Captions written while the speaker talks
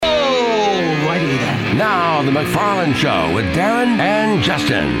now The McFarland Show with Darren and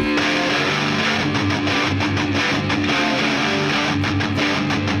Justin.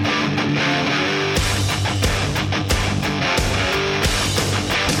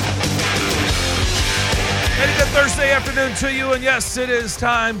 And a good Thursday afternoon to you, and yes, it is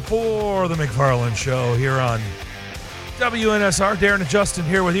time for The McFarland Show here on WNSR. Darren and Justin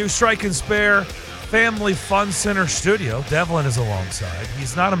here with you. Strike and Spare Family Fun Center Studio. Devlin is alongside.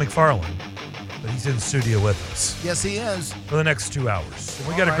 He's not a McFarland, but he's in the studio with us. Yes, he is. For the next 2 hours. And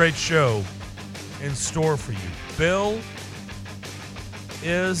we got a great show in store for you. Bill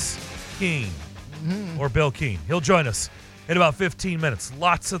is Keene, or Bill Keene. He'll join us in about 15 minutes.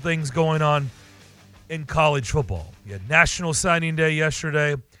 Lots of things going on in college football. You had National Signing Day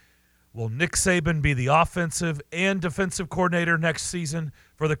yesterday. Will Nick Saban be the offensive and defensive coordinator next season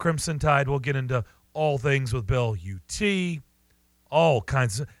for the Crimson Tide? We'll get into all things with Bill. UT, all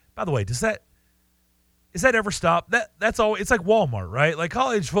kinds of. By the way, does that ever stop? That's all. It's like Walmart, right? Like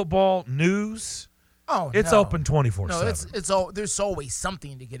college football news. Oh, it's no. open 24/7. No, it's all. There's always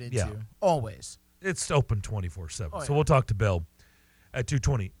something to get into. Yeah. Always. It's open 24/7. Oh, yeah. So we'll talk to Bill at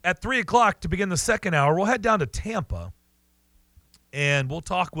 2:20. At 3 o'clock to begin the second hour, we'll head down to Tampa, and we'll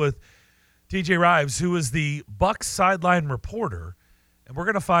talk with TJ Rives, who is the Bucs sideline reporter, and we're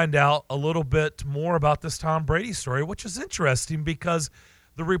going to find out a little bit more about this Tom Brady story, which is interesting because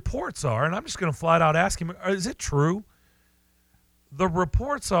the reports are, and I'm just going to flat out ask him, is it true? The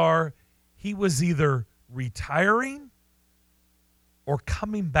reports are he was either retiring or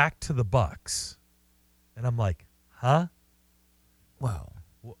coming back to the Bucs. And I'm like, huh? Well,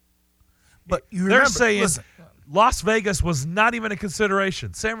 but you They're remember, saying listen, Las Vegas was not even a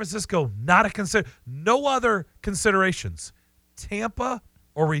consideration. San Francisco, not a consider. No other considerations. Tampa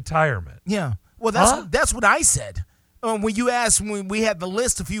or retirement. yeah. Well, that's what I said. When you asked, when we had the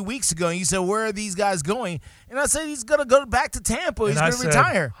list a few weeks ago, and you said, where are these guys going? And I said, he's going to go back to Tampa. He's going to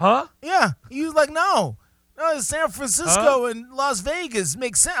retire. Huh? Yeah. He was like, no, it's San Francisco and Las Vegas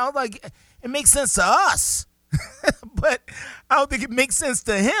makes sense. I was like, it makes sense to us, but I don't think it makes sense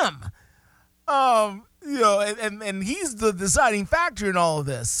to him. And he's the deciding factor in all of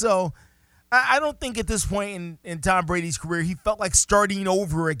this. So I don't think at this point in Tom Brady's career, he felt like starting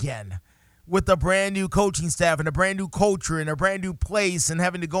over again with a brand new coaching staff and a brand new culture and a brand new place and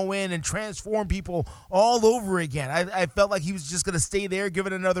having to go in and transform people all over again. I felt like he was just going to stay there, give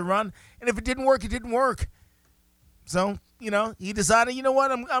it another run. And if it didn't work, it didn't work. So, he decided, you know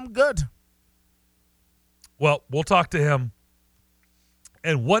what, I'm good. Well, we'll talk to him.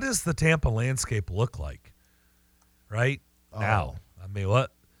 And what does the Tampa landscape look like right now? I mean,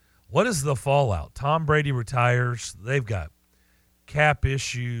 what is the fallout? Tom Brady retires. They've got cap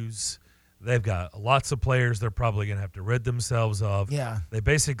issues. They've got lots of players they're probably going to have to rid themselves of. Yeah. They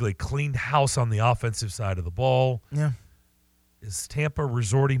basically cleaned house on the offensive side of the ball. Yeah. Is Tampa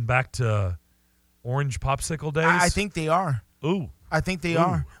resorting back to orange popsicle days? I think they are. Ooh. I think they Ooh,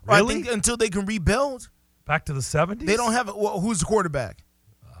 are. Well, really? I think until they can rebuild. Back to the 70s? They don't have who's the quarterback?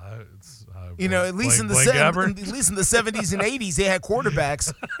 At least in the at least in the 70s and 80s, they had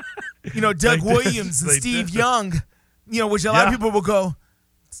quarterbacks. Doug Williams and Steve Young. Which a lot of people will go,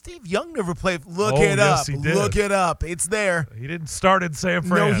 Steve Young never played. Look it up. He did. Look it up. It's there. He didn't start in San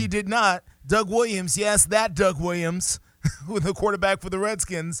Fran. No, he did not. Doug Williams, yes, that Doug Williams, who was the quarterback for the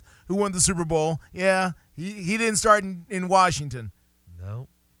Redskins, who won the Super Bowl. Yeah, he didn't start in Washington. No.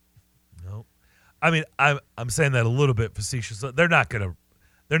 I mean, I'm saying that a little bit facetious. They're not going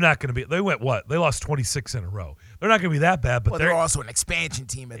to be. They went what? They lost 26 in a row. They're not going to be that bad. But they're also an expansion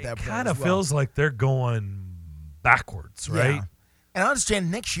team at that point. It kind of feels like they're going backwards, right? Yeah. And I understand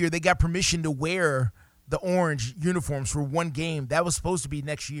next year they got permission to wear the orange uniforms for one game. That was supposed to be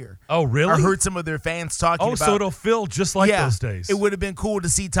next year. Oh, really? I heard some of their fans talking about. Oh, so it'll feel just like those days. It would have been cool to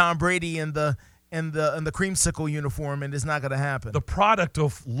see Tom Brady in the creamsicle uniform, and it's not going to happen. The product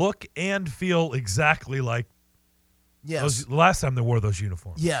will look and feel exactly like the last time they wore those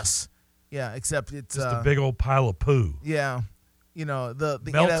uniforms. Yes. Yeah, except it's just a big old pile of poo. Yeah. The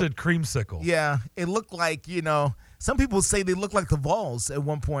melted creamsicle. Yeah. It looked like, some people say they look like the Vols at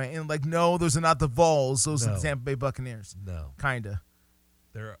one point, and no, those are not the Vols. Those are the Tampa Bay Buccaneers. No. Kinda.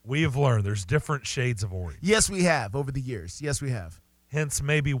 We have learned there's different shades of orange. Yes, we have over the years. Yes, we have. Hence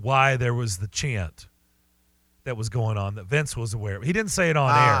maybe why there was the chant that was going on that Vince was aware of. He didn't say it on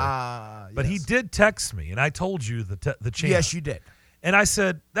air, but he did text me, and I told you the chant. Yes, you did. And I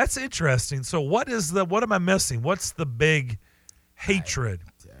said, that's interesting. So what am I missing? What's the big hatred?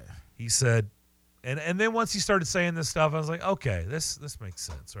 He said, and then once he started saying this stuff, I was like, okay, this makes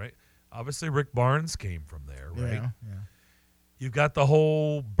sense, right? Obviously, Rick Barnes came from there, right? Yeah. You've got the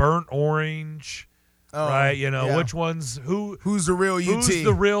whole burnt orange, right? You know, yeah. which one's Who's the real UT? Who's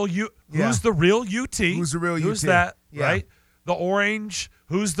the real UT? Yeah. Who's the real UT? Who's the real UT? Who's that? Yeah. Right? The orange.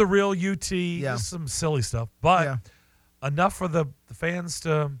 Who's the real UT? Yeah. Just some silly stuff, but Yeah. enough for the fans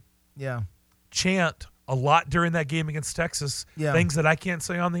to Yeah. chant a lot during that game against Texas. Yeah. Things that I can't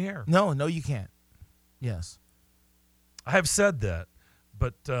say on the air. No, you can't. Yes. I have said that,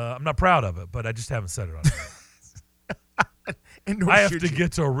 but I'm not proud of it. But I just haven't said it on air. And nor I have should to you.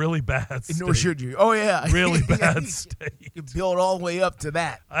 get to a really bad And state. nor should you. Oh, yeah. Really Yeah, bad you state. can build all the way up to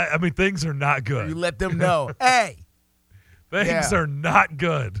that. I mean, things are not You good. let them know. Hey, Things Yeah. are not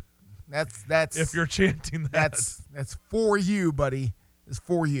good that's if you're chanting that. that's for you, buddy. It's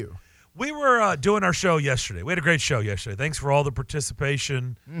for you. We were doing our show yesterday. We had a great show yesterday. Thanks for all the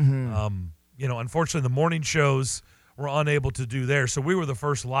participation. You know, unfortunately, the morning shows were unable to do there, so we were the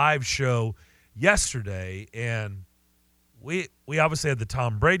first live show yesterday, and we obviously had the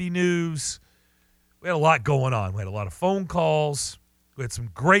Tom Brady news. We had a lot going on. We had a lot of phone calls. We had some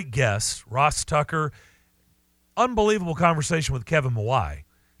great guests. Ross Tucker, unbelievable conversation with Kevin Mawai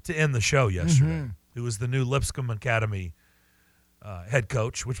to end the show yesterday, who was the new Lipscomb Academy head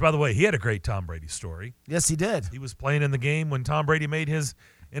coach, which, by the way, he had a great Tom Brady story. Yes, he did. He was playing in the game when Tom Brady made his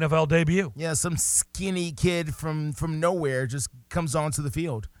NFL debut. Yeah, some skinny kid from nowhere just comes onto the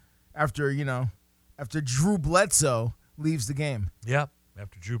field after Drew Bledsoe leaves the game. Yeah,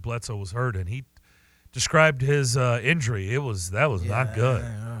 after Drew Bledsoe was hurt, and he described his injury. That was not good.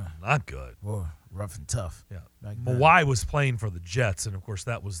 Not good. Whoa, rough and tough. Yeah. Back then. Mawai was playing for the Jets, and, of course,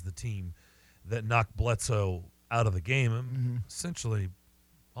 that was the team that knocked Bledsoe out of the game and essentially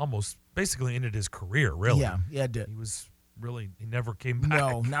almost basically ended his career, really. Yeah, it did. He never came back.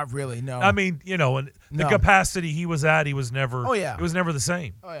 No, not really. No. I mean, you know, and the No. capacity he was at, he was never. Oh, yeah. It was never the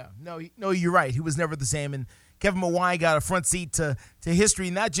same. Oh yeah, no, you're right. He was never the same. And Kevin Mawai got a front seat to history,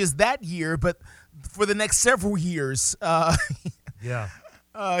 not just that year, but for the next several years. Yeah.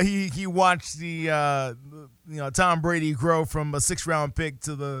 He watched the Tom Brady grow from a 6th-round pick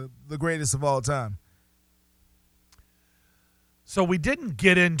to the greatest of all time. So we didn't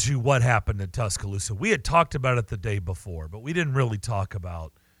get into what happened in Tuscaloosa. We had talked about it the day before, but we didn't really talk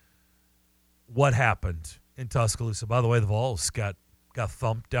about what happened in Tuscaloosa. By the way, the Vols got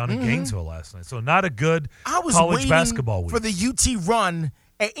thumped down in Gainesville last night. So not a good I was college waiting basketball week. for the UT run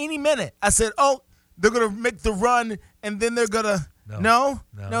at any minute. I said, "Oh, they're gonna make the run, and then they're gonna." No,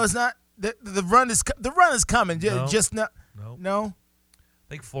 it's not. The run is coming. No. Just not. No. No. I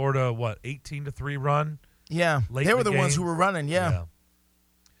think Florida, 18-3 run? Yeah, Late they in were the the ones game. who were running. Yeah.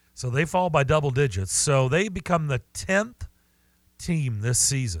 So they fall by double digits. So they become the 10th team this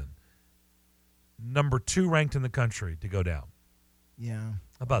season, number 2 ranked in the country to go down. Yeah.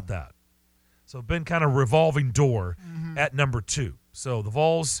 How about that? So been kind of revolving door at number 2. So the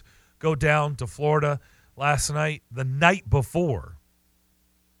Vols go down to Florida last night. The night before,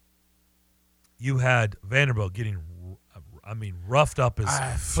 you had Vanderbilt getting, roughed up is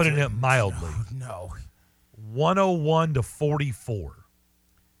putting it mildly. No. 101-44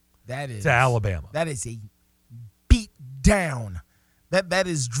 That is to Alabama. That is a beat down. That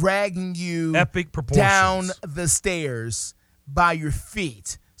is dragging you Epic proportions. down the stairs by your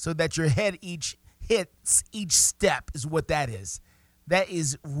feet so that your head hits each step is what that is. That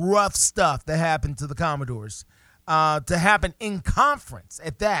is rough stuff that happened to the Commodores. To happen in conference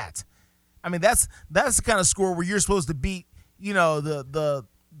at that. I mean, that's the kind of score where you're supposed to beat, the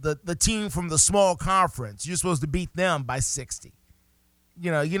team from the small conference. You're supposed to beat them by 60.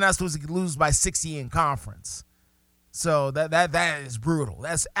 You're not supposed to lose by 60 in conference. So that is brutal.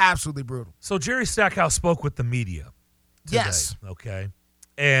 That's absolutely brutal. So Jerry Stackhouse spoke with the media today. Yes. Okay.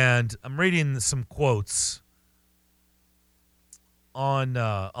 And I'm reading some quotes on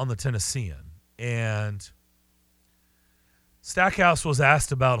the Tennessean. And Stackhouse was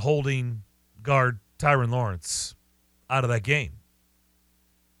asked about holding guard Tyron Lawrence out of that game.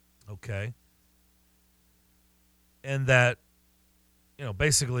 Okay. And that,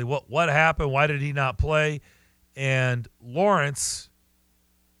 basically what happened, why did he not play? And Lawrence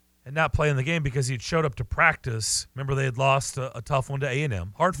had not played in the game because he had showed up to practice. Remember, they had lost a tough one to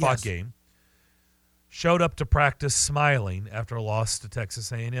A&M, hard-fought game. Showed up to practice smiling after a loss to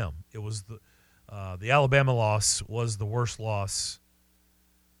Texas A&M. It was the Alabama loss was the worst loss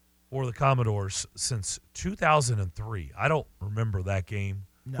for the Commodores since 2003. I don't remember that game.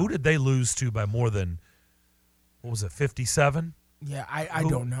 No. Who did they lose to by more than, 57? Yeah, I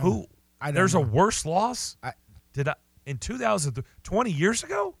don't know. Who? There's a worse loss? In 2020 years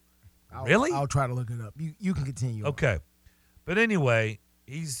ago? Really? I'll try to look it up. You can continue. Okay. But anyway,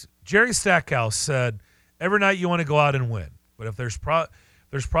 Jerry Stackhouse said, every night you want to go out and win. But if there's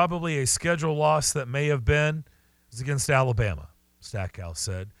There's probably a schedule loss that may have been against Alabama, Stackhouse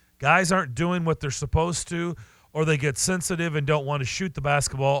said. Guys aren't doing what they're supposed to, or they get sensitive and don't want to shoot the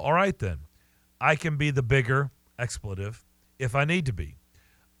basketball. All right, then. I can be the bigger expletive if I need to be.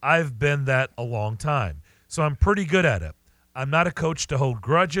 I've been that a long time, so I'm pretty good at it. I'm not a coach to hold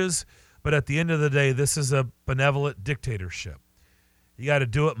grudges, but at the end of the day, this is a benevolent dictatorship. You got to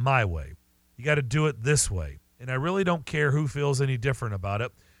do it my way. You got to do it this way. And I really don't care who feels any different about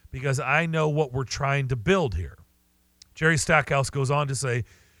it because I know what we're trying to build here. Jerry Stackhouse goes on to say,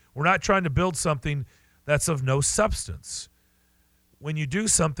 we're not trying to build something that's of no substance. When you do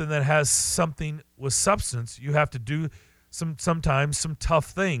something that has something with substance, you have to do sometimes some tough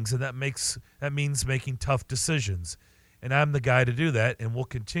things, and that means making tough decisions. And I'm the guy to do that, and we'll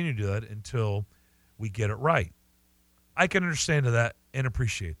continue to do that until we get it right. I can understand that and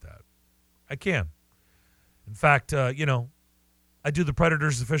appreciate that. I can. In fact, I do the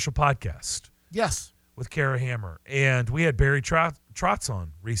Predators official podcast. Yes. With Kara Hammer. And we had Barry Trotz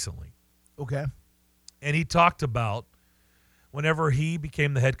on recently. Okay. And he talked about whenever he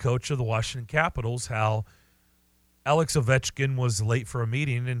became the head coach of the Washington Capitals, how Alex Ovechkin was late for a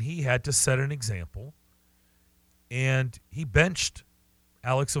meeting and he had to set an example. And he benched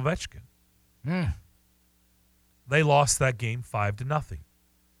Alex Ovechkin. They lost that game 5-0.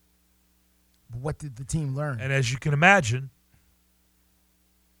 What did the team learn? And as you can imagine,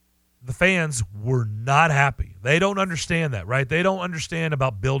 the fans were not happy. They don't understand that, right? They don't understand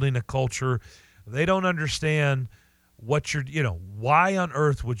about building a culture. They don't understand what why on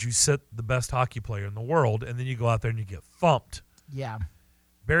earth would you sit the best hockey player in the world and then you go out there and you get thumped? Yeah.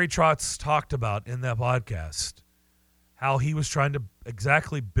 Barry Trotz talked about in that podcast how he was trying to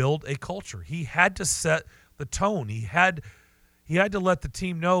exactly build a culture. He had to set the tone. He had to let the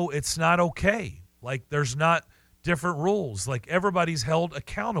team know it's not okay. Like, there's not different rules. Like, everybody's held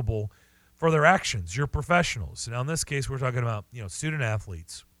accountable for their actions. You're professionals. Now, in this case, we're talking about, student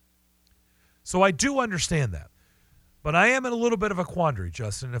athletes. So I do understand that. But I am in a little bit of a quandary,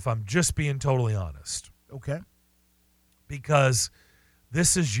 Justin, if I'm just being totally honest. Okay. Because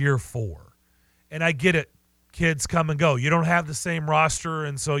this is year 4. And I get it. Kids come and go. You don't have the same roster,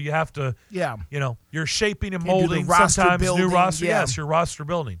 and so you have to, you're shaping and molding sometimes new roster. Yeah. Yes, your roster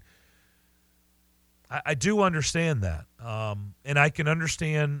building. I do understand that. And I can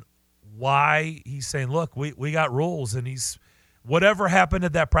understand why he's saying, look, we got rules, and whatever happened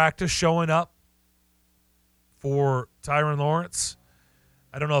at that practice showing up for Tyron Lawrence,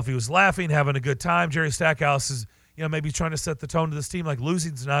 I don't know if he was laughing, having a good time. Jerry Stackhouse is, maybe trying to set the tone to this team, like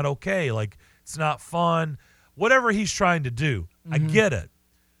losing's not okay, like it's not fun. Whatever he's trying to do, I get it.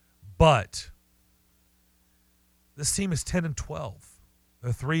 But this team is 10-12.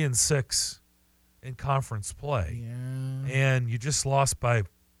 They're 3-6 in conference play. Yeah. And you just lost by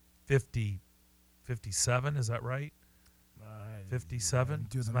 57, is that right? 57?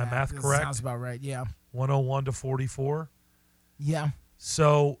 Is my math correct? Sounds about right, yeah. 101-44? Yeah.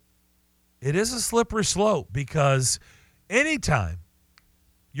 So it is a slippery slope because anytime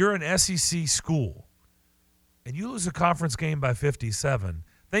you're an SEC school and you lose a conference game by 57,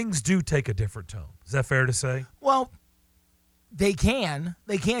 things do take a different tone. Is that fair to say? Well, they can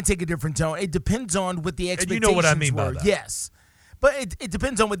take a different tone. It depends on what the expectations were. And you know what I mean by that. Yes. But it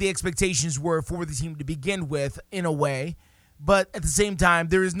depends on what the expectations were for the team to begin with, in a way. But at the same time,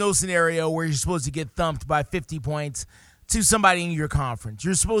 there is no scenario where you're supposed to get thumped by 50 points to somebody in your conference.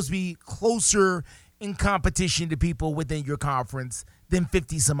 You're supposed to be closer in competition to people within your conference than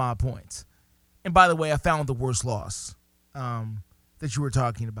 50-some-odd points. And by the way, I found the worst loss that you were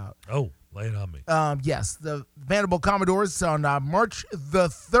talking about. Oh, lay it on me. Yes, the Vanderbilt Commodores on March the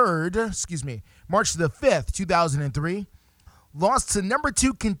 5th, 2003, lost to number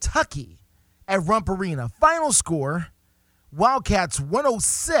 2 Kentucky at Rump Arena. Final score, Wildcats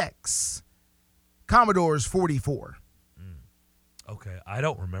 106, Commodores 44. Okay, I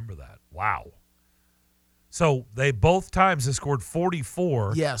don't remember that. Wow. So they both times they scored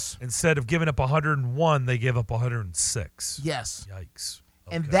 44. Yes. Instead of giving up 101, they gave up 106. Yes. Yikes.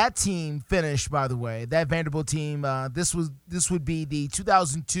 Okay. And that team finished, by the way, that Vanderbilt team, this would be the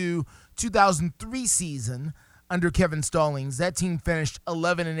 2002-2003 season under Kevin Stallings. That team finished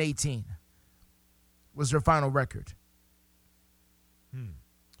 11-18. Was their final record.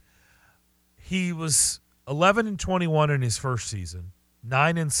 He was 11-21 in his first season.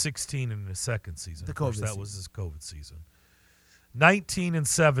 9-16 in his second season. The of course, COVID that season. was his COVID season.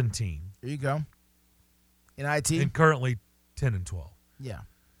 19-17. There you go. In IT? And currently 10-12. Yeah.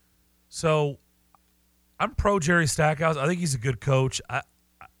 So I'm pro Jerry Stackhouse. I think he's a good coach.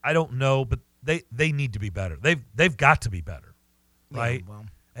 I don't know, but they need to be better. They've got to be better. right? Yeah, well.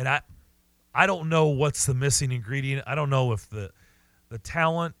 And I don't know what's the missing ingredient. I don't know if the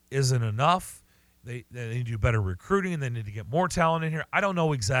talent isn't enough. They need to do better recruiting. They need to get more talent in here. I don't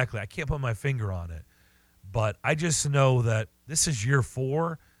know exactly. I can't put my finger on it. But I just know that this is year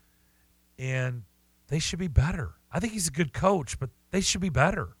 4, and they should be better. I think he's a good coach, but they should be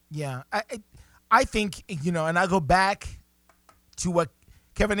better. Yeah. I think, and I go back to what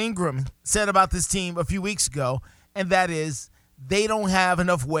Kevin Ingram said about this team a few weeks ago, and that is they don't have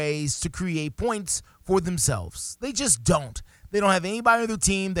enough ways to create points for themselves. They just don't. They don't have anybody on their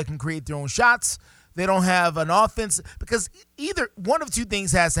team that can create their own shots. They don't have an offense, because either one of two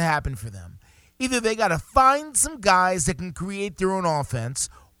things has to happen for them. Either they got to find some guys that can create their own offense,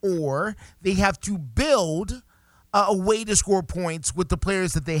 or they have to build a way to score points with the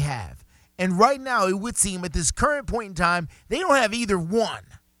players that they have. And right now, it would seem at this current point in time, they don't have either one.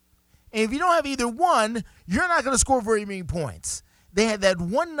 And if you don't have either one, you're not going to score very many points. They had that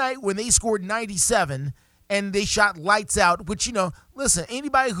one night when they scored 97 and they shot lights out, which, listen,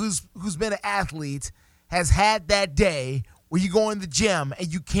 anybody who's been an athlete has had that day where you go in the gym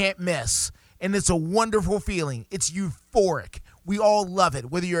and you can't miss. And it's a wonderful feeling. It's euphoric. We all love it.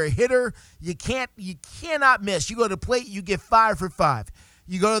 Whether you're a hitter, you cannot miss. You go to the plate, you get 5 for 5.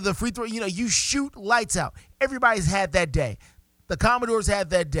 You go to the free throw, you shoot lights out. Everybody's had that day. The Commodores had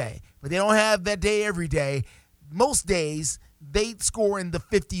that day, but they don't have that day every day. Most days, they score in the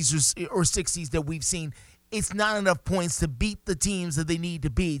 50s or 60s that we've seen. It's not enough points to beat the teams that they need to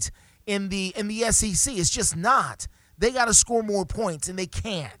beat in the SEC. It's just not. They got to score more points, and they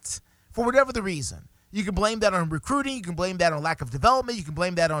can't for whatever the reason. You can blame that on recruiting. You can blame that on lack of development. You can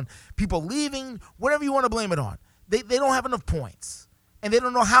blame that on people leaving. Whatever you want to blame it on. They don't have enough points, and they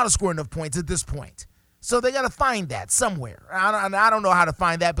don't know how to score enough points at this point. So they got to find that somewhere. I don't know how to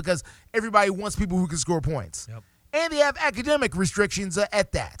find that, because everybody wants people who can score points. Yep. And they have academic restrictions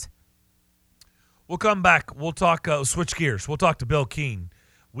at that. We'll come back. We'll talk, switch gears. We'll talk to Bill Keene.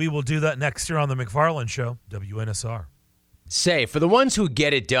 We will do that next year on The McFarland Show, WNSR. Say, for the ones who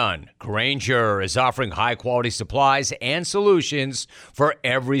get it done, Grainger is offering high-quality supplies and solutions for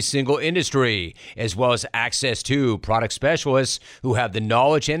every single industry, as well as access to product specialists who have the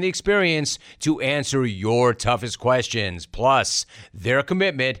knowledge and the experience to answer your toughest questions. Plus, their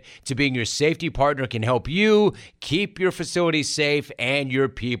commitment to being your safety partner can help you keep your facility safe and your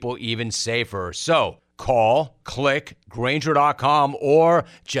people even safer. So, call, click, Grainger.com, or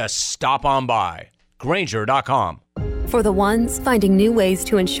just stop on by. Grainger.com. For the ones finding new ways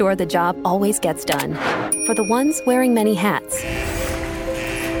to ensure the job always gets done. For the ones wearing many hats.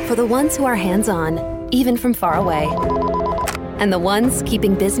 For the ones who are hands-on, even from far away. And the ones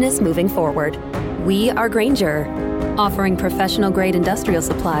keeping business moving forward. We are Grainger, offering professional-grade industrial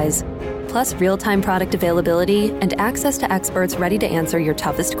supplies, plus real-time product availability and access to experts ready to answer your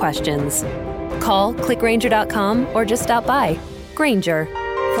toughest questions. Call, click Grainger.com, or just stop by. Grainger,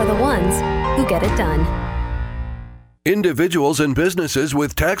 for the ones who get it done. Individuals and businesses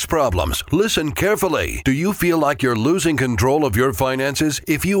with tax problems, listen carefully. Do you feel like you're losing control of your finances?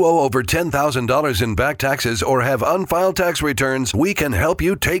 If you owe over $10,000 in back taxes or have unfiled tax returns, we can help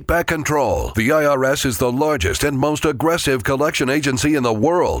you take back control. The IRS is the largest and most aggressive collection agency in the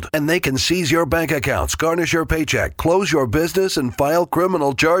world, and they can seize your bank accounts, garnish your paycheck, close your business, and file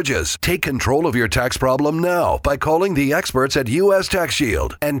criminal charges. Take control of your tax problem now by calling the experts at U.S. Tax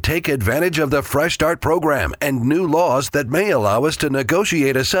Shield and take advantage of the Fresh Start program and new laws that may allow us to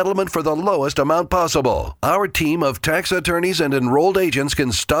negotiate a settlement for the lowest amount possible. Our team of tax attorneys and enrolled agents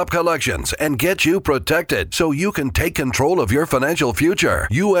can stop collections and get you protected so you can take control of your financial future.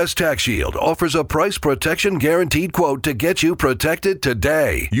 U.S. Tax Shield offers a price protection guaranteed quote to get you protected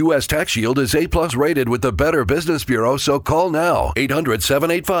today. U.S. Tax Shield is A+ rated with the Better Business Bureau, so call now.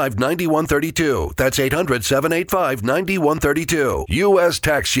 800-785-9132. That's 800-785-9132. U.S.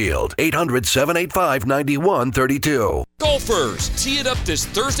 Tax Shield. 800-785-9132. Golfers, tee it up this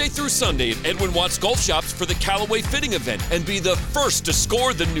Thursday through Sunday at Edwin Watts Golf Shops for the Callaway Fitting Event and be the first to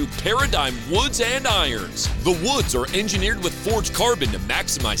score the new Paradigm woods and irons. The woods are engineered with forged carbon to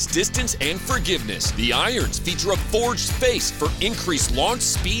maximize distance and forgiveness. The irons feature a forged face for increased launch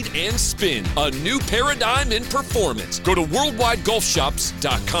speed and spin. A new paradigm in performance. Go to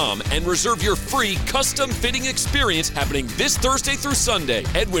worldwidegolfshops.com and reserve your free custom fitting experience happening this Thursday through Sunday.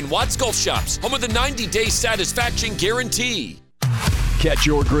 Edwin Watts Golf Shops, home of the 90-day satisfaction guarantee. Catch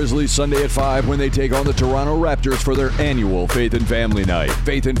your Grizzlies Sunday at 5 when they take on the Toronto Raptors for their annual Faith and Family Night.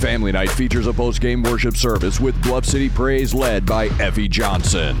 Faith and Family Night features a post-game worship service with Bluff City Praise led by Effie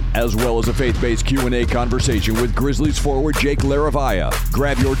Johnson, as well as a faith-based Q&A conversation with Grizzlies forward Jake Laravia.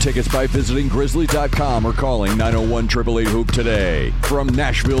 Grab your tickets by visiting Grizzlies.com or calling 901-888-HOOP today. From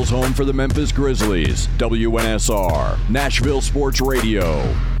Nashville's home for the Memphis Grizzlies, WNSR, Nashville Sports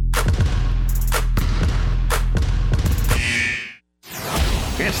Radio.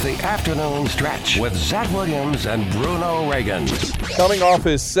 It's the afternoon stretch with Zach Williams and Bruno Reagan. Coming off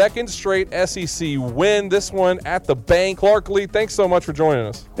his second straight SEC win, this one at the bank. Clark Lee, thanks so much for joining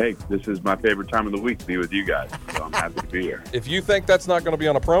us. Hey, this is my favorite time of the week to be with you guys, so I'm happy to be here. If you think that's not going to be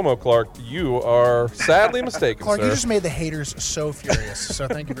on a promo, Clark, you are sadly mistaken, Clark, sir. you just made the haters so furious, so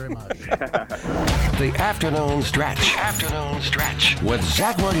thank you very much. The afternoon stretch. Afternoon stretch with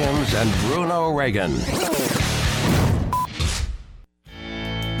Zach Williams and Bruno Reagan.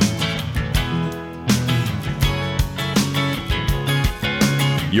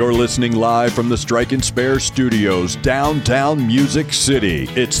 You're listening live from the Strike and Spare Studios, downtown Music City.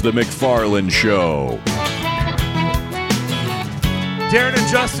 It's the McFarland Show. Darren and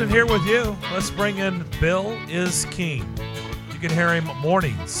Justin here with you. Let's bring in Bill is King. You can hear him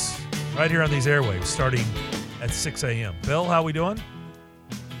mornings right here on these airwaves starting at 6 a.m. Bill, how we doing?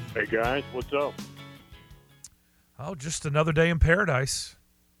 Hey, guys. What's up? Oh, just another day in paradise.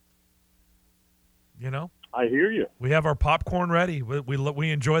 You know? I hear you. We have our popcorn ready.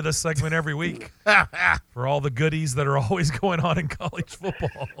 We enjoy this segment every week for all the goodies that are always going on in college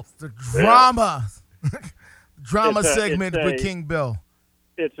football. The drama. Drama segment with King Bill.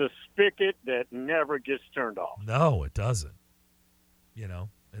 It's a spigot that never gets turned off. No, it doesn't. You know,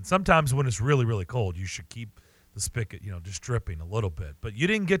 and sometimes when it's really, really cold, you should keep the spigot, just dripping a little bit. But you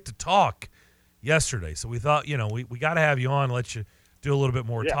didn't get to talk yesterday, so we thought, we got to have you on, let you do a little bit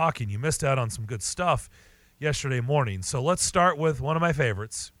more talking. You missed out on some good stuff yesterday morning. So let's start with one of my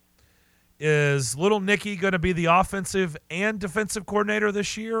favorites. Is Little Nicky going to be the offensive and defensive coordinator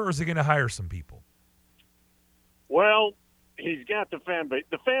this year, or is he going to hire some people? Well, he's got the fan base.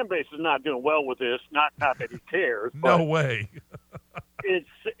 The fan base is not doing well with this. Not that he cares. No way.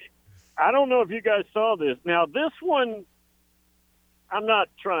 I don't know if you guys saw this. Now, this one, I'm not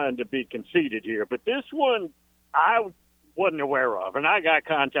trying to be conceited here, but this one I wasn't aware of, and I got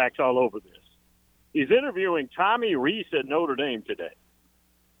contacts all over this. He's interviewing Tommy Rees at Notre Dame today.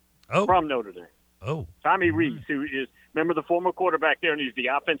 Oh. From Notre Dame. Oh. Tommy Rees, who is, remember, the former quarterback there, and he's the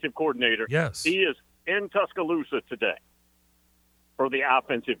offensive coordinator. Yes. He is in Tuscaloosa today for the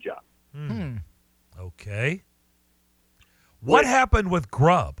offensive job. Okay. What happened with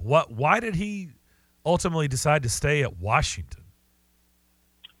Grubb? Why did he ultimately decide to stay at Washington?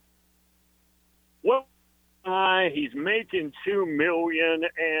 Well, he's making $2 million,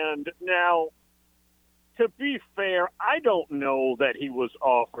 and now, to be fair, I don't know that he was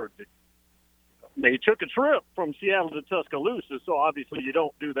offered. They took a trip from Seattle to Tuscaloosa, so obviously you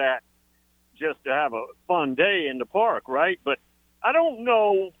don't do that just to have a fun day in the park, right? But I don't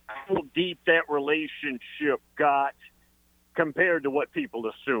know how deep that relationship got compared to what people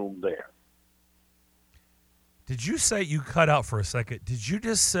assume there. Did you say, you cut out for a second, did you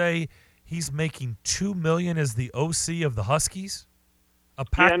just say he's making $2 million as the OC of the Huskies? A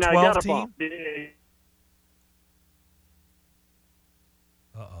Pac-12 team?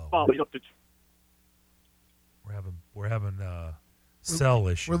 Uh-oh. We're having cell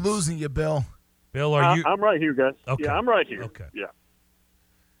issues. We're losing you, Bill. Bill, are you? I'm right here, guys. Okay. Yeah, I'm right here. Okay. Yeah.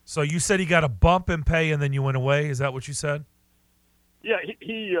 So you said he got a bump in pay and then you went away. Is that what you said? Yeah,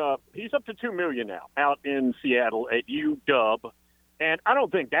 he's up to $2 million now out in Seattle at UW, and I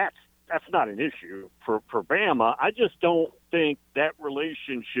don't think that's not an issue for Bama. I just don't think that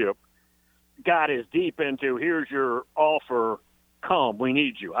relationship got as deep into here's your offer, come, we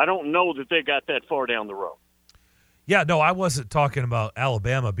need you. I don't know that they got that far down the road. Yeah, no, I wasn't talking about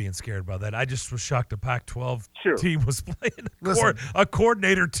Alabama being scared by that. I just was shocked a Pac-12 team was playing a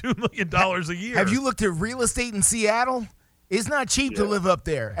coordinator $2 million a year. Have you looked at real estate in Seattle? It's not cheap to live up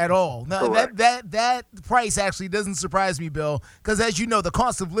there at all. No, that price actually doesn't surprise me, Bill, because as you know, the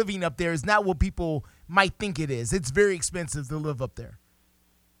cost of living up there is not what people might think it is. It's very expensive to live up there.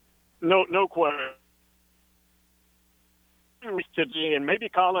 No question. Today, and maybe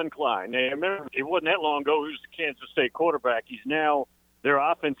Colin Klein. Now, remember, it wasn't that long ago he was the Kansas State quarterback. He's now their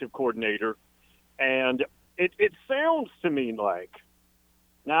offensive coordinator. And it sounds to me like,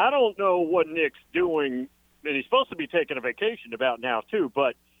 now I don't know what Nick's doing, and he's supposed to be taking a vacation about now too,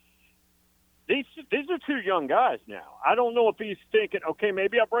 but these are two young guys now. I don't know if he's thinking, okay,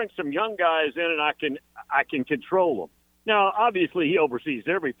 maybe I'll bring some young guys in and I can control them. Now, obviously, he oversees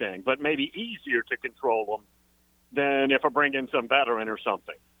everything, but maybe easier to control them than if I bring in some veteran or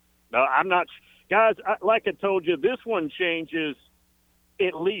something. No, I'm not – guys, like I told you, this one changes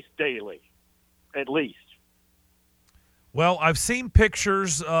at least daily, at least. Well, I've seen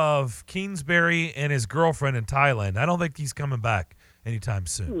pictures of Kingsbury and his girlfriend in Thailand. I don't think he's coming back anytime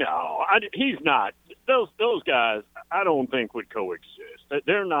soon. No, he's not. Those guys, I don't think would coexist.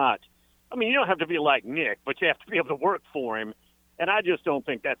 They're not. I mean, you don't have to be like Nick, but you have to be able to work for him. And I just don't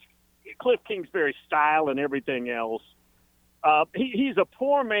think that's Cliff Kingsbury's style and everything else. He's a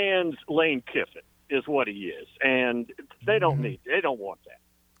poor man's Lane Kiffin is what he is. And they don't want that.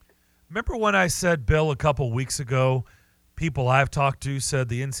 Remember when I said, Bill, a couple weeks ago, people I've talked to said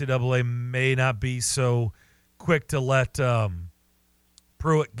the NCAA may not be so quick to let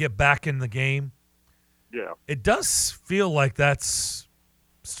Pruitt get back in the game? Yeah. It does feel like that's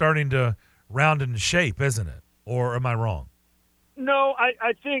starting to round into shape, isn't it? Or am I wrong? No,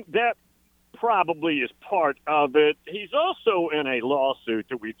 I think that probably is part of it. He's also in a lawsuit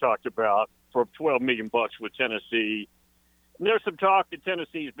that we talked about for $12 million with Tennessee. And there's some talk that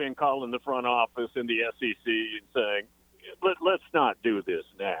Tennessee's been calling the front office in the SEC and saying, let's not do this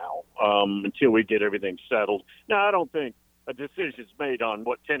now until we get everything settled. Now, I don't think a decision's made on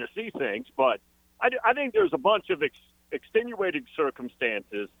what Tennessee thinks, but I think there's a bunch of extenuating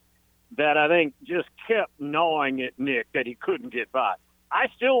circumstances that I think just kept gnawing at Nick that he couldn't get by. I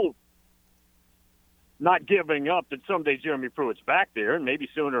still not giving up that someday Jeremy Pruitt's back there, and maybe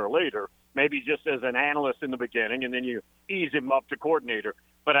sooner or later, maybe just as an analyst in the beginning, and then you ease him up to coordinator.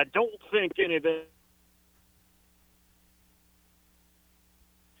 But I don't think anything.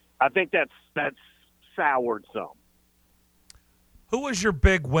 I think that's soured some. Who was your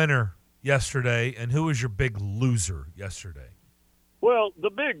big winner yesterday, and who was your big loser yesterday? Well, the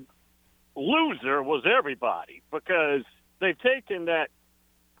big loser was everybody, because they've taken that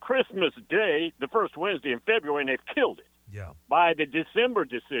Christmas Day, the first Wednesday in February, and they've killed it. Yeah. By the December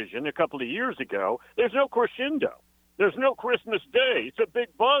decision a couple of years ago, there's no crescendo. There's no Christmas Day. It's a big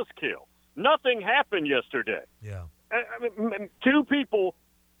buzzkill. Nothing happened yesterday. Yeah. I mean, two people,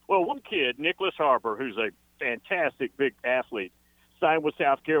 well, one kid, Nicholas Harbor, who's a fantastic big athlete, signed with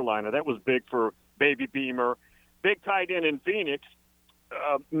South Carolina. That was big for Baby Beamer. Big tight end in Phoenix,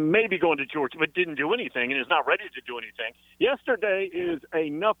 maybe going to Georgia, but didn't do anything and is not ready to do anything. Yesterday is a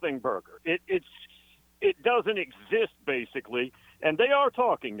nothing burger. It doesn't exist, basically, and they are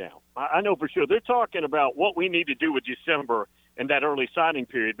talking now. I know for sure. They're talking about what we need to do with December and that early signing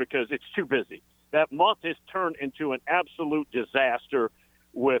period because it's too busy. That month has turned into an absolute disaster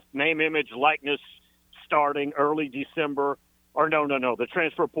with name, image, likeness starting early December. Or no, the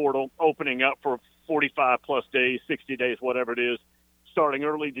transfer portal opening up for 45-plus days, 60 days, whatever it is, starting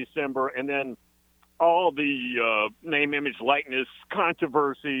early December, and then all the name, image, likeness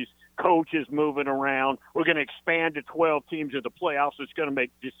controversies, coaches moving around. We're going to expand to 12 teams in the playoffs. It's going to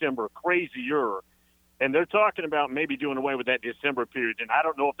make December crazier. And they're talking about maybe doing away with that December period, and I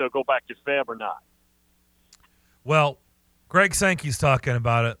don't know if they'll go back to Feb or not. Well, Greg Sankey's talking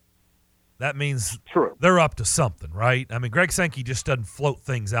about it. That means True. They're up to something, right? I mean, Greg Sankey just doesn't float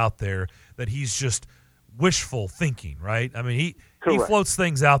things out there that he's just wishful thinking, right? I mean, he floats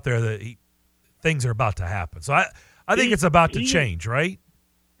things out there that things are about to happen. So I think it's about to change, right?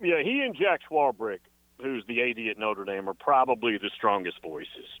 Yeah, he and Jack Swarbrick, who's the AD at Notre Dame, are probably the strongest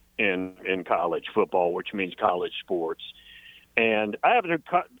voices in college football, which means college sports. And I haven't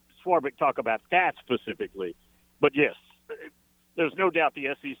heard Swarbrick talk about that specifically, but yes, there's no doubt the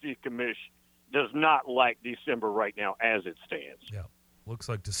SEC commission does not like December right now as it stands. Yeah. Looks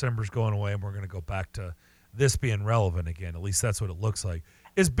like December's going away, and we're going to go back to this being relevant again. At least that's what it looks like.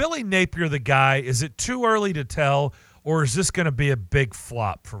 Is Billy Napier the guy? Is it too early to tell, or is this going to be a big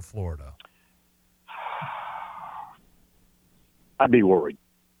flop for Florida? I'd be worried.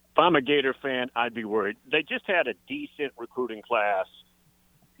 If I'm a Gator fan, I'd be worried. They just had a decent recruiting class.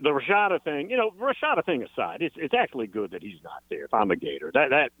 The Rashada thing aside, it's actually good that he's not there. If I'm a Gator,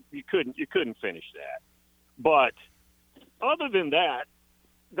 that you couldn't finish that. But other than that,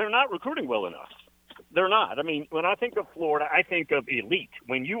 they're not recruiting well enough. They're not. I mean, when I think of Florida, I think of elite.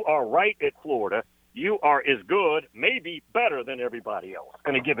 When you are right at Florida, you are as good, maybe better than everybody else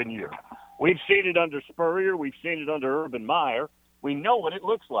in a given year. We've seen it under Spurrier. We've seen it under Urban Meyer. We know what it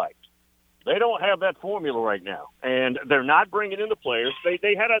looks like. They don't have that formula right now, and they're not bringing in the players.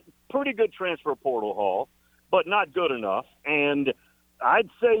 They had a pretty good transfer portal haul, but not good enough. And I'd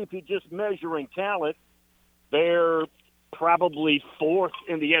say if you're just measuring talent, they're probably fourth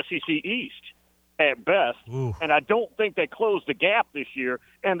in the SEC East at best. Ooh. And I don't think they closed the gap this year.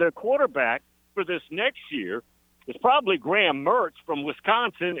 And their quarterback for this next year it's probably Graham Mertz from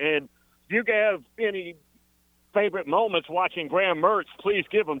Wisconsin. And if you have any favorite moments watching Graham Mertz, please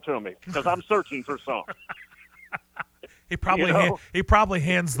give them to me because I'm searching for some. He probably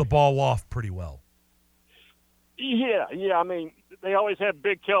hands the ball off pretty well. Yeah. I mean, they always have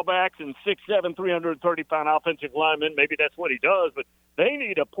big tailbacks and 6'7", 330-pound offensive linemen. Maybe that's what he does, but they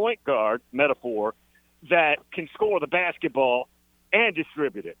need a point guard, metaphor, that can score the basketball and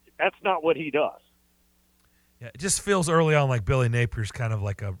distribute it. That's not what he does. Yeah, it just feels early on like Billy Napier's kind of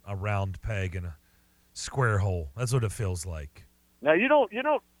like a round peg in a square hole. That's what it feels like. Now, you don't.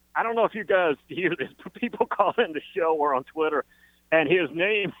 I don't know if you guys hear this, but people call in the show or on Twitter, and his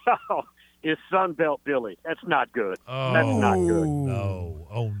name is Sunbelt Billy. That's not good. Oh, that's not good. No.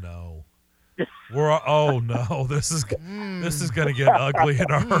 Oh, no. This is going to get ugly in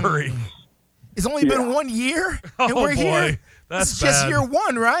a hurry. It's only been 1 year, and Oh, we're boy. here. That's This is just bad. year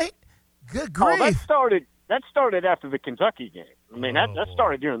one, right? Good grief. That started after the Kentucky game. I mean, that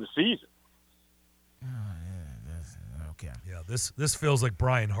started during the season. Okay. Yeah, this feels like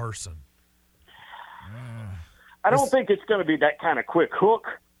Brian Harsin. I don't think it's going to be that kind of quick hook,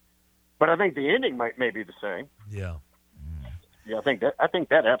 but I think the ending may be the same. Yeah. Yeah, I think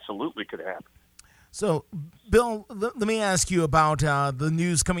that absolutely could happen. So, Bill, let me ask you about the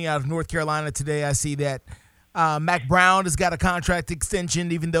news coming out of North Carolina today. I see that Mack Brown has got a contract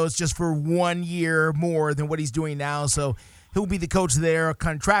extension, even though it's just for 1 year more than what he's doing now. So he'll be the coach there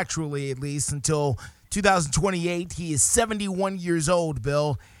contractually, at least, until 2028. He is 71 years old,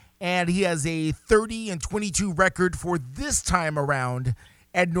 Bill, and he has a 30-22 record for this time around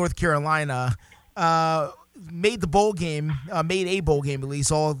at North Carolina. Made a bowl game at least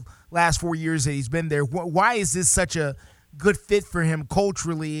all last 4 years that he's been there. Why is this such a good fit for him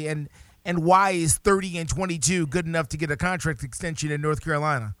culturally, and why is 30-22 good enough to get a contract extension in North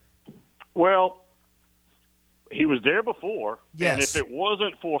Carolina? Well, he was there before, yes. And if it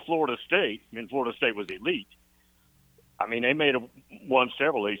wasn't for Florida State, and Florida State was elite, I mean, they won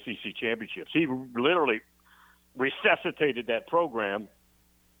several ACC championships. He literally resuscitated that program.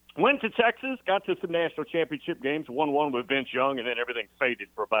 Went to Texas, got to some national championship games, won one with Vince Young, and then everything faded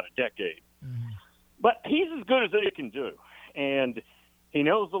for about a decade. Mm-hmm. But he's as good as he can do, and he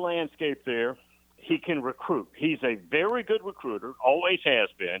knows the landscape there. He can recruit. He's a very good recruiter, always has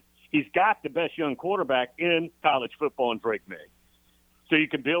been. He's got the best young quarterback in college football in Drake May. So you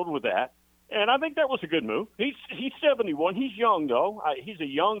can build with that. And I think that was a good move. He's 71. He's young, though. He's a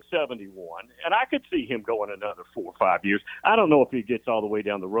young 71. And I could see him going another 4 or 5 years. I don't know if he gets all the way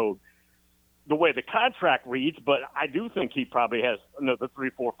down the road the way the contract reads, but I do think he probably has another 3,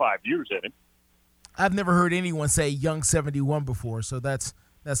 4, 5 years in him. I've never heard anyone say young 71 before, so that's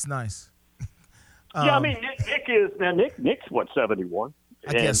nice. Yeah, I mean, Nick's what, 71?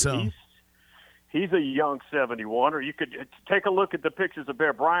 I guess so. He's a young 71, or you could take a look at the pictures of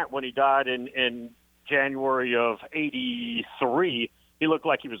Bear Bryant when he died in January of 83. He looked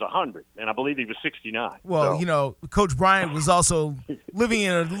like he was 100, and I believe he was 69. Well, so. Coach Bryant was also living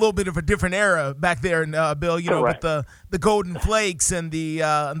in a little bit of a different era back there, Bill, Correct. with the Golden Flakes and the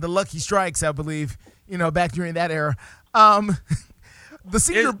Lucky Strikes, I believe, back during that era. The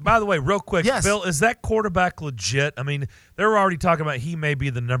senior, by the way, real quick, yes. Bill, is that quarterback legit? I mean, they were already talking about he may be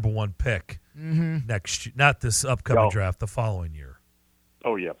the number one pick next year, not this upcoming draft, the following year.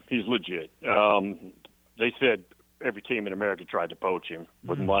 Oh, yeah, he's legit. They said every team in America tried to poach him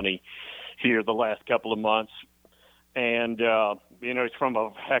with money here the last couple of months. And, he's from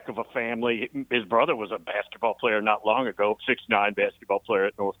a heck of a family. His brother was a basketball player not long ago, 6'9" basketball player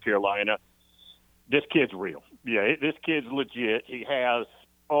at North Carolina. This kid's real. Yeah, this kid's legit. He has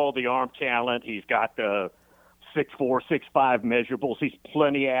all the arm talent. He's got the 6'4", 6'5" measurables. He's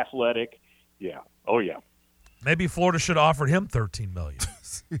plenty athletic. Yeah. Oh, yeah. Maybe Florida should have offered him $13 million.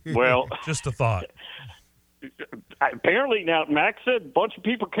 Well, just a thought. Apparently, now Max said a bunch of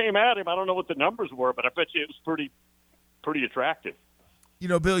people came at him. I don't know what the numbers were, but I bet you it was pretty attractive.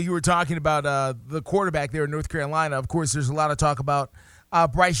 Bill, you were talking about the quarterback there in North Carolina. Of course, there's a lot of talk about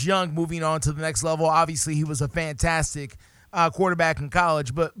Bryce Young moving on to the next level. Obviously, he was a fantastic quarterback in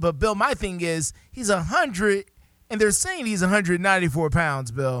college. But Bill, my thing is he's 100, and they're saying he's 194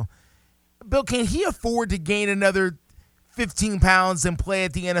 pounds, Bill. Bill, can he afford to gain another 15 pounds and play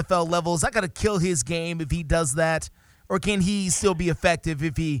at the NFL level? Is that going to kill his game if he does that? Or can he still be effective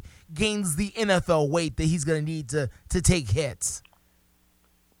if he gains the NFL weight that he's going to need to take hits?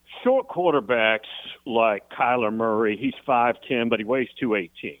 Short quarterbacks like Kyler Murray, he's 5'10", but he weighs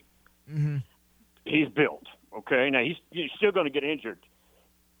 218. Mm-hmm. He's built, okay? Now, he's still going to get injured.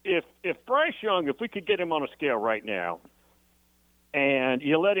 If Bryce Young, if we could get him on a scale right now, and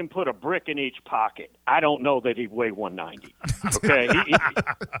you let him put a brick in each pocket, I don't know that he'd weigh 190. Okay.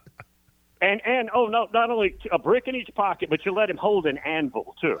 And not only a brick in each pocket, but you let him hold an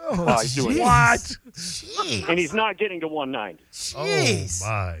anvil too. Oh, he's doing What? Jeez. and he's not getting to 190. Jeez. Oh,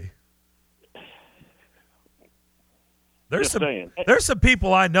 my. There's Just saying. There's some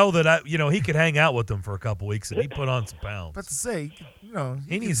people I know that he could hang out with them for a couple weeks and he put on some pounds. But to say,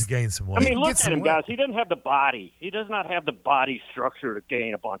 He needs to gain some weight. I mean, look Get at some him, weight. guys. He doesn't have the body. He does not have the body structure to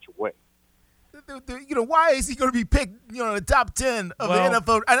gain a bunch of weight. why is he going to be picked, in the top 10 of Well- the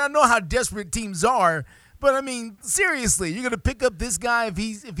NFL? And I know how desperate teams are, but I mean, seriously, you're going to pick up this guy if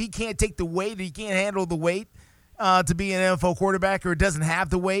he can't take the weight, or he can't handle the weight to be an NFL quarterback, or doesn't have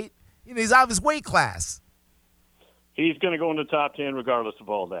the weight. He's out of his weight class. He's going to go in the top 10 regardless of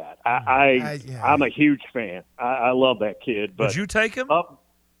all that. I'm a huge fan. I love that kid. But Would you take him?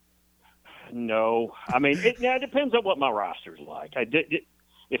 No. I mean, it depends on what my roster's like.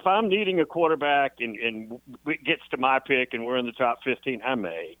 If I'm needing a quarterback and it gets to my pick and we're in the top 15, I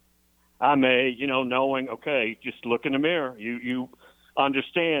may, knowing, okay, just look in the mirror. You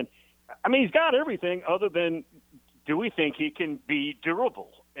understand. I mean, he's got everything other than, do we think he can be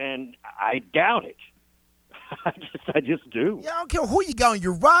durable? And I doubt it. I just do. Yeah, I don't care who you got on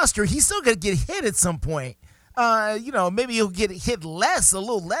your roster. He's still going to get hit at some point. Maybe he'll get hit a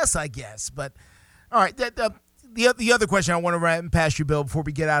little less, I guess. But, all right, the other question I want to run past you, Bill, before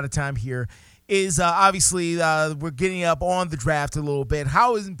we get out of time here is obviously we're getting up on the draft a little bit.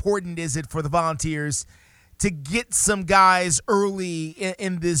 How important is it for the Volunteers to get some guys early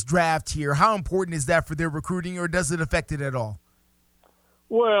in this draft here? How important is that for their recruiting, or does it affect it at all?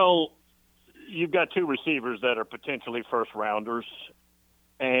 Well, you've got two receivers that are potentially first-rounders,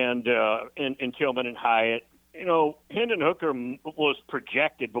 and in Tillman and Hyatt. Hendon Hooker was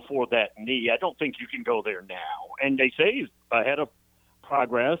projected before that knee. I don't think you can go there now. And they say he's ahead of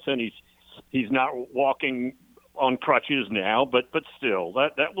progress, and he's not walking on crutches now, but still,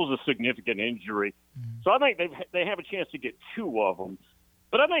 that was a significant injury. So I think they have a chance to get two of them.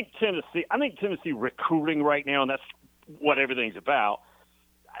 But I think Tennessee recruiting right now, and that's what everything's about.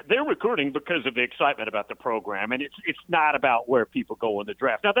 They're recruiting because of the excitement about the program, and it's not about where people go in the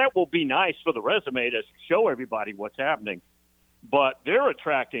draft. Now, that will be nice for the resume to show everybody what's happening, but they're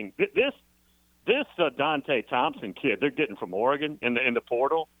attracting this Dante Thompson kid they're getting from Oregon in the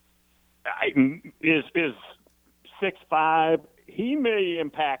portal is 6'5". He may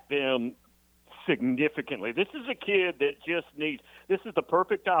impact them significantly. This is a kid that just needs – this is the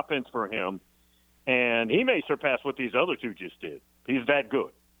perfect offense for him, and he may surpass what these other two just did. He's that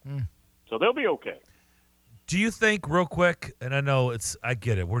good. So they'll be okay. Do you think, real quick, and I know I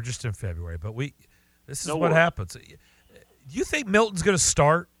get it, we're just in February, but this is what happens. Do you think Milton's going to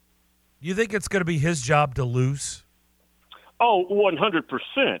start? Do you think it's going to be his job to lose? Oh,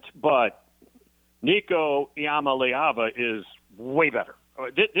 100%. But Nico Iamaleava is way better.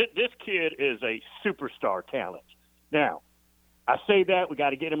 This kid is a superstar talent. Now, I say that we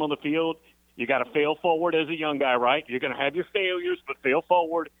got to get him on the field. You got to fail forward as a young guy, right? You're going to have your failures, but fail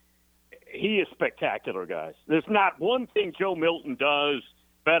forward. He is spectacular, guys. There's not one thing Joe Milton does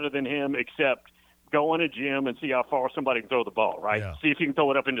better than him except go in a gym and see how far somebody can throw the ball, right? Yeah. See if you can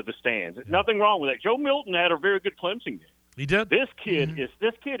throw it up into the stands. Nothing wrong with that. Joe Milton had a very good Clemson game. He did. This kid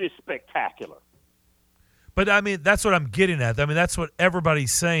is spectacular. But I mean, that's what I'm getting at. I mean, that's what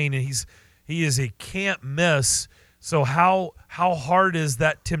everybody's saying, and he is a can't miss. So how hard is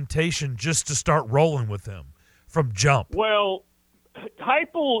that temptation just to start rolling with him from jump? Well,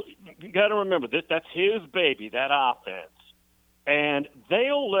 Heupel, you got to remember that's his baby, that offense, and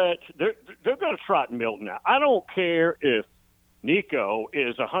they're going to trot Milton out. I don't care if Nico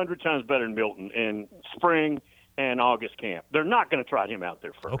is 100 times better than Milton in spring and August camp. They're not going to trot him out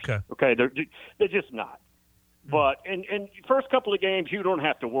there first. Okay, they're just not. But in first couple of games, you don't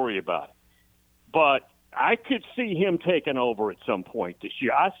have to worry about it. But I could see him taking over at some point this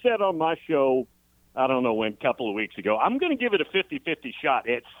year. I said on my show, I don't know when, a couple of weeks ago, I'm going to give it a 50-50 shot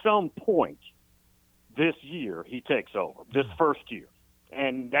at some point this year he takes over, this first year.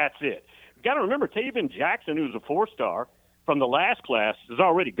 And that's it. You got to remember, Taven Jackson, who's a 4-star from the last class, is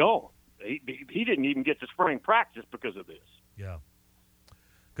already gone. He didn't even get to spring practice because of this. Yeah.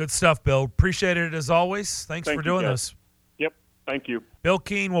 Good stuff, Bill. Appreciate it as always. Thanks for doing this. Yep. Thank you. Bill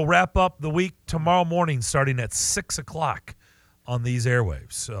Keane will wrap up the week tomorrow morning starting at 6 o'clock on these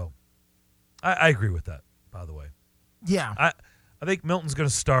airwaves. So I agree with that, by the way. Yeah. I think Milton's going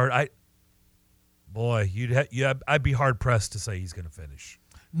to start. I'd be hard-pressed to say he's going to finish.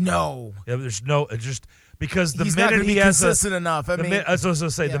 No. Yeah, there's no – just because the He's minute not gonna he be has consistent enough. I was going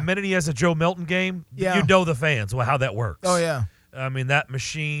to say, the minute he has a Joe Milton game, you know the fans, how that works. Oh, yeah. I mean, that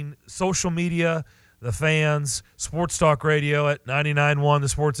machine, social media, the fans, Sports Talk Radio at 99.1, the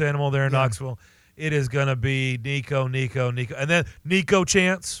Sports Animal there in Knoxville. It is going to be Nico. And then Nico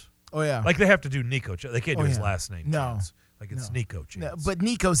Chance. Oh, yeah. Like they have to do Nico Chance. They can't do his last name. No. Chance. Like it's Nico Chance. No, but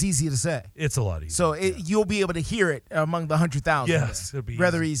Nico's easy to say. It's a lot easier. So you'll be able to hear it among the 100,000. Yes, it'll be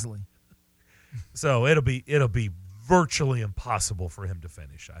rather easily. So it'll be virtually impossible for him to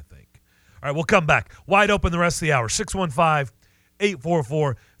finish, I think. All right, we'll come back. Wide open the rest of the hour.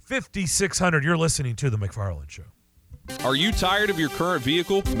 615-844-5600. You're listening to The McFarland Show. Are you tired of your current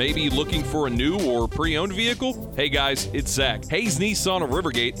vehicle? Maybe looking for a new or pre-owned vehicle? Hey guys, it's Zach. Hayes Nissan of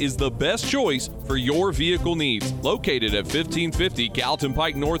Rivergate is the best choice for your vehicle needs. Located at 1550 Gallatin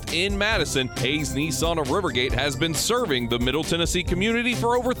Pike North in Madison, Hayes Nissan of Rivergate has been serving the Middle Tennessee community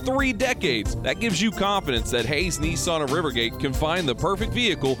for over 3 decades. That gives you confidence that Hayes Nissan of Rivergate can find the perfect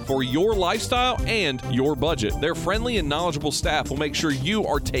vehicle for your lifestyle and your budget. Their friendly and knowledgeable staff will make sure you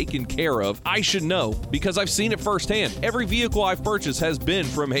are taken care of. I should know because I've seen it firsthand. Every vehicle I've purchased has been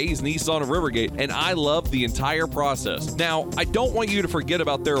from Hayes Nissan of Rivergate, and I love the entire process. Now, I don't want you to forget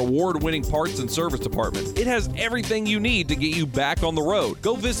about their award-winning parts and service department. It has everything you need to get you back on the road.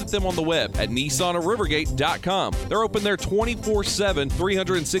 Go visit them on the web at nissanofrivergate.com. They're open there 24/7,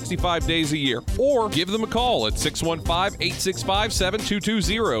 365 days a year. Or give them a call at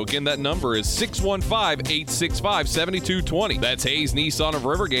 615-865-7220. Again, that number is 615-865-7220. That's Hayes Nissan of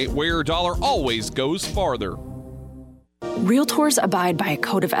Rivergate, where your dollar always goes farther. Realtors abide by a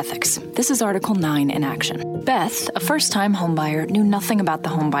code of ethics. This is Article 9 in action. Beth, a first-time homebuyer, knew nothing about the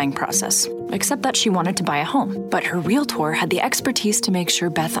home buying process, except that she wanted to buy a home. But her realtor had the expertise to make sure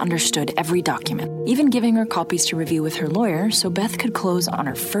Beth understood every document, even giving her copies to review with her lawyer so Beth could close on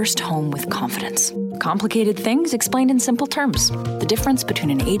her first home with confidence. Complicated things explained in simple terms. The difference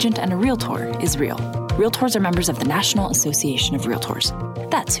between an agent and a realtor is real. Realtors are members of the National Association of Realtors.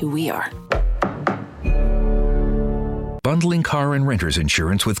 That's who we are. Bundling car and renter's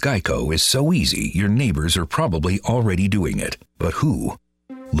insurance with Geico is so easy, your neighbors are probably already doing it. But who?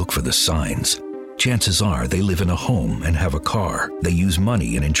 Look for the signs. Chances are they live in a home and have a car. They use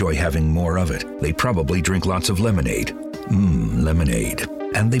money and enjoy having more of it. They probably drink lots of lemonade. Lemonade.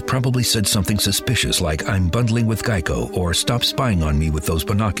 And they've probably said something suspicious like, "I'm bundling with Geico," or "Stop spying on me with those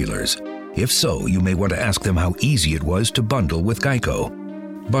binoculars." If so, you may want to ask them how easy it was to bundle with Geico.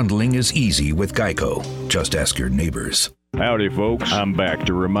 Bundling is easy with Geico. Just ask your neighbors. Howdy, folks. I'm back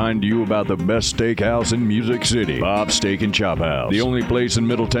to remind you about the best steakhouse in Music City, Bob's Steak and Chop House. The only place in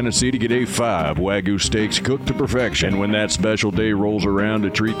Middle Tennessee to get A5 Wagyu steaks cooked to perfection. And when that special day rolls around to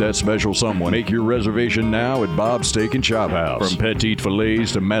treat that special someone, make your reservation now at Bob's Steak and Chop House. From petite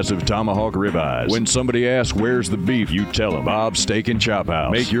fillets to massive tomahawk ribeyes. When somebody asks where's the beef, you tell them Bob's Steak and Chop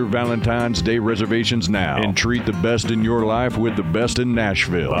House. Make your Valentine's Day reservations now and treat the best in your life with the best in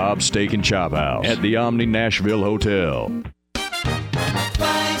Nashville. Bob's Steak and Chop House at the Omni Nashville Hotel.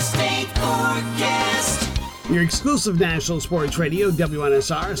 Your exclusive national sports radio,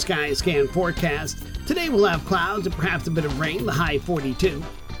 WNSR, Sky Scan forecast. Today we'll have clouds and perhaps a bit of rain, the high 42.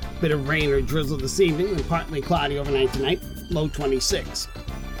 Bit of rain or drizzle this evening and partly cloudy overnight tonight, low 26.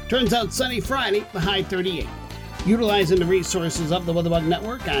 Turns out sunny Friday, the high 38. Utilizing the resources of the WeatherBug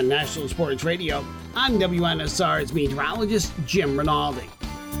Network on National Sports Radio, I'm WNSR's meteorologist, Jim Rinaldi.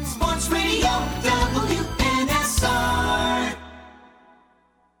 Sports Radio, WNSR.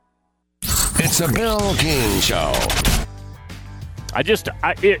 It's a Bill King Show.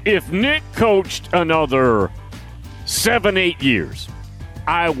 If Nick coached another 7-8 years,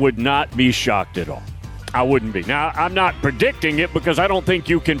 I would not be shocked at all. I wouldn't be. Now, I'm not predicting it because I don't think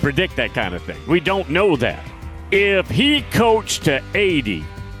you can predict that kind of thing. We don't know that. If he coached to 80,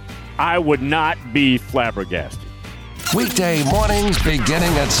 I would not be flabbergasted. Weekday mornings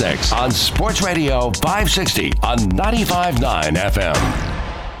beginning at 6 on Sports Radio 560 on 95.9 FM.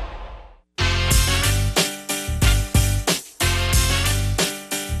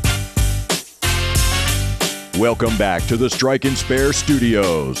 Welcome back to the Strike and Spare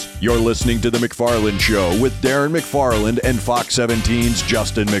Studios. You're listening to The McFarland Show with Darren McFarland and Fox 17's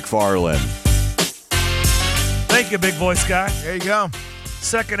Justin McFarland. Thank you, big boy Sky. There you go.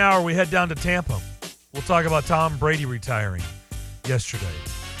 Second hour, we head down to Tampa. We'll talk about Tom Brady retiring yesterday.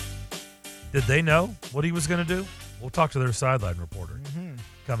 Did they know what he was going to do? We'll talk to their sideline reporter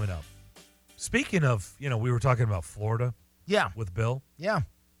coming up. Speaking of, we were talking about Florida. Yeah. With Bill. Yeah.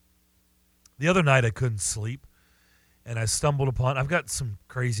 The other night I couldn't sleep, and I stumbled upon, I've got some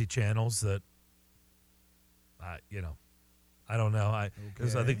crazy channels that, I don't know. I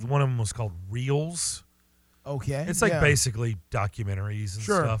think one of them was called Reels. Okay. It's like basically documentaries and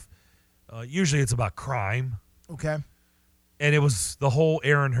stuff. Usually it's about crime. Okay. And it was the whole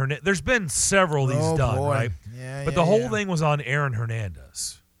Aaron Hernandez. There's been several of these done, boy. right? Yeah, but the whole thing was on Aaron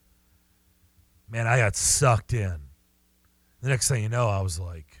Hernandez. Man, I got sucked in. The next thing you know, I was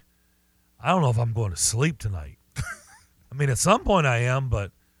like, I don't know if I'm going to sleep tonight. I mean, at some point I am,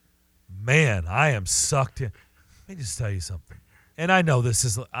 but man, I am sucked in. Let me just tell you something. And I know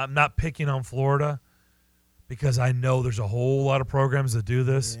I'm not picking on Florida because I know there's a whole lot of programs that do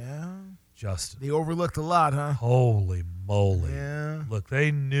this. Yeah. Justin. They overlooked a lot, huh? Holy moly. Yeah. Look,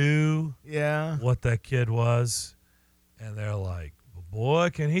 they knew what that kid was, and they're like, boy,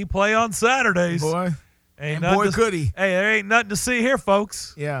 can he play on Saturdays. Boy. And boy, could he. Hey, there ain't nothing to see here,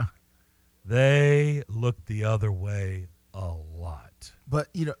 folks. Yeah. They looked the other way a lot. But,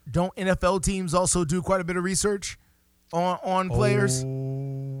 don't NFL teams also do quite a bit of research on players?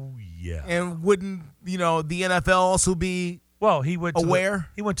 Oh, yeah. And wouldn't, the NFL also be he went aware?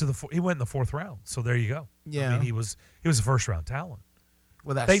 He went in the fourth round. So there you go. Yeah. I mean, he was a first round talent.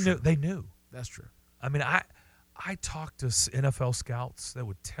 Well, that's true. They knew. That's true. I mean, I talked to NFL scouts that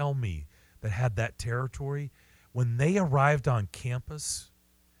would tell me that had that territory when they arrived on campus,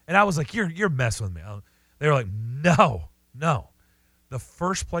 and I was like, "You're messing with me." They were like, "No." The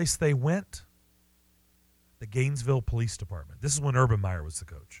first place they went, the Gainesville Police Department. This is when Urban Meyer was the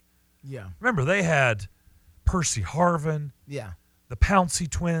coach. Yeah. Remember, they had Percy Harvin. Yeah. The Pouncey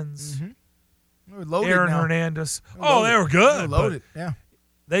twins. Mm-hmm. They were loaded Aaron now. Hernandez. They were good. They were loaded. Yeah.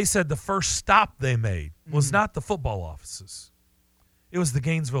 They said the first stop they made was not the football offices. It was the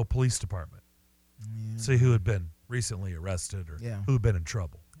Gainesville Police Department. Yeah. See who had been recently arrested or who had been in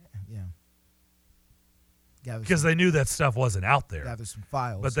trouble. Yeah. Because they knew that stuff wasn't out there. Gather some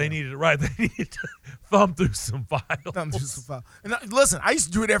files. But they needed They needed to thumb through some files. And listen, I used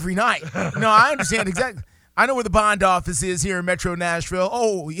to do it every night. No, I understand exactly. I know where the bond office is here in Metro Nashville.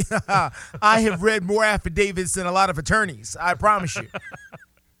 Oh, yeah. I have read more affidavits than a lot of attorneys. I promise you.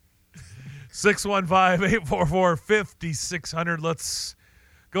 615-844-5600. Let's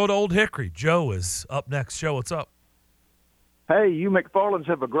go to Old Hickory. Joe is up next. Joe, what's up? Hey, you McFarlands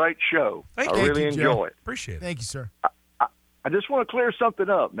have a great show. I really enjoy it. Appreciate it. Thank you, sir. I just want to clear something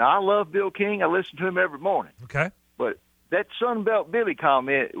up. Now, I love Bill King. I listen to him every morning. Okay. But that Sun Belt Billy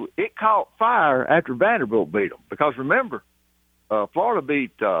comment, it caught fire after Vanderbilt beat them. Because remember, Florida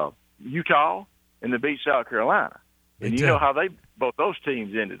beat Utah and they beat South Carolina. And you know how both those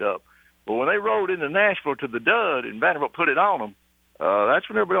teams ended up. But when they rolled into Nashville to the dud and Vanderbilt put it on them, that's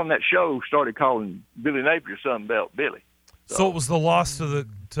when everybody on that show started calling Billy Napier Sun Belt Billy. So it was the loss to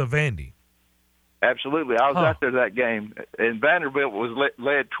Vandy. Absolutely. I was out there that game, and Vanderbilt was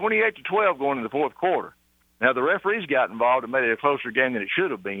led 28-12 going into the fourth quarter. Now, the referees got involved and made it a closer game than it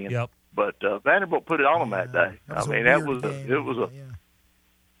should have been. Yep. But Vanderbilt put it on them that day.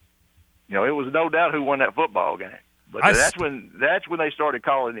 It was no doubt who won that football game. But that's when they started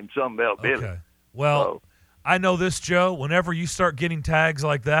calling him Sun Belt Billy. Okay. Well, I know this, Joe. Whenever you start getting tags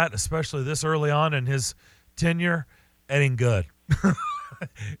like that, especially this early on in his tenure, it ain't good.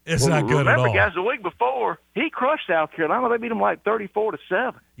 It's not good at all. Remember, guys, the week before, he crushed South Carolina. They beat him like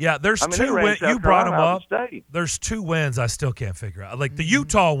 34-7. Yeah, there's two wins. You brought them up. There's two wins I still can't figure out. Like the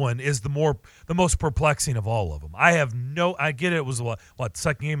Utah one is the most perplexing of all of them. I get it was what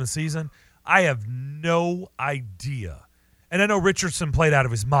second game of the season? I have no idea. And I know Richardson played out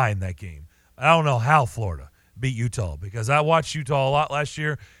of his mind that game. I don't know how Florida beat Utah because I watched Utah a lot last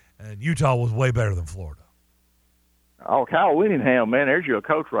year, and Utah was way better than Florida. Oh, Kyle Whittingham, man, there's your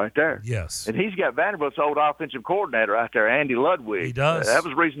coach right there. Yes. And he's got Vanderbilt's old offensive coordinator out there, Andy Ludwig. He does. That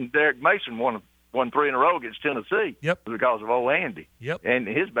was the reason Derek Mason won 3 in a row against Tennessee. Yep. Because of old Andy. Yep. And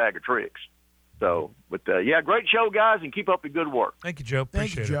his bag of tricks. So, but, great show, guys, and keep up the good work. Thank you, Joe.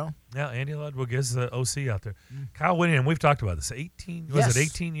 Appreciate Joe. it. Yeah, Andy Ludwig is the OC out there. Kyle Whittingham, we've talked about this. 18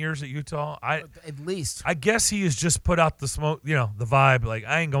 years at Utah? At least. I guess he has just put out the smoke, the vibe, like,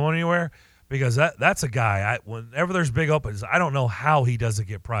 I ain't going anywhere. Because that's a guy, whenever there's big opens, I don't know how he doesn't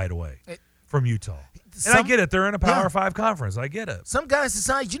get pried away from Utah. And I get it. They're in a Power 5 conference. I get it. Some guys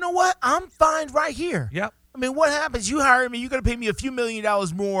decide, you know what? I'm fine right here. Yep. I mean, what happens? You hire me, you're going to pay me a few $1 million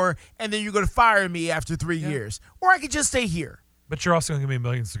more, and then you're going to fire me after 3 years. Or I could just stay here. But you're also going to give me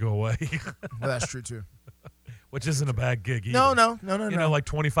millions to go away. Well, that's true, too. Which isn't a bad gig either. No. Like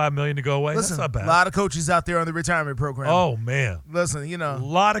 $25 million to go away. Listen, that's not bad. A lot of coaches out there on the retirement program. Oh, man. Listen, a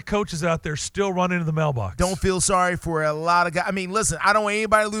lot of coaches out there still running into the mailbox. Don't feel sorry for a lot of guys. I mean, listen, I don't want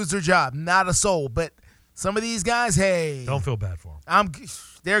anybody to lose their job. Not a soul. But some of these guys, hey. Don't feel bad for them.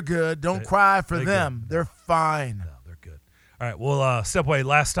 They're good. Don't cry for them. They're fine. No, they're good. All right, we'll step away.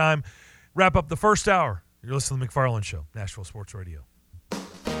 Last time, wrap up the first hour. You're listening to the McFarland Show, Nashville Sports Radio.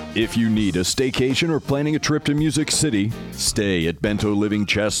 If you need a staycation or planning a trip to Music City, stay at Bento Living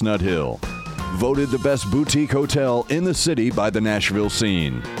Chestnut Hill. Voted the best boutique hotel in the city by the Nashville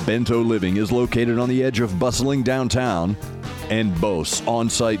Scene. Bento Living is located on the edge of bustling downtown and boasts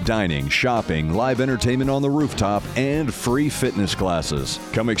on-site dining, shopping, live entertainment on the rooftop, and free fitness classes.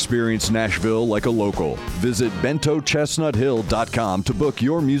 Come experience Nashville like a local. Visit BentoChestnutHill.com to book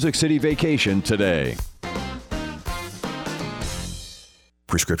your Music City vacation today.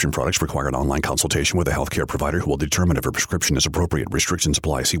 Prescription products require an online consultation with a healthcare provider who will determine if a prescription is appropriate. Restrictions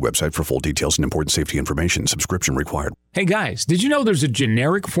apply. See website for full details and important safety information. Subscription required. Hey guys, did you know there's a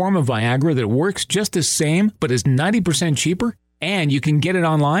generic form of Viagra that works just the same but is 90% cheaper? And you can get it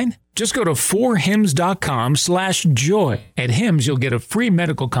online? Just go to 4hims.com/joy. At Hims, you'll get a free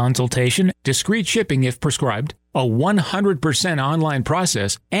medical consultation, discreet shipping if prescribed, a 100% online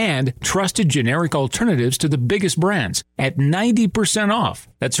process, and trusted generic alternatives to the biggest brands at 90% off.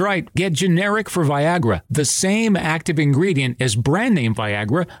 That's right, get generic for Viagra, the same active ingredient as brand name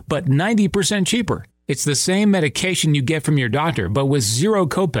Viagra, but 90% cheaper. It's the same medication you get from your doctor, but with zero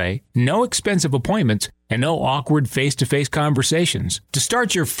copay, no expensive appointments, and no awkward face-to-face conversations. To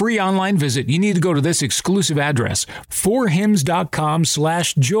start your free online visit, you need to go to this exclusive address,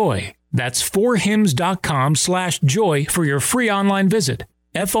 4hims.com/joy. That's 4hims.com/joy for your free online visit.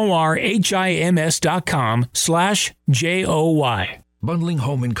 FORHIMS.com/JOY. Bundling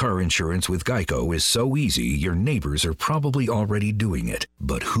home and car insurance with Geico is so easy, your neighbors are probably already doing it.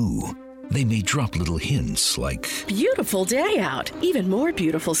 But who? They may drop little hints like, beautiful day out. Even more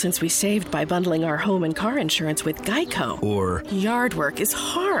beautiful since we saved by bundling our home and car insurance with Geico. Or, yard work is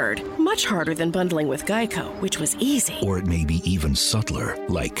hard. Much harder than bundling with Geico, which was easy. Or it may be even subtler,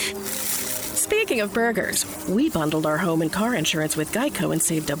 like, speaking of burgers, we bundled our home and car insurance with Geico and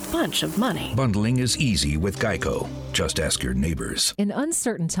saved a bunch of money. Bundling is easy with Geico. Just ask your neighbors. In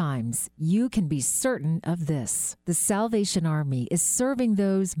uncertain times, you can be certain of this. The Salvation Army is serving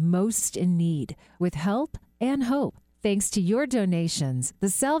those most in need with help and hope. Thanks to your donations, the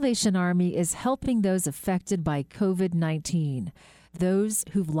Salvation Army is helping those affected by COVID-19, those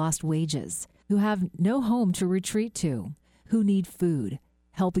who've lost wages, who have no home to retreat to, who need food,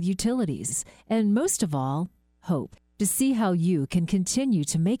 help with utilities, and most of all, hope. To see how you can continue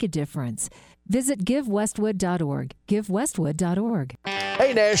to make a difference, visit GiveWestwood.org. GiveWestwood.org.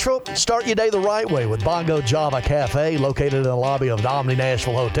 Hey Nashville, start your day the right way with Bongo Java Cafe, located in the lobby of the Omni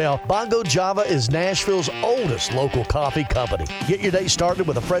Nashville Hotel. Bongo Java is Nashville's oldest local coffee company. Get your day started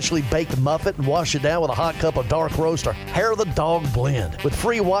with a freshly baked muffin and wash it down with a hot cup of dark roast or hair of the dog blend. With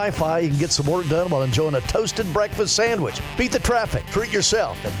free Wi-Fi, you can get some work done while enjoying a toasted breakfast sandwich. Beat the traffic. Treat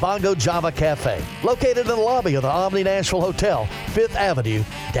yourself at Bongo Java Cafe, located in the lobby of the Omni Nashville Hotel, 5th Avenue,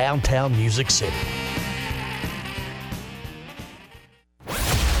 downtown Music City.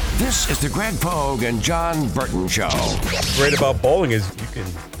 This is the Greg Pogue and John Burton Show. What's great about bowling is you can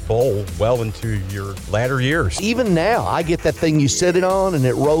bowl well into your latter years. Even now, I get that thing you sit it on and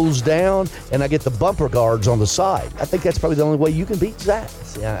it rolls down, and I get the bumper guards on the side. I think that's probably the only way you can beat that.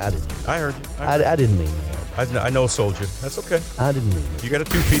 See, I didn't. I heard you. I didn't mean that. I know sold you. That's okay. I didn't mean it. You got a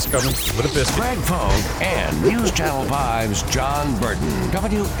two-piece coming with a biscuit. Greg Pogue and News Channel 5's John Burton,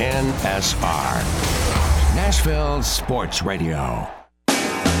 WNSR, Nashville Sports Radio.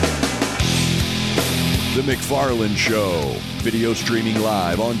 The McFarland Show. Video streaming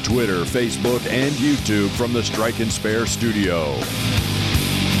live on Twitter, Facebook, and YouTube from the Strike and Spare studio.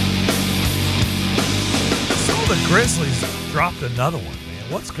 So the Grizzlies dropped another one,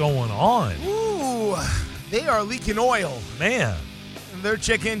 man. What's going on? Ooh, they are leaking oil. Man. And their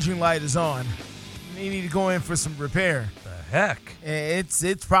check engine light is on. They need to go in for some repair. The heck?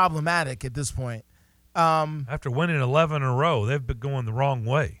 It's problematic at this point. After winning 11 in a row, they've been going the wrong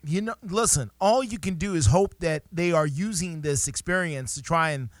way. You know, listen, all you can do is hope that they are using this experience to try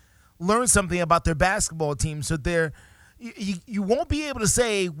and learn something about their basketball team. So you won't be able to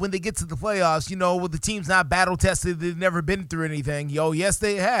say when they get to the playoffs, you know, well, the team's not battle tested, they've never been through anything. Yes,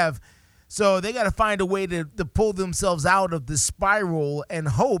 they have. So they got to find a way to pull themselves out of this spiral and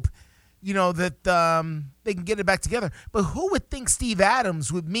hope, you know, that they can get it back together. But who would think Steve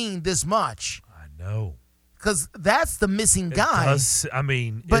Adams would mean this much? No. Because that's the missing guy.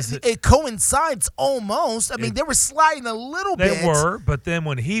 But it coincides almost. They were sliding a little bit. They were, but then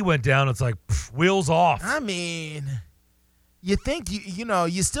when he went down, it's like wheels off. You think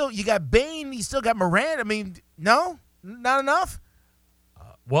you got Bane, you still got Morant. No, not enough.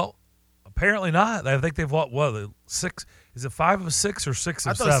 Well, apparently not. I think they've lost 6. Is it 5 of 6 or 6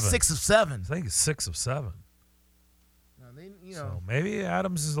 of 7? I thought it was 6 of 7. I think it's 6 of 7. No, so maybe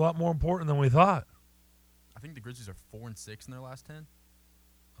Adams is a lot more important than we thought. I think the Grizzlies are 4-6 in their last 10.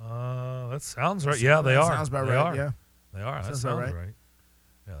 That sounds right. Yeah, they are. Sounds about right. Yeah, they are. That sounds right.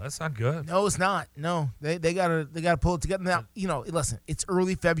 Yeah, that's not good. No, it's not. No, they gotta pull it together. Now, listen, it's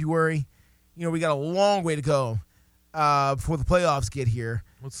early February. We got a long way to go before the playoffs get here.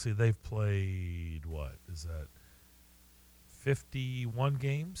 Let's see. They've played, what is that, 51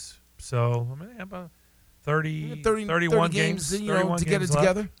 games? So, about 31 games to get it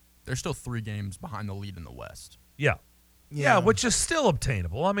together. They're still 3 games behind the lead in the West. Yeah, which is still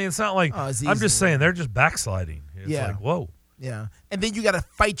obtainable. It's not like I'm just saying they're just backsliding. It's like, whoa. Yeah, and then you got to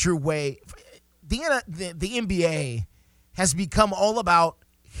fight your way. The NBA has become all about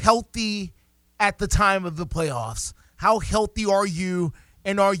healthy at the time of the playoffs. How healthy are you,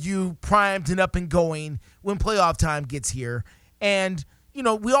 and are you primed and up and going when playoff time gets here? And,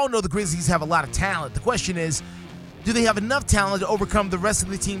 we all know the Grizzlies have a lot of talent. The question is, do they have enough talent to overcome the rest of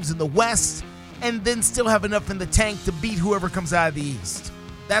the teams in the West and then still have enough in the tank to beat whoever comes out of the East?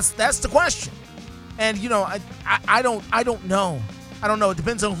 That's the question. And, I don't know. I don't know. It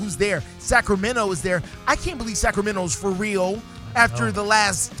depends on who's there. Sacramento is there. I can't believe Sacramento's for real after the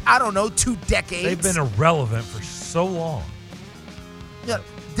last, 2 decades. They've been irrelevant for so long. Yeah,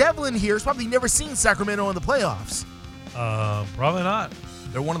 Devlin here has probably never seen Sacramento in the playoffs. Probably not.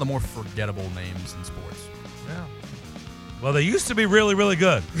 They're one of the more forgettable names in sports. Yeah. Well, they used to be really, really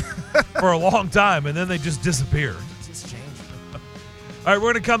good for a long time, and then they just disappeared. It's changed. All right,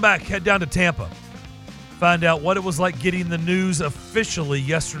 we're going to come back, head down to Tampa, find out what it was like getting the news officially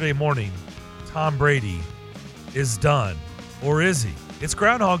yesterday morning. Tom Brady is done. Or is he? It's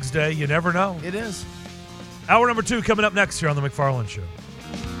Groundhog's Day. You never know. It is. Hour number 2 coming up next here on The McFarland Show.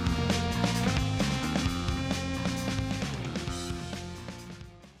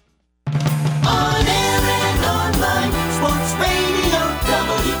 On air and online, Sports Radio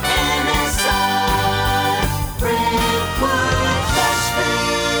WNSR, Brentwood, Nashville.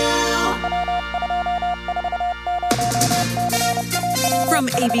 From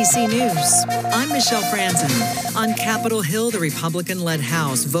ABC News, I'm Michelle Franzen. On Capitol Hill, the Republican-led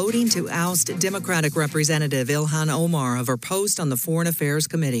House voting to oust Democratic Representative Ilhan Omar of her post on the Foreign Affairs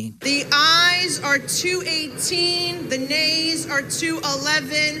Committee. The ayes are 218, the nays are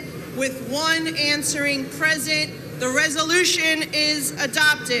 211, with one answering present. The resolution is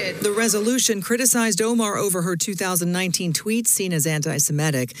adopted. The resolution criticized Omar over her 2019 tweets seen as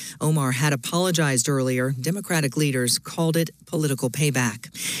anti-Semitic. Omar had apologized earlier. Democratic leaders called it political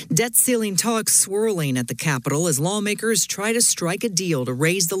payback. Debt ceiling talks swirling at the Capitol as lawmakers try to strike a deal to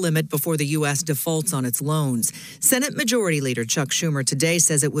raise the limit before the U.S. defaults on its loans. Senate Majority Leader Chuck Schumer today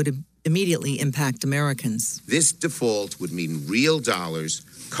says it would immediately impact Americans. This default would mean real dollars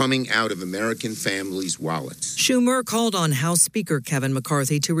coming out of American families' wallets. Schumer called on House Speaker Kevin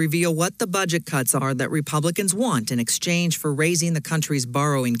McCarthy to reveal what the budget cuts are that Republicans want in exchange for raising the country's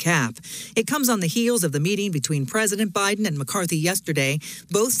borrowing cap. It comes on the heels of the meeting between President Biden and McCarthy yesterday,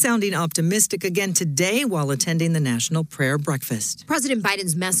 both sounding optimistic again today while attending the National Prayer Breakfast. President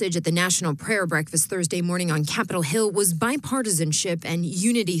Biden's message at the National Prayer Breakfast Thursday morning on Capitol Hill was bipartisanship and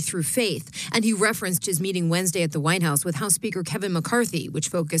unity through faith, and he referenced his meeting Wednesday at the White House with House Speaker Kevin McCarthy, which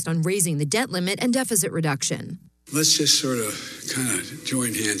focused on raising the debt limit and deficit reduction. Let's just sort of kind of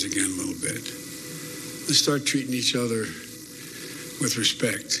join hands again a little bit. Let's start treating each other with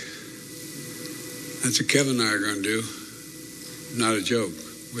respect. That's what Kevin and I are going to do. Not a joke.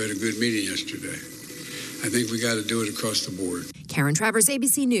 We had a good meeting yesterday. I think we got to do it across the board. Karen Travers,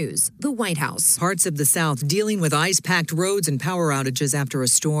 ABC News, the White House. Parts of the South dealing with ice-packed roads and power outages after a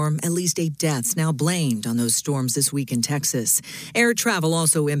storm. At least 8 deaths now blamed on those storms this week in Texas. Air travel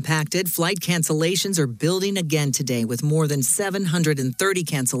also impacted. Flight cancellations are building again today with more than 730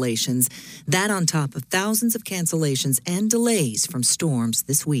 cancellations. That on top of thousands of cancellations and delays from storms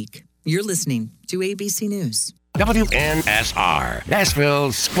this week. You're listening to ABC News. WNSR,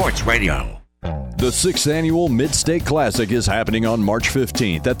 Nashville Sports Radio. The 6th annual Mid-State Classic is happening on March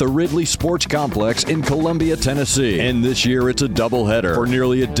 15th at the Ridley Sports Complex in Columbia, Tennessee. And this year it's a doubleheader. For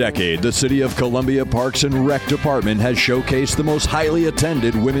nearly a decade, the City of Columbia Parks and Rec Department has showcased the most highly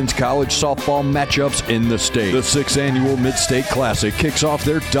attended women's college softball matchups in the state. The 6th annual Mid-State Classic kicks off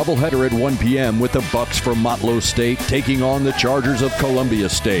their doubleheader at 1 p.m. with the Bucks from Motlow State taking on the Chargers of Columbia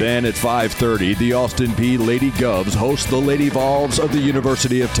State. Then at 5:30, the Austin Peay Lady Govs host the Lady Vols of the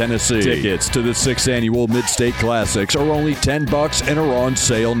University of Tennessee. Tickets to the 6th Annual Mid-State Classics are only $10 and are on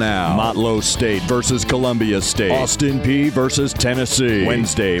sale now. Motlow State versus Columbia State. Austin Peay versus Tennessee.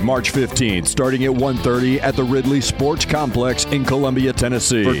 Wednesday, March 15th, starting at 1:30 at the Ridley Sports Complex in Columbia,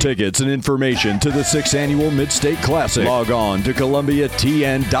 Tennessee. For tickets and information to the 6th Annual Mid-State Classic, log on to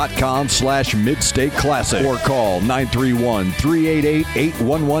columbiatn.com/Mid-State Classic or call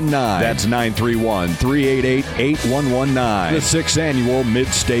 931-388-8119. That's 931-388-8119. The 6th Annual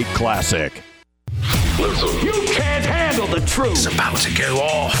Mid-State Classic. Listen, you can't handle the truth. It's about to go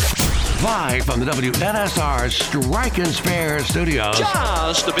off. Live from the WNSR Strike and Spare studios.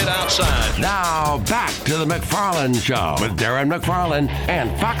 Just a bit outside. Now back to the McFarland Show with Darren McFarland and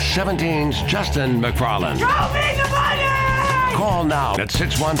Fox 17's Justin McFarland. Show me the money! Call now at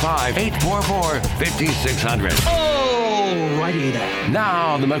 615-844-5600. Oh, righty there.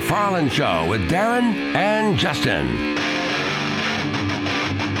 Now the McFarland Show with Darren and Justin.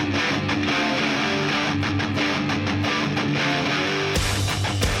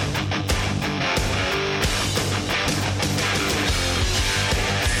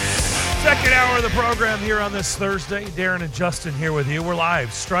 Second hour of the program here on this Thursday. Darren and Justin here with you. We're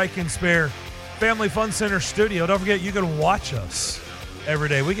live, Strike and Spare Family Fun Center studio. Don't forget, you can watch us every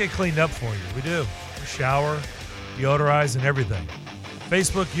day. We get cleaned up for you. We do. We shower, deodorize, and everything.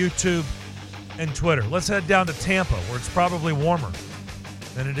 Facebook, YouTube, and Twitter. Let's head down to Tampa, where it's probably warmer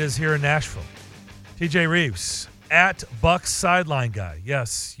than it is here in Nashville. TJ Reeves, at Bucs Sideline Guy.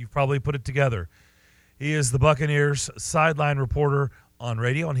 Yes, you've probably put it together. He is the Buccaneers sideline reporter on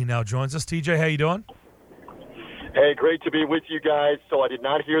radio, and he now joins us. TJ, how you doing? Hey, great to be with you guys. So I did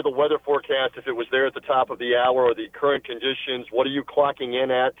not hear the weather forecast if it was there at the top of the hour or the current conditions. What are you clocking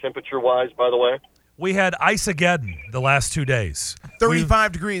in at temperature-wise, by the way? We had Ice-ageddon the last 2 days.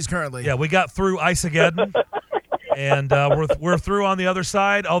 35 degrees currently. Yeah, we got through Ice-ageddon, and we're through on the other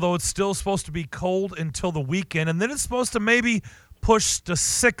side, although it's still supposed to be cold until the weekend, and then it's supposed to maybe push to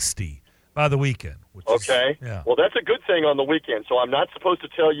 60 by the weekend. Okay. Yeah. Well, that's a good thing on the weekend. So I'm not supposed to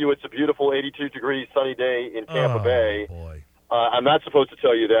tell you it's a beautiful 82-degree sunny day in Tampa Bay. Boy. I'm not supposed to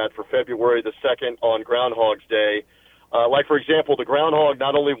tell you that for February the 2nd on Groundhog's Day. Like, for example, the groundhog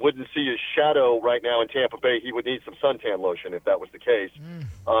not only wouldn't see his shadow right now in Tampa Bay, he would need some suntan lotion if that was the case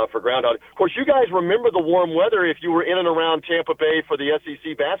for groundhog. Of course, you guys remember the warm weather if you were in and around Tampa Bay for the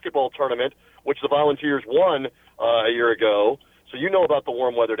SEC basketball tournament, which the Volunteers won a year ago. So you know about the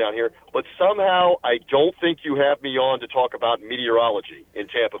warm weather down here. But somehow I don't think you have me on to talk about meteorology in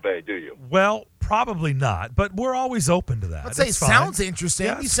Tampa Bay, do you? Well, probably not, but we're always open to that. I'd say it sounds interesting.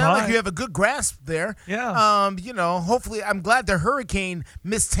 Yeah, you sound like you have a good grasp there. Yeah. Hopefully, I'm glad the hurricane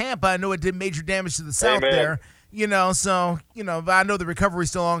missed Tampa. I know it did major damage to the south there. But I know the recovery is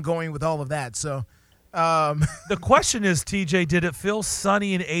still ongoing with all of that. So, the question is, TJ, did it feel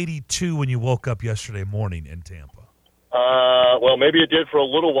sunny and 82 when you woke up yesterday morning in Tampa? Well, maybe it did for a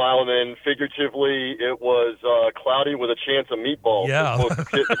little while, and then figuratively it was cloudy with a chance of meatballs. Yeah. The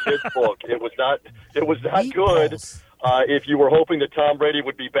kid's book. It was not good. If you were hoping that Tom Brady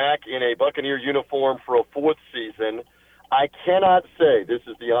would be back in a Buccaneer uniform for a fourth season, I cannot say, this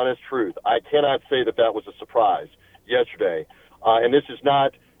is the honest truth, I cannot say that was a surprise yesterday. And this is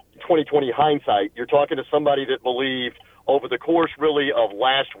not 2020 hindsight. You're talking to somebody that believed over the course really of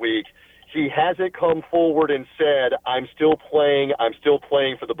last week, he hasn't come forward and said, I'm still playing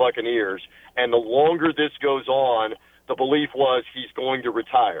for the Buccaneers. And the longer this goes on, the belief was he's going to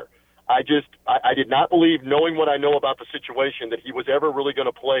retire. I did not believe, knowing what I know about the situation, that he was ever really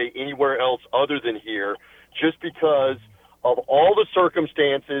going to play anywhere else other than here, just because of all the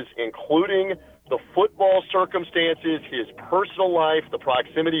circumstances, including the football circumstances, his personal life, the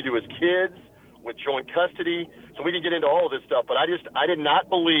proximity to his kids with joint custody. So we can get into all of this stuff, but I did not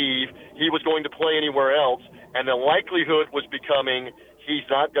believe he was going to play anywhere else, and the likelihood was becoming he's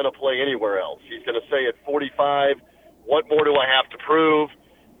not going to play anywhere else. He's going to say at 45, what more do I have to prove?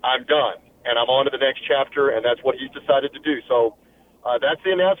 I'm done, and I'm on to the next chapter, and that's what he's decided to do. So that's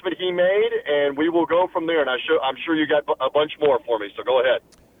the announcement he made, and we will go from there, and I'm sure you got a bunch more for me, so go ahead.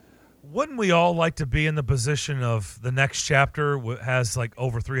 Wouldn't we all like to be in the position of the next chapter has like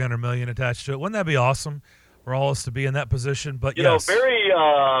over $300 million attached to it? Wouldn't that be awesome for all of us to be in that position? But yes, very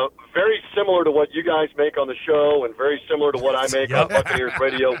similar to what you guys make on the show, and very similar to what I make on Buccaneers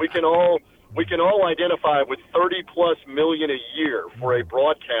Radio. We can all identify with $30+ million a year for a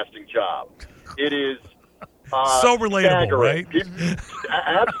broadcasting job. It is so relatable, staggering. right?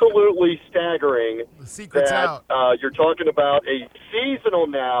 Absolutely staggering. The secret's out. You're talking about a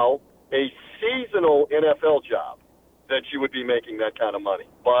seasonal NFL job that you would be making that kind of money.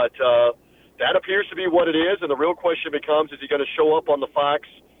 But that appears to be what it is, and the real question becomes, is he going to show up on the Fox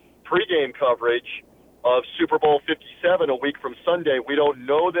pregame coverage of Super Bowl 57 a week from Sunday. We don't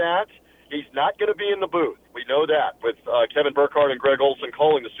know that. He's not going to be in the booth. We know that with Kevin Burkhardt and Greg Olson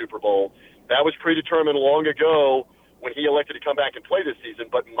calling the Super Bowl. That was predetermined long ago when he elected to come back and play this season.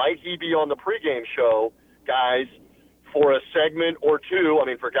 But might he be on the pregame show, guys, for a segment or two? I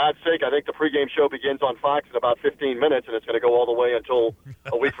mean, for God's sake, I think the pregame show begins on Fox in about 15 minutes, and it's going to go all the way until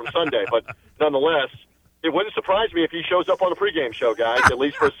a week from Sunday. But nonetheless, it wouldn't surprise me if he shows up on the pregame show, guys, at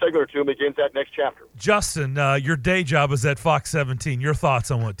least for a segment or two, and begins that next chapter. Justin, your day job is at Fox 17. Your thoughts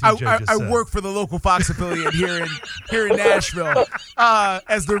on what TJ just said? I work for the local Fox affiliate here in Nashville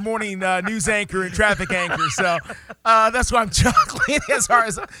as their morning news anchor and traffic anchor. So that's why I'm chuckling as far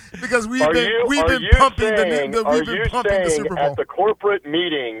as because we've been pumping the Super Bowl at the corporate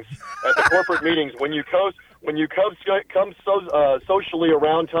meetings. When you come socially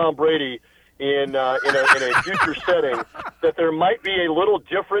around Tom Brady in a future setting, that there might be a little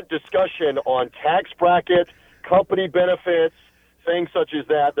different discussion on tax bracket, company benefits, things such as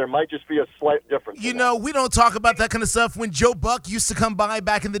that. There might just be a slight difference. You know, we don't talk about that kind of stuff. When Joe Buck used to come by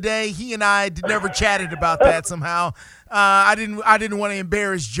back in the day, he and I never chatted about that somehow. I didn't want to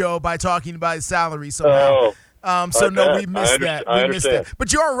embarrass Joe by talking about his salary somehow. No, we missed that. We missed that.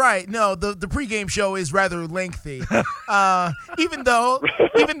 But you're right. No, the pregame show is rather lengthy. Even though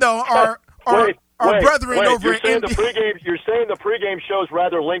our brethren over you're saying the pregame show is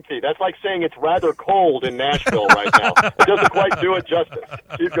rather lengthy. That's like saying it's rather cold in Nashville right now. It doesn't quite do it justice.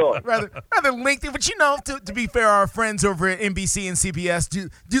 Keep going. Rather lengthy, but to be fair, our friends over at NBC and CBS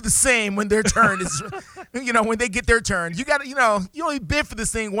do the same when their turn is. When they get their turn, you got to. You only bid for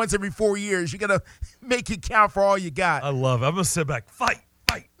this thing once every 4 years. You got to make it count for all you got. I love it. I'm gonna sit back. Fight.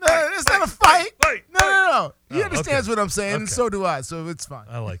 It's not a fight. No. He Oh, understands okay. what I'm saying, and Okay. so do I. So it's fine.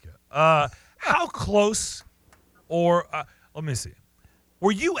 I like it. How close, or let me see.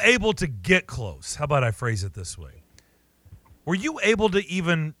 Were you able to get close? How about I phrase it this way? Were you able to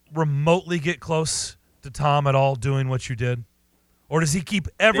even remotely get close to Tom at all doing what you did? Or does he keep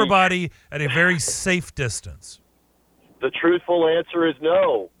everybody at a very safe distance? The truthful answer is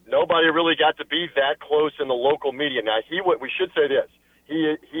no. Nobody really got to be that close in the local media. Now, we should say this.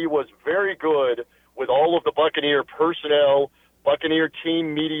 He was very good with all of the Buccaneer personnel, Buccaneer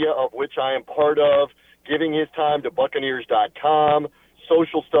team media, of which I am part of, giving his time to Buccaneers.com,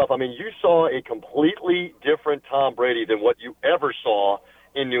 social stuff. I mean, you saw a completely different Tom Brady than what you ever saw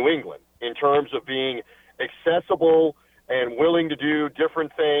in New England in terms of being accessible and willing to do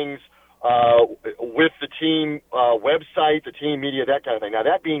different things with the team website, the team media, that kind of thing. Now,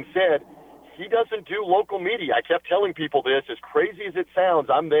 that being said, he doesn't do local media. I kept telling people this, as crazy as it sounds.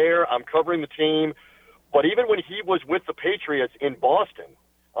 I'm there. I'm covering the team. But even when he was with the Patriots in Boston,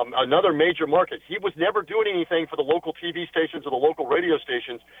 another major market, he was never doing anything for the local TV stations or the local radio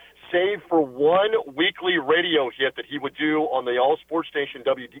stations, save for one weekly radio hit that he would do on the all-sports station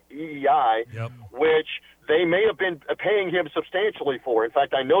WEEI, which they may have been paying him substantially for. In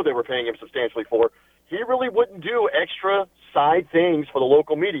fact, I know they were paying him substantially for. He really wouldn't do extra side things for the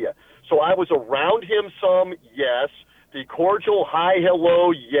local media. So I was around him some, yes. The cordial hi,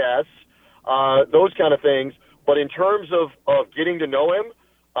 hello, yes. Those kind of things. But in terms of getting to know him,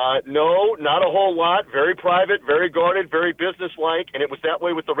 no, not a whole lot. Very private, very guarded, very businesslike, and it was that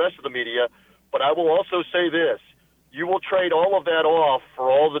way with the rest of the media. But I will also say this. You will trade all of that off for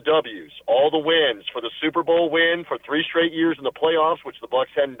all the W's, all the wins, for the Super Bowl win, for 3 straight years in the playoffs, which the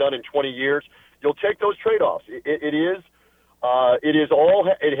Bucs hadn't done in 20 years. You'll take those trade-offs. It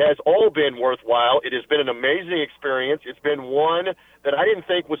has all been worthwhile. It has been an amazing experience. It's been one that I didn't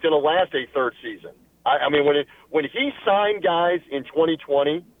think was going to last a third season. I mean, when he signed guys in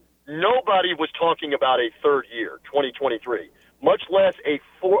 2020, nobody was talking about a third year, 2023, much less a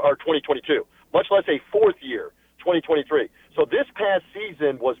 2022, much less a fourth year, 2023. So this past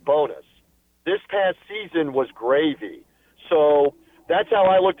season was bonus. This past season was gravy. So that's how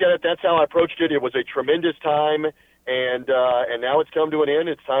I looked at it. That's how I approached it. It was a tremendous time. And now it's come to an end.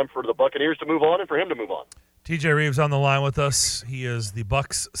 It's time for the Buccaneers to move on and for him to move on. TJ Reeves on the line with us. He is the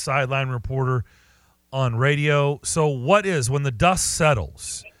Bucs sideline reporter on radio. So when the dust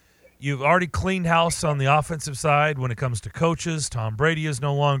settles, you've already cleaned house on the offensive side when it comes to coaches. Tom Brady is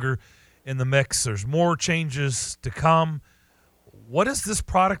no longer in the mix. There's more changes to come. What is this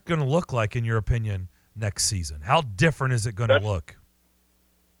product going to look like, in your opinion, next season? How different is it going to look?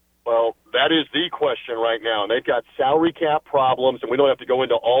 Well, that is the question right now. And they've got salary cap problems, and we don't have to go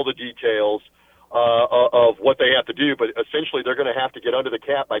into all the details of what they have to do, but essentially they're going to have to get under the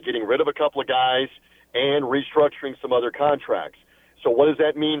cap by getting rid of a couple of guys and restructuring some other contracts. So what does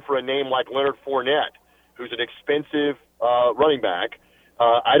that mean for a name like Leonard Fournette, who's an expensive running back?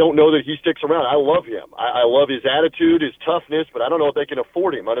 I don't know that he sticks around. I love him. I love his attitude, his toughness, but I don't know if they can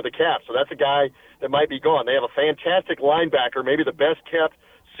afford him under the cap. So that's a guy that might be gone. They have a fantastic linebacker, maybe the best-kept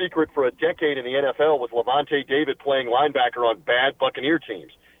secret for a decade in the NFL was Levante David playing linebacker on bad Buccaneer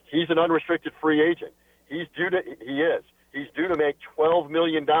teams. He's an unrestricted free agent. He's due to make $12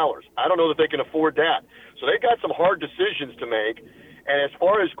 million. I don't know that they can afford that. So they've got some hard decisions to make. And as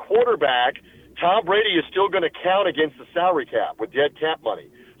far as quarterback, Tom Brady is still going to count against the salary cap with dead cap money.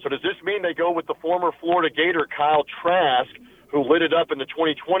 So does this mean they go with the former Florida Gator Kyle Trask, who lit it up in the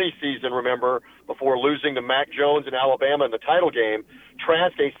 2020 season, remember, before losing to Mac Jones in Alabama in the title game?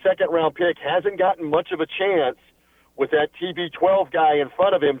 Trask, a second-round pick, hasn't gotten much of a chance with that TB12 guy in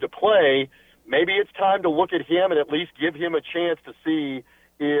front of him to play. Maybe it's time to look at him and at least give him a chance to see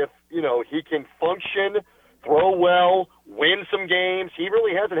if, he can function, throw well, win some games. He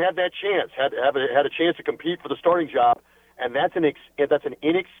really hasn't had that chance, had a chance to compete for the starting job, and that's an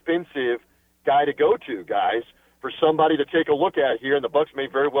inexpensive guy to go to, guys, for somebody to take a look at here, and the Bucs may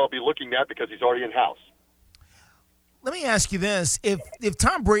very well be looking at because he's already in-house. Let me ask you this. If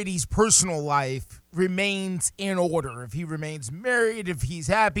Tom Brady's personal life remains in order, if he remains married, if he's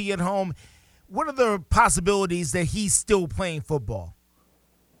happy at home, what are the possibilities that he's still playing football?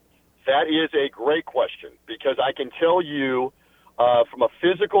 That is a great question because I can tell you from a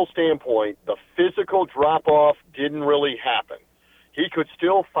physical standpoint, the physical drop-off didn't really happen. He could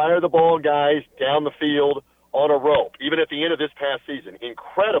still fire the ball guys down the field on a rope, even at the end of this past season,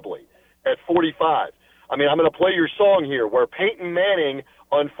 incredibly, at 45. I mean, I'm going to play your song here where Peyton Manning,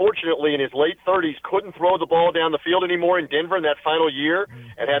 unfortunately, in his late 30s, couldn't throw the ball down the field anymore in Denver in that final year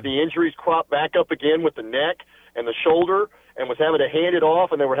and had the injuries crop back up again with the neck and the shoulder and was having to hand it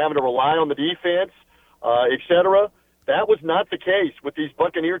off and they were having to rely on the defense, et cetera. That was not the case with these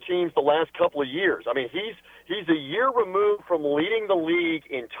Buccaneer teams the last couple of years. I mean, he's a year removed from leading the league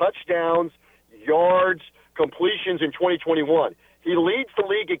in touchdowns, yards, completions in 2021. He leads the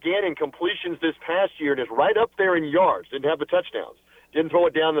league again in completions this past year and is right up there in yards. Didn't have the touchdowns. Didn't throw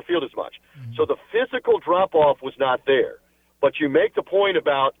it down the field as much. So the physical drop-off was not there. But you make the point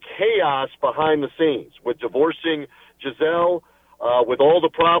about chaos behind the scenes with divorcing Giselle, with all the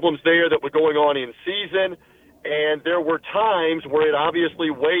problems there that were going on in season. And there were times where it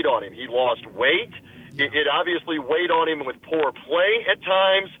obviously weighed on him. He lost weight. It obviously weighed on him with poor play at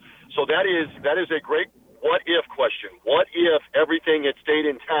times. So that is a great what-if question. What if everything had stayed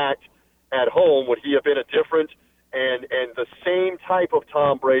intact at home? Would he have been a different and the same type of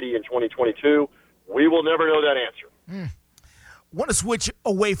Tom Brady in 2022? We will never know that answer. Want to switch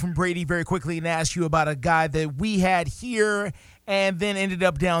away from Brady very quickly and ask you about a guy that we had here and then ended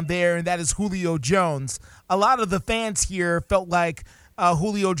up down there, and that is Julio Jones. A lot of the fans here felt like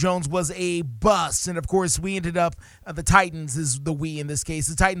Julio Jones was a bust, and of course we ended up, the Titans is the we in this case,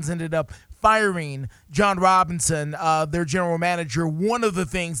 the Titans ended up firing John Robinson, their general manager. One of the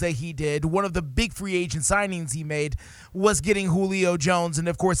things that he did, one of the big free agent signings he made was getting Julio Jones, and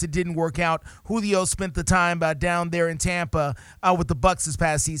of course it didn't work out. Julio spent the time down there in Tampa with the Bucs this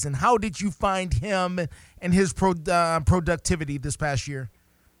past season. How did you find him and his productivity this past year?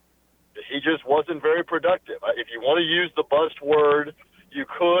 He just wasn't very productive. If you want to use the buzzword, you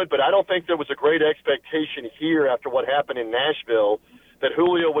could, but I don't think there was a great expectation here after what happened in Nashville that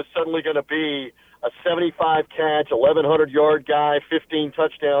Julio was suddenly going to be a 75-catch, 1,100-yard guy, 15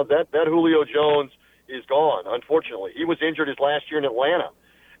 touchdowns. That Julio Jones is gone, unfortunately. He was injured his last year in Atlanta,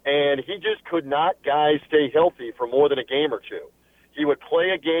 and he just could not, guys, stay healthy for more than a game or two. He would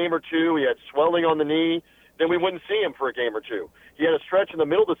play a game or two. He had swelling on the knee. Then we wouldn't see him for a game or two. He had a stretch in the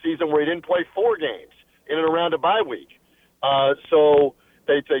middle of the season where he didn't play 4 games in and around a bye week. So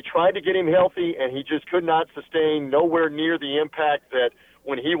they tried to get him healthy, and he just could not sustain nowhere near the impact that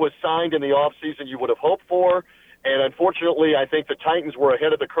when he was signed in the offseason you would have hoped for. And unfortunately, I think the Titans were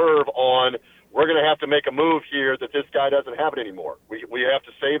ahead of the curve on we're going to have to make a move here that this guy doesn't have it anymore. We have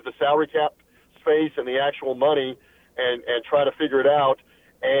to save the salary cap space and the actual money and try to figure it out.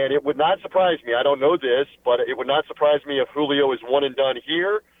 And it would not surprise me, I don't know this, but it would not surprise me if Julio is one and done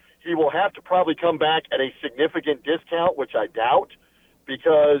here. He will have to probably come back at a significant discount, which I doubt,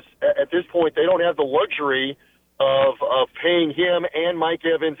 because at this point they don't have the luxury of paying him and Mike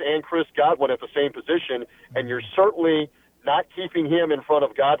Evans and Chris Godwin at the same position, and you're certainly not keeping him in front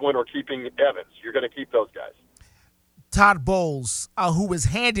of Godwin or keeping Evans. You're going to keep those guys. Todd Bowles, who was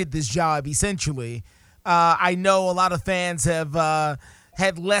handed this job essentially, I know a lot of fans have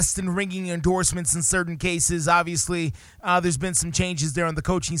had less than ringing endorsements in certain cases. Obviously, there's been some changes there on the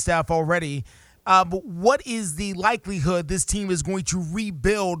coaching staff already. But what is the likelihood this team is going to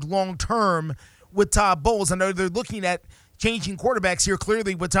rebuild long-term with Todd Bowles? I know they're looking at changing quarterbacks here,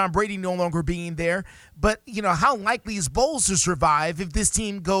 clearly with Tom Brady no longer being there. But, how likely is Bowles to survive if this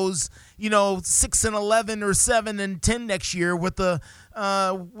team goes, 6-11 or 7-10 next year with a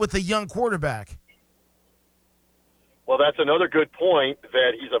young quarterback? Well, that's another good point,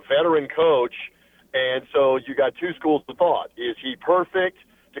 that he's a veteran coach, and so you got two schools of thought. Is he perfect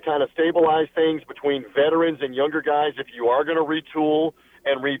to kind of stabilize things between veterans and younger guys if you are going to retool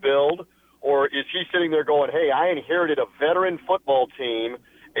and rebuild? Or is he sitting there going, hey, I inherited a veteran football team,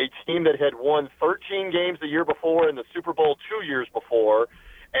 a team that had won 13 games the year before and the Super Bowl 2 years before,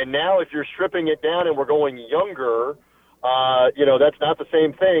 and now if you're stripping it down and we're going younger, that's not the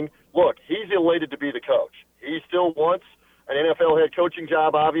same thing. Look, he's elated to be the coach. He still wants an NFL head coaching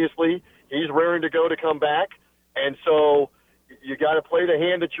job, obviously. He's raring to go to come back, and so you got to play the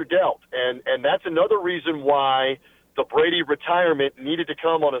hand that you're dealt. And that's another reason why the Brady retirement needed to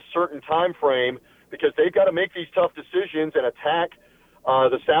come on a certain time frame, because they've got to make these tough decisions and attack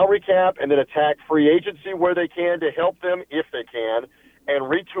the salary cap and then attack free agency where they can to help them if they can, and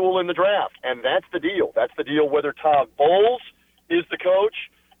retool in the draft. And that's the deal. That's the deal whether Todd Bowles is the coach,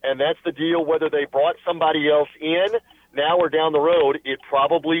 and that's the deal whether they brought somebody else in now or down the road. It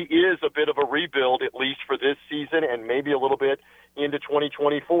probably is a bit of a rebuild, at least for this season and maybe a little bit into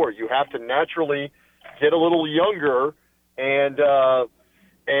 2024. You have to naturally get a little younger and a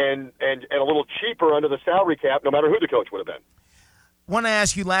little cheaper under the salary cap, no matter who the coach would have been. Want to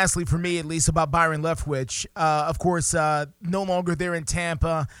ask you lastly, for me at least, about Byron Leftwich. Of course, no longer there in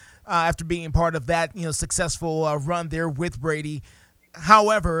Tampa after being part of that successful run there with Brady.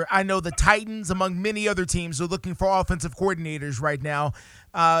 However, I know the Titans, among many other teams, are looking for offensive coordinators right now.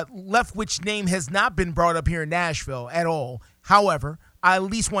 Leftwich's name has not been brought up here in Nashville at all. However, I at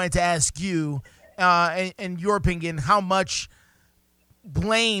least wanted to ask you, in your opinion, how much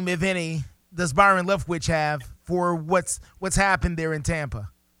blame, if any, does Byron Leftwich have for what's happened there in Tampa?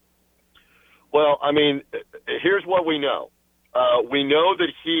 Well, I mean, here's what we know. We know that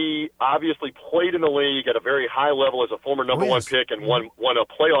he obviously played in the league at a very high level as a former number one pick and won a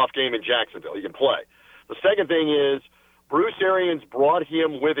playoff game in Jacksonville. He can play. The second thing is Bruce Arians brought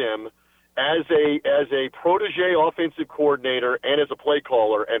him with him as a protege offensive coordinator and as a play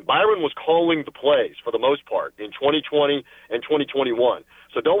caller, and Byron was calling the plays for the most part in 2020 and 2021.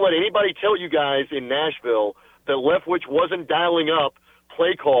 So don't let anybody tell you guys in Nashville that Leftwich wasn't dialing up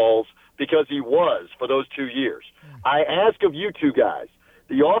play calls, because he was for those 2 years. I ask of you two guys,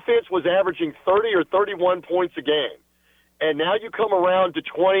 the offense was averaging 30 or 31 points a game, and now you come around to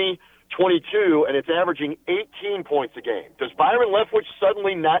 2022 and it's averaging 18 points a game. Does Byron Leftwich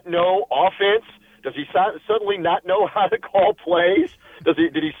suddenly not know offense? Does he suddenly not know how to call plays? Did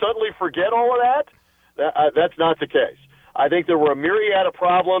he suddenly forget all of that? That's not the case. I think there were a myriad of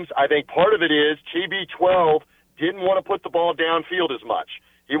problems. I think part of it is TB12 didn't want to put the ball downfield as much.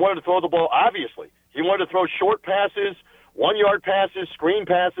 He wanted to throw the ball, obviously. He wanted to throw short passes, 1-yard passes, screen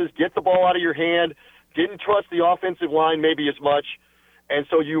passes, get the ball out of your hand. Didn't trust the offensive line maybe as much. And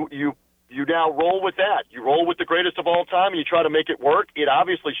so you now roll with that. You roll with the greatest of all time, and you try to make it work. It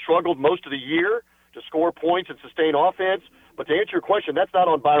obviously struggled most of the year to score points and sustain offense. But to answer your question, that's not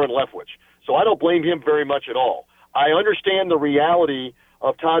on Byron Leftwich. So I don't blame him very much at all. I understand the reality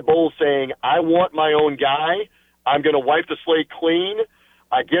of Todd Bowles saying, I want my own guy. I'm going to wipe the slate clean.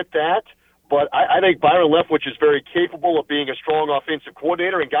 I get that, but I think Byron Leftwich is very capable of being a strong offensive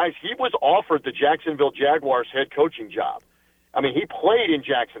coordinator. And, guys, he was offered the Jacksonville Jaguars head coaching job. I mean, he played in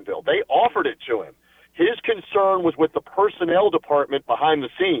Jacksonville. They offered it to him. His concern was with the personnel department behind the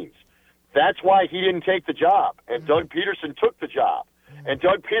scenes. That's why he didn't take the job, and Doug Peterson took the job. And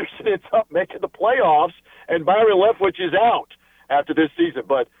Doug Peterson ends up making the playoffs, and Byron Leftwich is out after this season.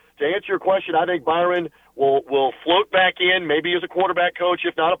 But to answer your question, I think Byron will float back in, maybe as a quarterback coach,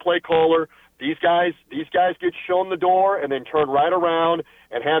 if not a play caller. These guys get shown the door and then turn right around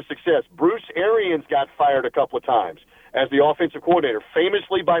and have success. Bruce Arians got fired a couple of times as the offensive coordinator,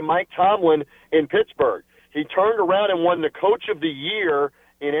 famously by Mike Tomlin in Pittsburgh. He turned around and won the Coach of the Year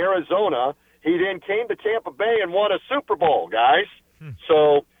in Arizona. He then came to Tampa Bay and won a Super Bowl, guys.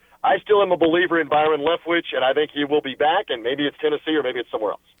 So I still am a believer in Byron Leftwich, and I think he will be back, and maybe it's Tennessee or maybe it's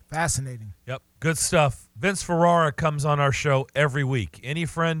somewhere else. Fascinating. Yep, good stuff. Vince Ferrara comes on our show every week. Any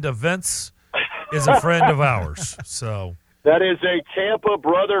friend of Vince is a friend of ours. So that is a Tampa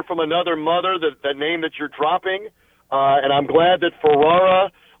brother from another mother, the name that you're dropping, and I'm glad that Ferrara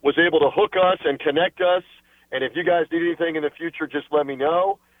was able to hook us and connect us. And if you guys need anything in the future, just let me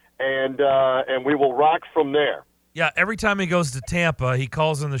know, and we will rock from there. Yeah, every time he goes to Tampa, he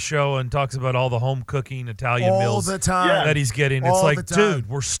calls on the show and talks about all the home cooking Italian meals the time. that he's getting. It's all like, dude,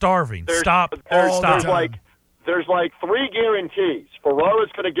 we're starving. Stop. There's like there's like 3 guarantees.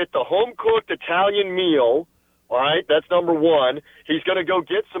 Ferrara's going to get the home-cooked Italian meal, all right? That's number 1. He's going to go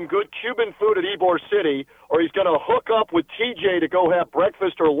get some good Cuban food at Ybor City, or he's going to hook up with TJ to go have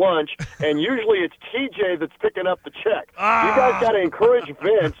breakfast or lunch, and usually it's TJ that's picking up the check. You guys got to encourage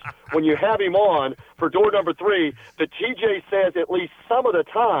Vince when you have him on for door number 3 that TJ says at least some of the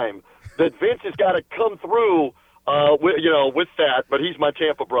time that Vince has got to come through with that, but he's my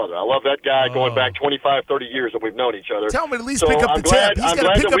Tampa brother. I love that guy going back 25, 30 years that we've known each other. Tell him to at least pick up the tab. I'm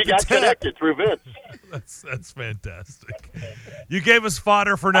glad that we got connected through Vince. That's fantastic. You gave us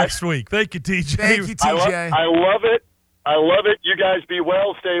fodder for next week. Thank you, TJ. Thank you, TJ. I love it. I love it. You guys be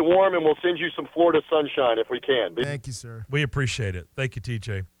well, stay warm, and we'll send you some Florida sunshine if we can. Thank you, sir. We appreciate it. Thank you,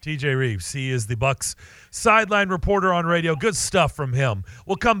 TJ. TJ Reeves. He is the Bucs sideline reporter on radio. Good stuff from him.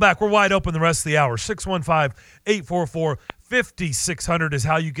 We'll come back. We're wide open the rest of the hour. 615-844-5600 is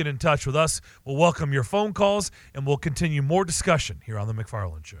how you get in touch with us. We'll welcome your phone calls, and we'll continue more discussion here on The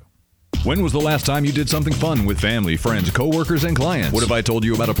McFarland Show. When was the last time you did something fun with family, friends, coworkers, and clients? What if I told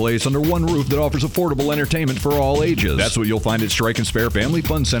you about a place under one roof that offers affordable entertainment for all ages? That's what you'll find at Strike and Spare Family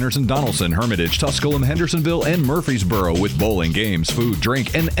Fun Centers in Donaldson, Hermitage, Tusculum, Hendersonville, and Murfreesboro with bowling, games, food,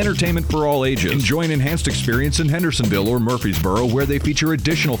 drink, and entertainment for all ages. Enjoy an enhanced experience in Hendersonville or Murfreesboro where they feature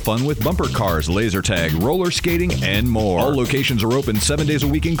additional fun with bumper cars, laser tag, roller skating, and more. All locations are open 7 days a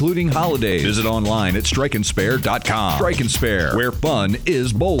week, including holidays. Visit online at strikeandspare.com. Strike and Spare, where fun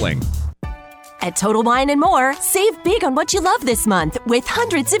is bowling. At Total Wine & More, save big on what you love this month with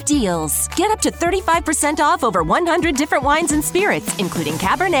hundreds of deals. Get up to 35% off over 100 different wines and spirits, including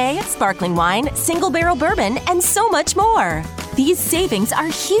Cabernet, sparkling wine, single barrel bourbon, and so much more. These savings are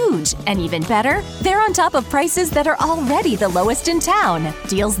huge, and even better, they're on top of prices that are already the lowest in town.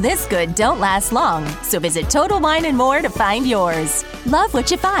 Deals this good don't last long, so visit Total Wine & More to find yours. Love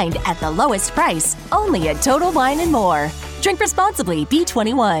what you find at the lowest price, only at Total Wine & More. Drink responsibly.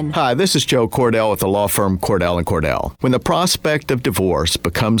 B21. Hi, this is Joe Cordell with the law firm Cordell & Cordell. When the prospect of divorce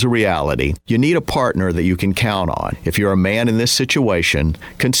becomes a reality, you need a partner that you can count on. If you're a man in this situation,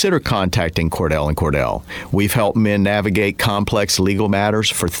 consider contacting Cordell & Cordell. We've helped men navigate complex legal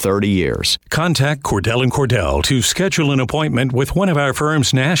matters for 30 years. Contact Cordell & Cordell to schedule an appointment with one of our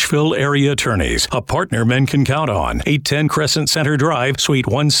firm's Nashville area attorneys, a partner men can count on. 810 Crescent Center Drive, Suite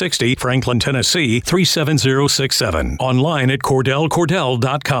 160, Franklin, Tennessee, 37067. Online at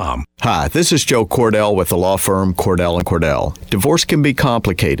CordellCordell.com. Hi, this is Joe Cordell with the law firm Cordell & Cordell. Divorce can be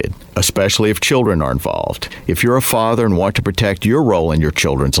complicated, especially if children are involved. If you're a father and want to protect your role in your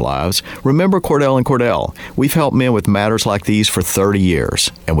children's lives, remember Cordell & Cordell. We've helped men with matters like these for 30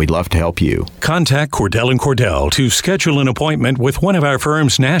 years, and we'd love to help you. Contact Cordell & Cordell to schedule an appointment with one of our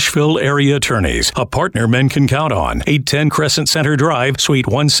firm's Nashville area attorneys, a partner men can count on. 810 Crescent Center Drive, Suite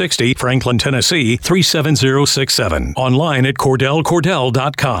 160, Franklin, Tennessee, 37067. Online at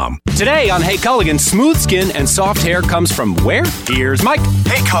CordellCordell.com. Today on Hey Culligan, smooth skin and soft hair comes from where? Here's Mike.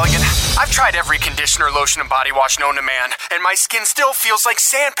 Hey Culligan, I've tried every conditioner, lotion, and body wash known to man, and my skin still feels like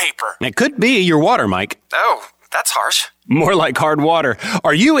sandpaper. It could be your water, Mike. Oh, that's harsh. More like hard water.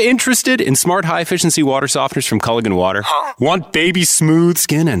 Are you interested in smart, high-efficiency water softeners from Culligan Water? Huh? Want baby smooth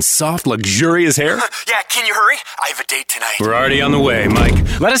skin and soft, luxurious hair? Yeah, can you hurry? I have a date tonight. We're already on the way,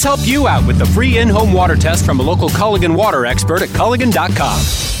 Mike. Let us help you out with the free in-home water test from a local Culligan Water expert at Culligan.com.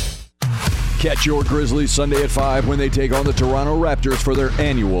 Catch your Grizzlies Sunday at 5 when they take on the Toronto Raptors for their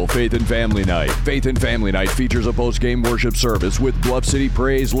annual Faith and Family Night. Faith and Family Night features a post-game worship service with Bluff City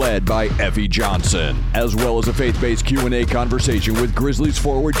Praise led by Effie Johnson, as well as a faith-based Q&A conversation with Grizzlies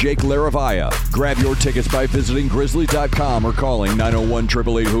forward Jake Laravia. Grab your tickets by visiting Grizzlies.com or calling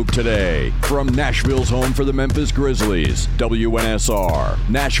 901-888-HOOP today. From Nashville's home for the Memphis Grizzlies, WNSR,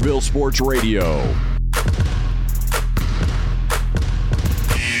 Nashville Sports Radio.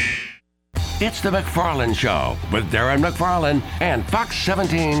 It's the McFarland Show with Darren McFarland and Fox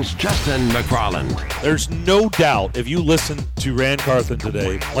 17's Justin McFarland. There's no doubt if you listen to Rand Carthen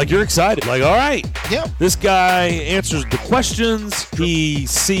today, like you're excited. Like, all right, yeah, this guy answers the questions. He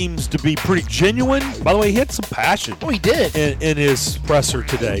seems to be pretty genuine. By the way, he had some passion. Oh, he did. In his presser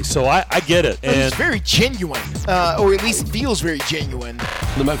today. So I get it. And he's very genuine, or at least feels very genuine.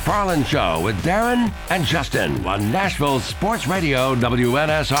 The McFarland Show with Darren and Justin on Nashville Sports Radio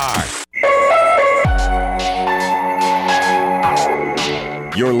WNSR.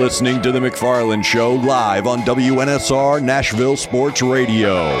 You're listening to The McFarland Show live on WNSR Nashville Sports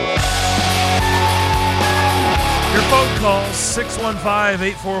Radio. Your phone calls,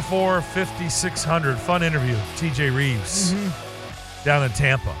 615-844-5600. Fun interview, TJ Reeves, down in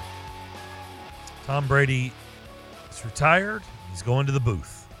Tampa. Tom Brady is retired. He's going to the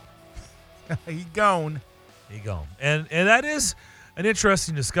booth. He's gone. He gone. And that is an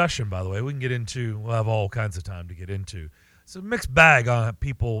interesting discussion, by the way. We'll have all kinds of time to get into. It's a mixed bag on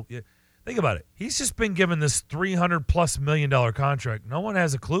people. Think about it. He's just been given this $300+ million contract. No one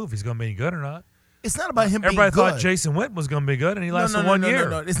has a clue if he's going to be any good or not. It's not about him Everybody being good. thought Jason Witten was going to be good, and he lasted 1 year.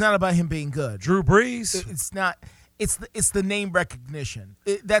 No. It's not about him being good. Drew Brees. It's not. It's the name recognition.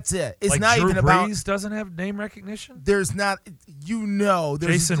 That's it. It's like not Drew even about. Brees doesn't have name recognition? There's not. There's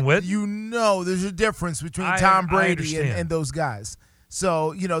Jason Witten? There's a difference between I Tom Brady understand. and those guys.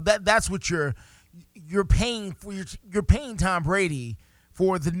 So that's what you're paying for. You're paying Tom Brady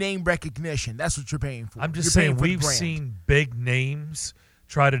for the name recognition. That's what you're paying for. I'm just You're saying paying for the we've brand. seen big names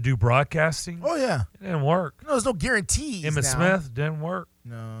try to do broadcasting. Oh yeah, it didn't work. No, there's no guarantees. Emmitt now. Smith didn't work.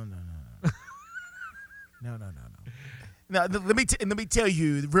 No. Now let me tell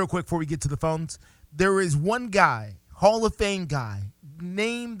you real quick before we get to the phones. There is one guy, Hall of Fame guy,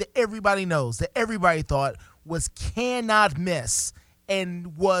 name that everybody knows, that everybody thought was cannot miss,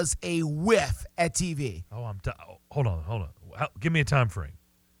 and was a whiff at TV. Oh, hold on. Give me a time frame.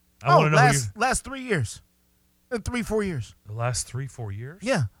 I want to know last 3 years, 3-4 years. The last 3-4 years.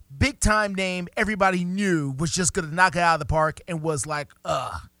 Yeah, big time name. Everybody knew was just gonna knock it out of the park, and was like,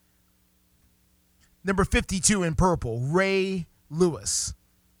 Number 52 in purple, Ray Lewis.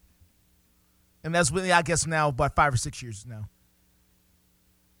 And that's really, I guess, now about 5 or 6 years now.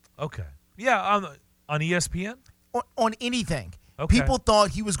 Okay. Yeah, on ESPN? On anything. Okay. People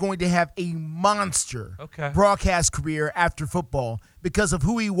thought he was going to have a monster broadcast career after football because of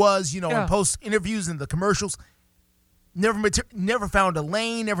who he was, in post interviews and the commercials. Never found a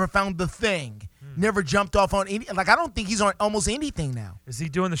lane, never found the thing. Never jumped off on any. I don't think he's on almost anything now. Is he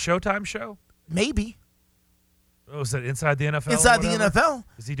doing the Showtime show? Maybe. Oh, is that Inside the NFL? Inside the NFL.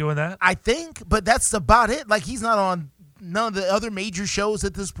 Is he doing that? I think, but that's about it. He's not on none of the other major shows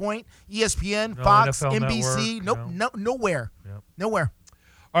at this point. ESPN, No Fox, NFL NBC. Network, Nowhere. Yep. Nowhere.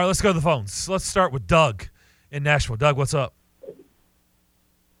 All right, let's go to the phones. Let's start with Doug in Nashville. Doug, what's up?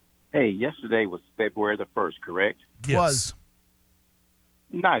 Hey, yesterday was February the 1st, correct? Yes. Was.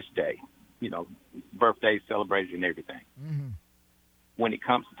 Nice day. Birthday celebrated and everything. Mm-hmm. When it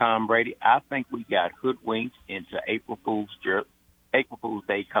comes to Tom Brady, I think we got hoodwinked into April Fool's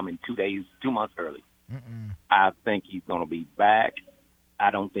Day coming 2 months early. Mm-mm. I think he's going to be back.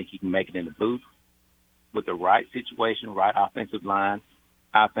 I don't think he can make it in the booth. With the right situation, right offensive line,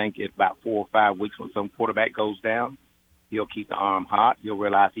 I think it's about 4 or 5 weeks when some quarterback goes down, he'll keep the arm hot. He'll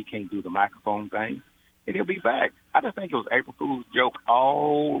realize he can't do the microphone thing, and he'll be back. I just think it was April Fool's joke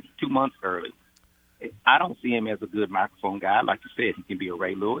all 2 months early. I don't see him as a good microphone guy. Like you said, he can be a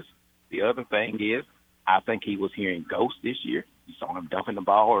Ray Lewis. The other thing is, I think he was hearing ghosts this year. You saw him dumping the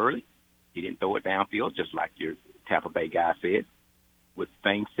ball early. He didn't throw it downfield, just like your Tampa Bay guy said, with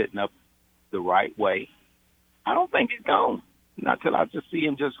things sitting up the right way. I don't think he's gone. Not till I just see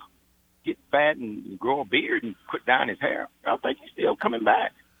him just get fat and grow a beard and put down his hair. I think he's still coming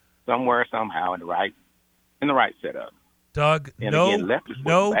back somewhere, somehow, in the right setup. Doug, And no again, left is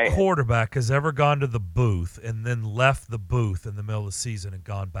what's bad. quarterback has ever gone to the booth and then left the booth in the middle of the season and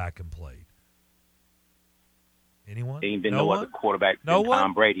gone back and played. Anyone? Ain't been no no one? other quarterback No than one?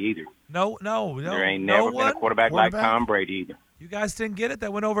 Tom Brady either. No. There ain't no never been a one? quarterback like Tom Brady either. You guys didn't get it?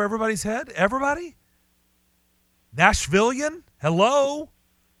 That went over everybody's head? Everybody? Nashvillian? Hello?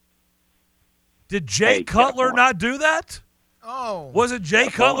 Did Jay Cutler not do that? Oh. Was it Jay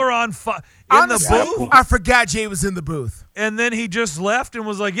Cutler in Honestly, the booth? I forgot Jay was in the booth. And then he just left and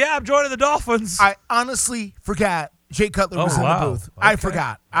was like, yeah, I'm joining the Dolphins. I honestly forgot Jay Cutler was in the booth. Okay. I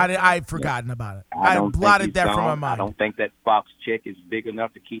forgot. I'd forgotten about it. I don't think blotted he's that from my gone. mind. I don't think that Fox check is big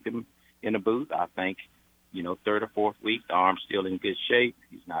enough to keep him in the booth. I think, third or fourth week, the arm's still in good shape.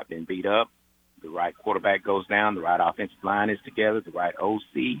 He's not been beat up. The right quarterback goes down. The right offensive line is together. The right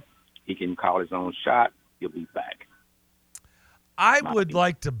OC. He can call his own shot. He'll be back. I would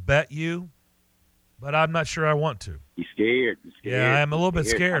like to bet you, but I'm not sure I want to. He's scared. Yeah, I'm a little bit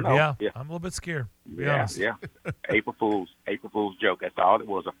scared. I know. Yeah, I'm a little bit scared. To be Yeah, honest. yeah. April Fool's joke. That's all it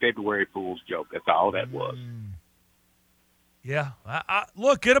was. A February Fool's joke. That's all that was. Yeah.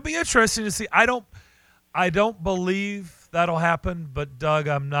 Look, it'll be interesting to see. I don't believe that'll happen, but Doug,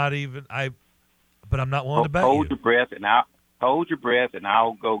 I'm not willing to bet Hold you. your breath, and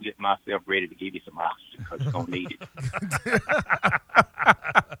I'll go get myself ready to give you some oxygen because you're gonna need it.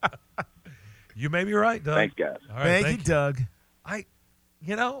 You may be right, Doug. Thanks, guys. All right, Thank you, Doug.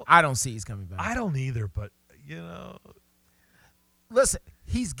 I don't see he's coming back. I don't either, but Listen,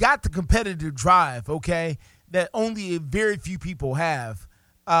 he's got the competitive drive, okay, that only very few people have,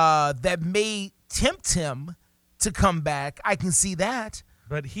 that may tempt him to come back. I can see that.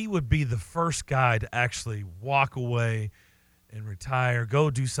 But he would be the first guy to actually walk away and retire, go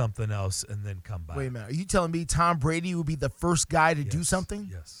do something else, and then come back. Wait a minute. Are you telling me Tom Brady would be the first guy to do something?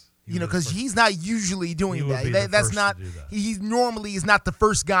 Yes. Because he's not usually doing that. Be the That's first not. to do that. He normally is not the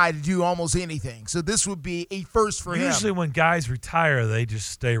first guy to do almost anything. So this would be a first for him. Usually when guys retire, they just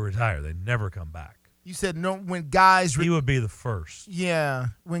stay retired. They never come back. You said no. When guys, he would be the first. Yeah,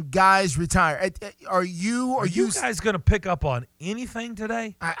 when guys retire. Are you guys going to pick up on anything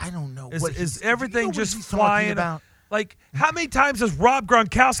today? I don't know. Is everything what just he's talking flying? about? Like, how many times has Rob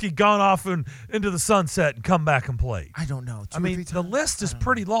Gronkowski gone off into the sunset and come back and played? I don't know. I mean, the list is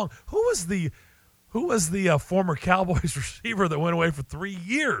pretty long. Who was the former Cowboys receiver that went away for 3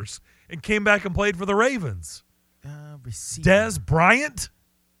 years and came back and played for the Ravens? Des Bryant?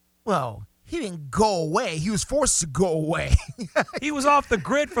 Well, he didn't go away. He was forced to go away. He was off the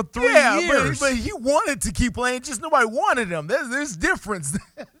grid for 3 years. But he wanted to keep playing. Just nobody wanted him. There's difference.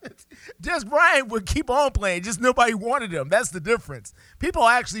 Des Bryant would keep on playing. Just nobody wanted him. That's the difference. People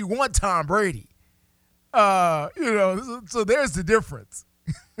actually want Tom Brady. So there's the difference.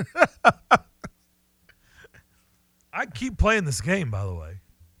 I keep playing this game, by the way.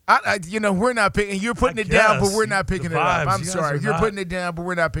 We're not picking. You're putting it down, but we're not picking it up. I'm sorry. You're putting it down, but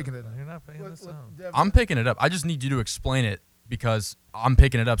we're not picking it up. You're not picking this up. I'm picking it up. I just need you to explain it because I'm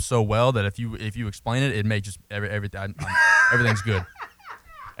picking it up so well that if you explain it, it may just everything's good.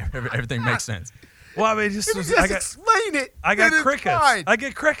 Everything makes sense. Well, I mean, explain it. I got crickets. Fine. I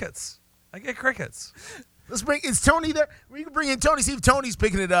get crickets. Let's bring. Is Tony there? We can bring in Tony. See if Tony's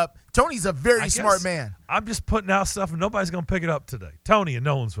picking it up. Tony's a very smart man. I'm just putting out stuff, and nobody's going to pick it up today. Tony in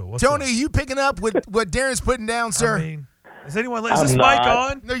Nolensville. What's Tony, up? are you picking up what Darren's putting down, sir? I mean, is anyone? Is this mic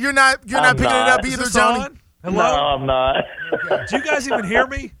on? No, you're not. You're not picking it up either, Tony. On? Hello? No, I'm not. Okay. Do you guys even hear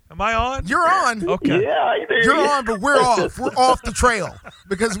me? Am I on? You're on. Okay. Yeah, I hear You're you. on, but we're off. We're off the trail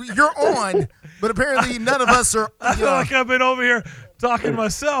because you're on, but apparently none of us are. I feel like I've been over here talking to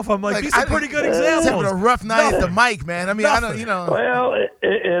myself. I'm like these are pretty good examples. Having a rough night at the mic, man. I mean, I don't. Well,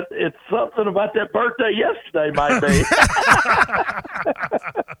 it's something about that birthday yesterday, might be.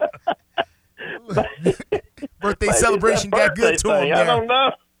 Birthday celebration got good to him. I don't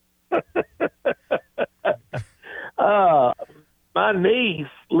know. My niece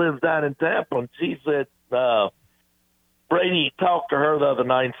lives down in Tampa, and she said Brady talked to her the other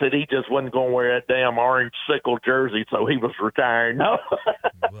night and said he just wasn't going to wear that damn orange sickle jersey, so he was retiring. No.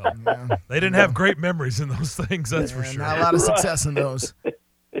 Well, they didn't have great memories in those things, that's for sure. Not a lot of success in those.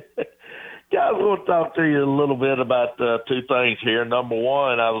 Guys, I want to talk to you a little bit about two things here. Number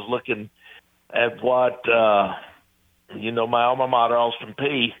one, I was looking at what, my alma mater, Austin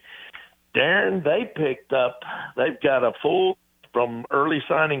Peay. Darren, they've got a full from early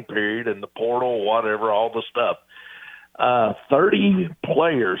signing period in the portal, whatever, all the stuff. 30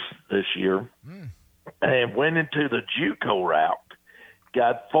 players this year and went into the JUCO route.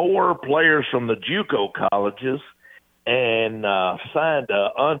 Got 4 players from the JUCO colleges and signed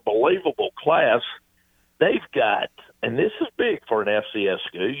an unbelievable class. They've got, and this is big for an FCS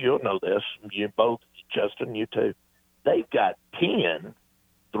school, you'll know this, you both, Justin, you too. They've got 10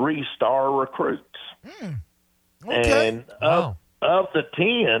 3-star recruits. Okay. And of the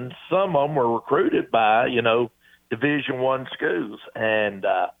 10, some of them were recruited by, Division I schools. And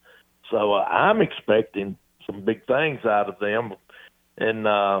so I'm expecting some big things out of them. And,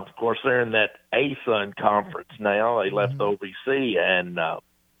 of course, they're in that ASUN conference now. They left OVC, and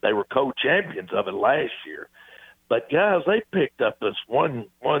they were co-champions of it last year. But, guys, they picked up this one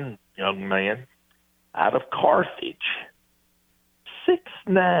young man out of Carthage,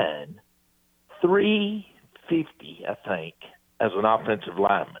 6'9", 350, I think, as an offensive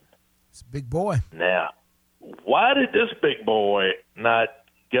lineman. It's a big boy. Now, why did this big boy not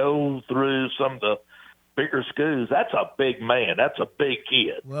go through some of the bigger schools? That's a big man. That's a big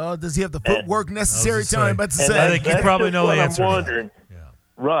kid. Well, does he have the footwork necessary? Tell him about to And say. I think you probably know the answer. I'm wondering. Yeah.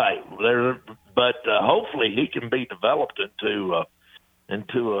 Right. But hopefully he can be developed into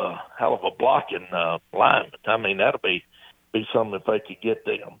a hell of a blocking lineman. I mean, that'll be something if they could get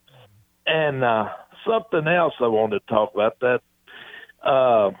them. And something else I wanted to talk about that.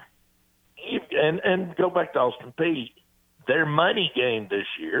 And go back to Austin Peay. Their money game this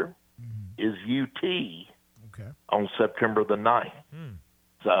year is UT on September the 9th.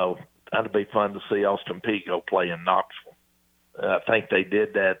 So that'll be fun to see Austin Peay go play in Knoxville. I think they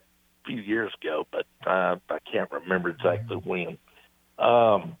did that a few years ago, but I can't remember exactly when.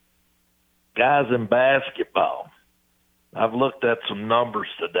 Guys in basketball, I've looked at some numbers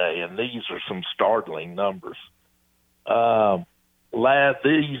today, and these are some startling numbers.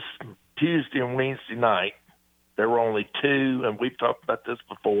 These Tuesday and Wednesday night, there were only two, and we've talked about this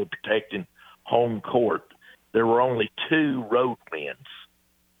before, protecting home court. There were only 2 road wins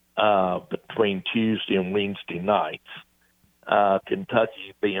between Tuesday and Wednesday nights.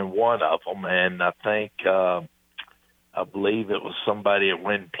 Kentucky being one of them, and I think I believe it was somebody that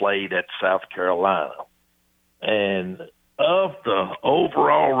went and played at South Carolina. And of the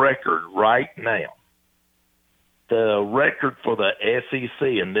overall record right now, the record for the SEC,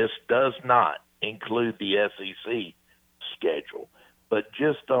 and this does not include the SEC schedule, but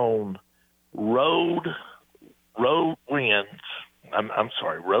just on road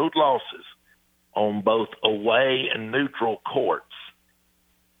losses on both away and neutral courts,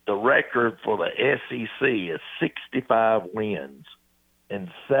 the record for the SEC is 65 wins and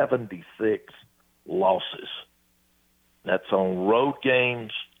 76 losses. That's on road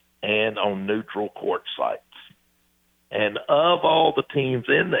games and on neutral court sites. And of all the teams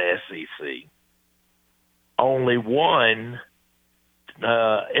in the SEC, only one,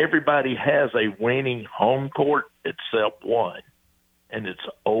 everybody has a winning home court except one, and it's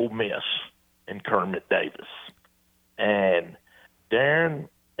Ole Miss and Kermit Davis. And Darren,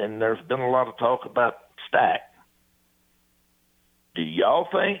 and there's been a lot of talk about Stack. Do y'all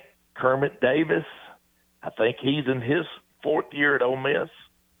think Kermit Davis, I think he's in his 4th year at Ole Miss,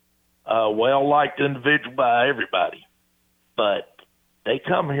 well-liked individual by everybody, but they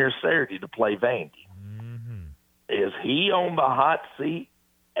come here Saturday to play Vandy. Mm-hmm. Is he on the hot seat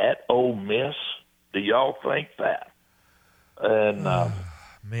at Ole Miss? Do y'all think that? And, I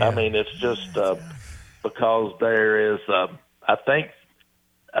mean, it's just because there is, I think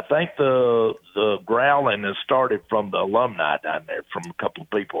the growling has started from the alumni down there, from a couple of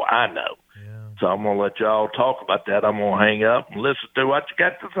people I know. Yeah. So I'm going to let y'all talk about that. I'm going to hang up and listen to what you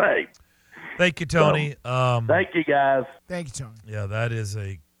got to say. Thank you, Tony. Thank you, guys. Thank you, Tony. Yeah, that is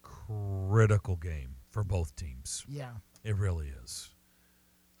a critical game for both teams. Yeah. It really is.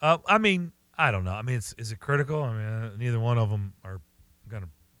 I mean, I don't know. I mean, is it critical? I mean, neither one of them are going to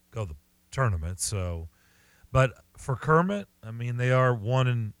go to the tournament. So, but for Kermit, I mean, they are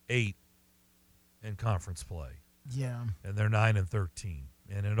 1-8 in conference play. Yeah. And they're 9-13.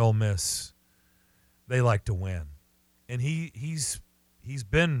 And at Ole Miss, they like to win. And he's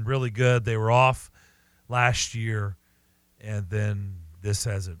been really good. They were off last year, and then this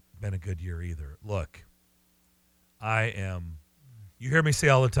hasn't been a good year either. Look, you hear me say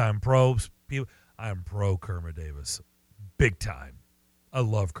all the time, I am pro Kermit Davis, big time. I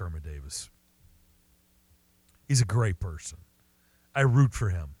love Kermit Davis. He's a great person. I root for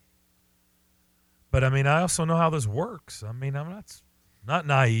him. But, I mean, I also know how this works. I mean, I'm not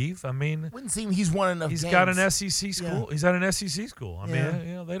naive. I mean, wouldn't seem he's won enough games. He's got an SEC school. Yeah. He's at an SEC school. I mean,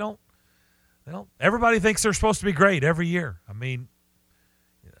 you know, they don't. Everybody thinks they're supposed to be great every year. I mean,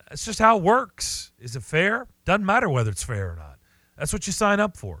 that's just how it works. Is it fair? Doesn't matter whether it's fair or not. That's what you sign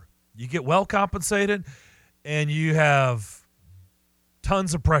up for. You get well compensated, and you have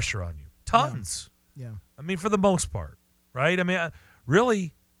tons of pressure on you. Tons. Yeah. I mean, for the most part, right? I mean,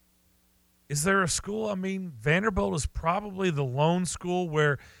 really, is there a school? I mean, Vanderbilt is probably the lone school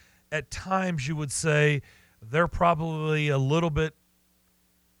where at times you would say they're probably a little bit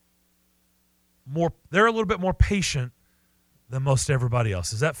more patient than most everybody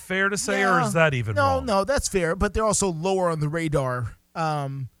else. Is that fair to say, or is that even wrong? No, that's fair, but they're also lower on the radar.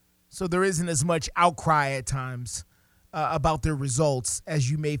 So there isn't as much outcry at times about their results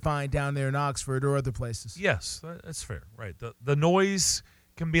as you may find down there in Oxford or other places. Yes, that's fair. Right. The noise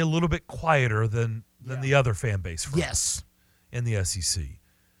can be a little bit quieter than the other fan base. Yes. In the SEC.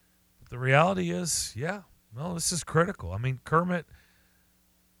 But the reality is, this is critical. I mean, Kermit's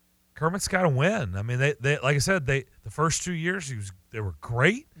got to win. I mean, they like I said, the first 2 years they were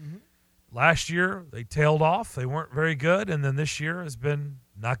great. Mm-hmm. Last year they tailed off. They weren't very good, and then this year has been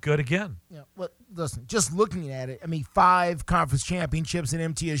not good again. Yeah. Well, listen, just looking at it, I mean, 5 conference championships at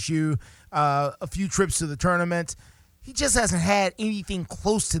MTSU, a few trips to the tournament. He just hasn't had anything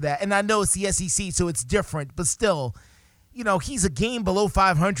close to that. And I know it's the SEC, so it's different, but still, you know, he's a game below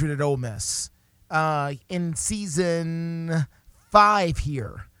 500 at Ole Miss in season 5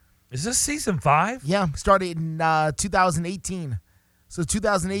 here. Is this season 5? Yeah, started in 2018. So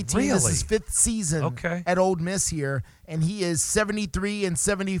 2018 really? Is his 5th season at Ole Miss here, and he is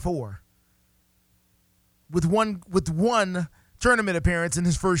 73-74 with one tournament appearance in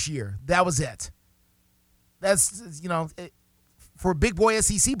his first year. That was it. That's, you know, for big boy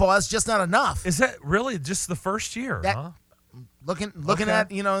SEC ball, that's just not enough. Is that really just the first year? Huh? Looking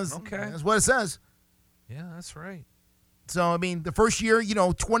at, you know, that's what it says. Yeah, that's right. So, I mean, the first year, you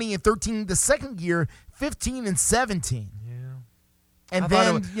know, 20-13. The second year, 15-17. Yeah. And I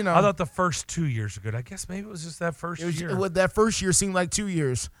then, I thought the first 2 years were good. I guess maybe it was just that first year. That first year seemed like 2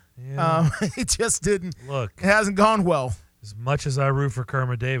 years. Yeah. It just didn't. Look, it hasn't gone well. As much as I root for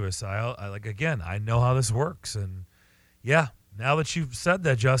Kermit Davis, I know how this works. And, yeah, now that you've said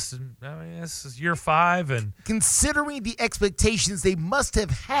that, Justin, I mean, this is year 5. And considering the expectations they must have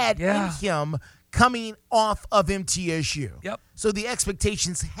had in him coming off of MTSU. Yep. So the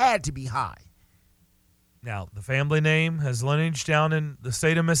expectations had to be high. Now, the family name has lineage down in the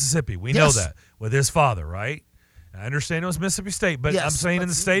state of Mississippi. We know that with his father, right? I understand it was Mississippi State, but I'm saying in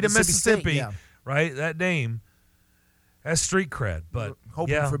the state of Mississippi, right, that name has street cred. But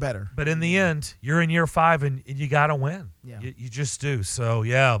hoping for better. But in the end, you're in year 5, and you got to win. Yeah. You just do. So,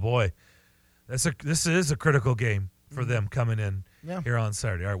 boy, this is a critical game for them coming in here on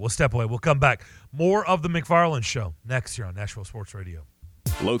Saturday. All right, we'll step away. We'll come back. More of the McFarland Show next here on Nashville Sports Radio.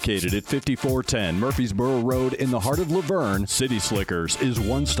 Located at 5410 Murfreesboro Road in the heart of Laverne, City Slickers is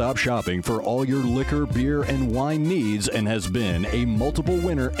one-stop shopping for all your liquor, beer, and wine needs and has been a multiple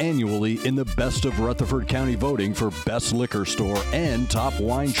winner annually in the Best of Rutherford County voting for Best Liquor Store and Top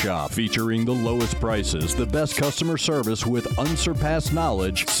Wine Shop. Featuring the lowest prices, the best customer service with unsurpassed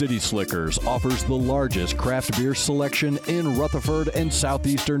knowledge, City Slickers offers the largest craft beer selection in Rutherford and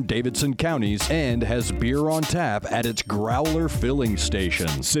southeastern Davidson counties and has beer on tap at its Growler filling station.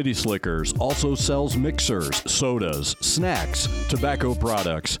 City Slickers also sells mixers, sodas, snacks, tobacco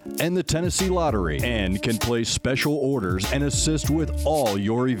products, and the Tennessee Lottery, and can place special orders and assist with all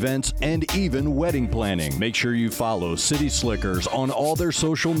your events and even wedding planning. Make sure you follow City Slickers on all their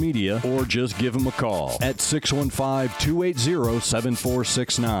social media or just give them a call at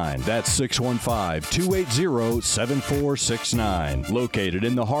 615-280-7469. That's 615-280-7469. Located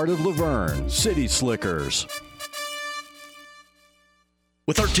in the heart of Laverne, City Slickers.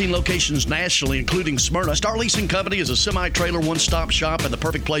 With 13 locations nationally, including Smyrna, Star Leasing Company is a semi-trailer one-stop shop and the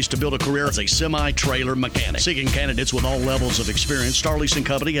perfect place to build a career as a semi-trailer mechanic. Seeking candidates with all levels of experience, Star Leasing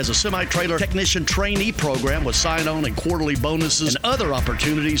Company has a semi-trailer technician trainee program with sign-on and quarterly bonuses and other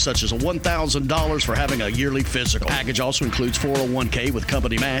opportunities such as $1,000 for having a yearly physical. The package also includes 401k with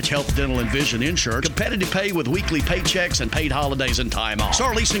company match, health, dental, and vision insurance, competitive pay with weekly paychecks, and paid holidays and time off.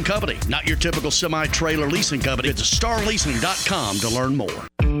 Star Leasing Company, not your typical semi-trailer leasing company. Visit starleasing.com to learn more.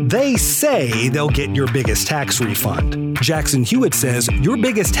 They say they'll get your biggest tax refund. Jackson Hewitt says your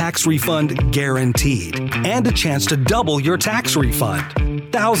biggest tax refund guaranteed, and a chance to double your tax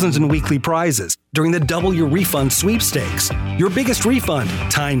refund. Thousands in weekly prizes during the Double Your Refund sweepstakes. Your biggest refund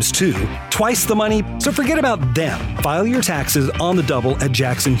times 2, twice the money, so forget about them. File your taxes on the double at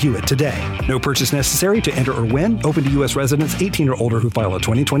Jackson Hewitt today. No purchase necessary to enter or win. Open to U.S. residents 18 or older who file a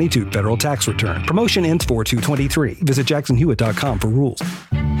 2022 federal tax return. Promotion ends 4/2/23. Visit jacksonhewitt.com for rules.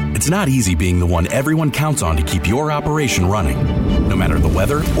 It's not easy being the one everyone counts on to keep your operation running, no matter the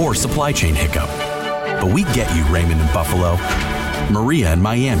weather or supply chain hiccup. But we get you, Raymond in Buffalo, Maria in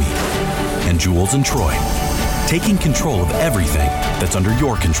Miami, and Jules in Troy, taking control of everything that's under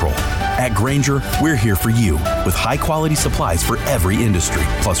your control. At Grainger, we're here for you with high-quality supplies for every industry,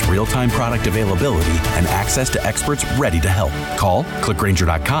 plus real-time product availability and access to experts ready to help. Call, click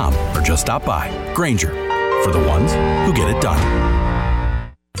Grainger.com, or just stop by. Grainger, for the ones who get it done.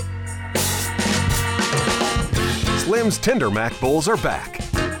 Slim's Tender Mac Bowls are back.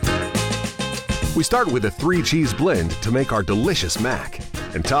 We start with a 3-cheese blend to make our delicious mac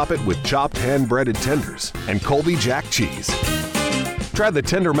and top it with chopped hand-breaded tenders and Colby Jack cheese. Try the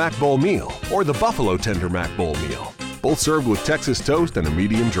Tender Mac Bowl meal or the Buffalo Tender Mac Bowl meal, both served with Texas toast and a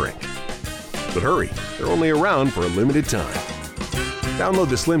medium drink. But hurry, they're only around for a limited time. Download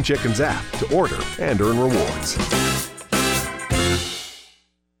the Slim Chickens app to order and earn rewards.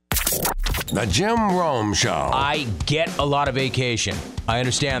 The Jim Rome Show. I get a lot of vacation. I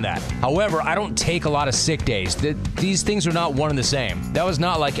understand that. However, I don't take a lot of sick days. These things are not one and the same. That was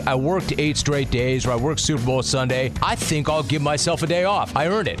not like I worked 8 straight days or I worked Super Bowl Sunday. I think I'll give myself a day off. I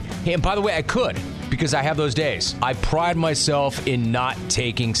earned it. Hey, and by the way, I could because I have those days. I pride myself in not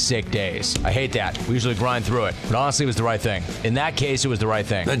taking sick days. I hate that. We usually grind through it. But honestly, it was the right thing. In that case, it was the right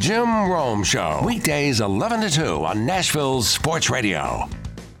thing. The Jim Rome Show. Weekdays 11 to 2 on Nashville's Sports Radio.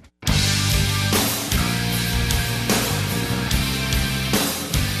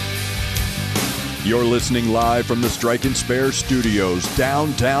 You're listening live from the Strike and Spare Studios,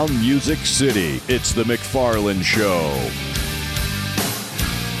 downtown Music City. It's the McFarland Show.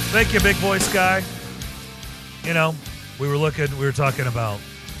 Thank you, Big Voice Guy. You know, we were talking about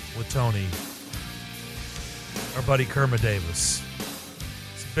with Tony, our buddy Kermit Davis.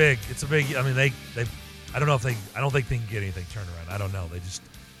 It's a big. I mean, I don't think they can get anything turned around. I don't know. They just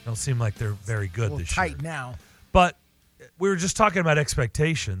don't seem like they're very good this year. Tight now. But we were just talking about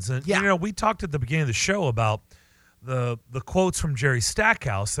expectations. And, we talked at the beginning of the show about the quotes from Jerry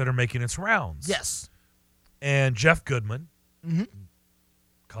Stackhouse that are making its rounds. Yes. And Jeff Goodman,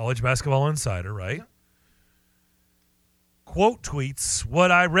 College Basketball Insider, right? Yeah. Quote tweets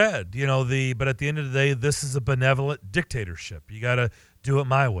what I read, but at the end of the day, this is a benevolent dictatorship. You got to do it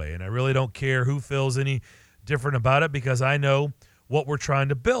my way. And I really don't care who feels any different about it because I know what we're trying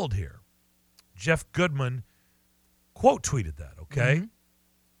to build here. Jeff Goodman quote tweeted that, okay?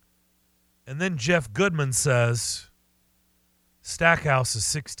 And then Jeff Goodman says Stackhouse is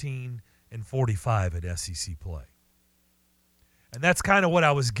 16-45 at SEC play. And that's kind of what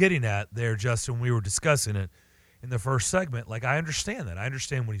I was getting at there, Justin, when we were discussing it in the first segment. Like, I understand that. I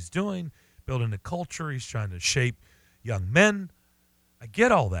understand what he's doing, building a culture. He's trying to shape young men. I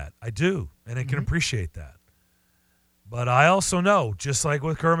get all that. I do, and I can appreciate that. But I also know, just like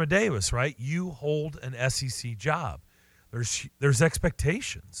with Kermit Davis, right, you hold an SEC job. There's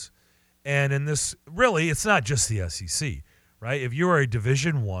expectations. And in this, really, it's not just the SEC, right? If you are a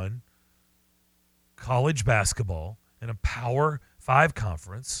Division I college basketball in a Power 5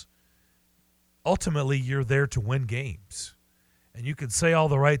 conference, ultimately you're there to win games. And you can say all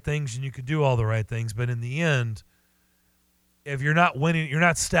the right things and you can do all the right things, but in the end, if you're not winning, you're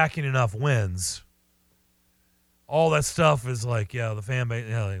not stacking enough wins, all that stuff is like, the fan base,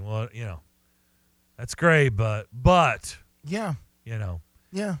 that's great, but yeah,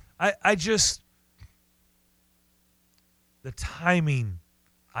 yeah. I just, the timing,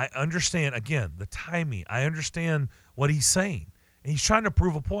 I understand, again, the timing. I understand what he's saying. And he's trying to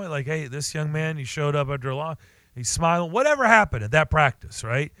prove a point like, hey, this young man, he showed up after a long, he's smiling, whatever happened at that practice,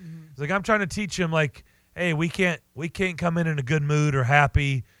 right? It's like, I'm trying to teach him, like, hey, we can't come in a good mood or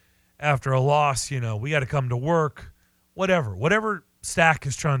happy after a loss. We got to come to work, whatever Stack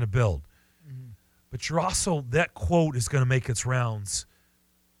is trying to build. But you're also, that quote is going to make its rounds,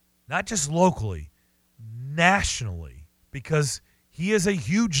 not just locally, nationally, because he is a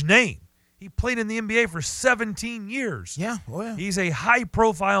huge name. He played in the NBA for 17 years. Yeah, oh yeah. He's a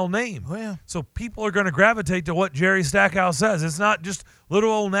high-profile name. Oh yeah. So people are going to gravitate to what Jerry Stackhouse says. It's not just little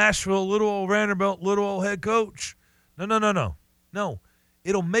old Nashville, little old Vanderbilt, little old head coach. No.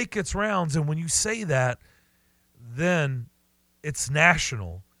 It'll make its rounds, and when you say that, then it's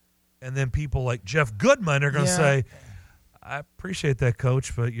national. And then people like Jeff Goodman are going to say, I appreciate that,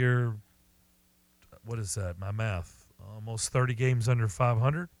 coach, but you're, what is that, my math? Almost 30 games under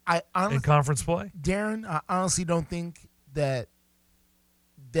 500 in conference play? Darren, I honestly don't think that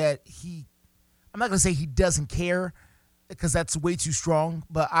he – I'm not going to say he doesn't care because that's way too strong,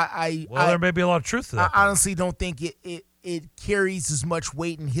 but there may be a lot of truth to that. I honestly don't think it carries as much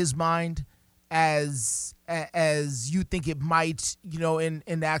weight in his mind as you think it might,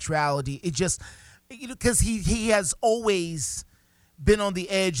 in actuality. It just because he has always been on the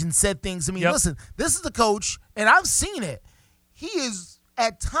edge and said things. I mean, listen, this is the coach, and I've seen it. He is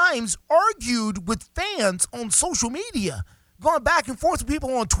at times argued with fans on social media, going back and forth with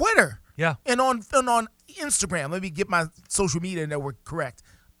people on Twitter. Yeah. And on Instagram. Let me get my social media network correct.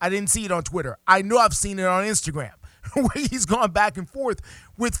 I didn't see it on Twitter. I know I've seen it on Instagram where he's gone back and forth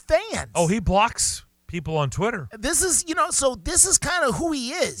with fans. Oh, he blocks people on Twitter. This is, so this is kind of who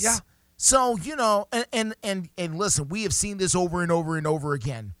he is. Yeah. So, and listen, we have seen this over and over and over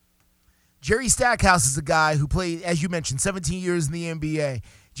again. Jerry Stackhouse is a guy who played, as you mentioned, 17 years in the NBA.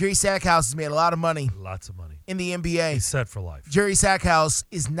 Jerry Stackhouse has made a lot of money. Lots of money. In the NBA. He's set for life. Jerry Stackhouse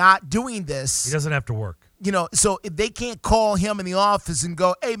is not doing this. He doesn't have to work. So if they can't call him in the office and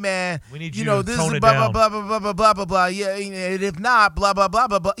go, hey, man, we need you to this tone is it blah, down. blah, blah, blah, blah, blah, blah, blah. Yeah, and if not, blah, blah, blah,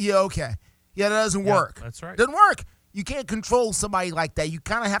 blah, blah. Yeah, okay. Yeah, that doesn't work. That's right. Doesn't work. You can't control somebody like that. You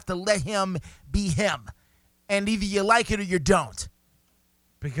kind of have to let him be him. And either you like it or you don't.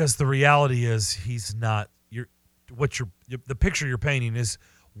 Because the reality is he's not the picture you're painting is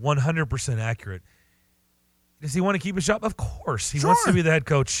 100% accurate. Does he want to keep his job? Of course. He wants to be the head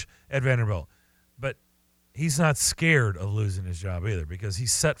coach at Vanderbilt. But he's not scared of losing his job either because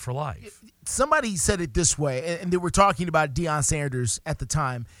he's set for life. Somebody said it this way, and they were talking about Deion Sanders at the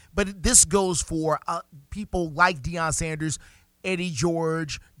time, but this goes for people like Deion Sanders, Eddie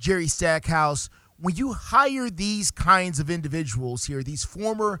George, Jerry Stackhouse. When you hire these kinds of individuals here, these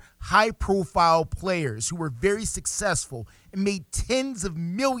former high-profile players who were very successful and made tens of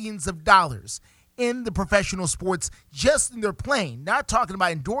millions of dollars in the professional sports just in their playing, not talking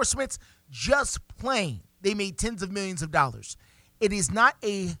about endorsements, just playing. They made tens of millions of dollars. It is not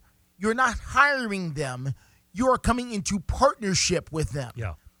you're not hiring them. You're coming into partnership with them.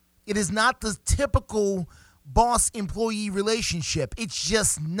 Yeah. It is not the typical boss-employee relationship. It's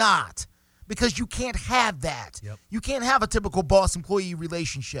just not. because you can't have that. Yep. You can't have a typical boss-employee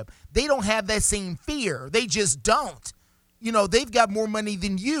relationship. They don't have that same fear. They just don't. You know, they've got more money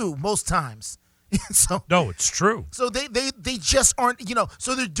than you most times. So no, it's true. So they just aren't, you know,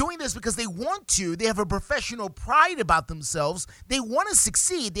 so they're doing this because they want to. They have a professional pride about themselves. They want to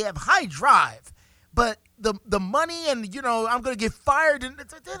succeed. They have high drive. But the money and, you know, I'm going to get fired. And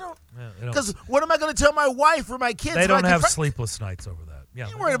they don't. Because what am I going to tell my wife or my kids? They don't have sleepless nights over that. Yeah,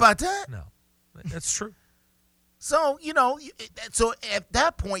 you ain't worried about that. No, that's true. So, you know, so at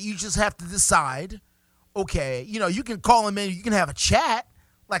that point, you just have to decide, okay, you know, you can call him in. You can have a chat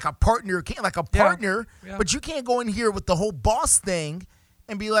like a partner, Yeah. But you can't go in here with the whole boss thing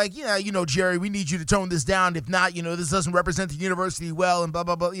and be like, yeah, you know, Jerry, we need you to tone this down. If not, you know, this doesn't represent the university well and blah,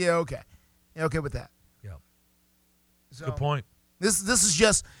 blah, blah. Yeah, okay. Yeah, okay with that. Yeah. So, good point. This is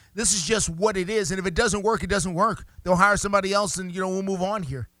just what it is. And if it doesn't work, it doesn't work. They'll hire somebody else and, you know, we'll move on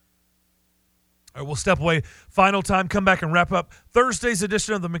here. All right, we'll step away. Final time. Come back and wrap up Thursday's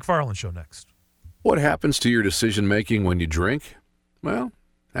edition of the McFarland Show next. What happens to your decision-making when you drink? Well,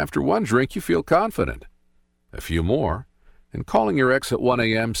 after one drink, you feel confident. A few more, and calling your ex at 1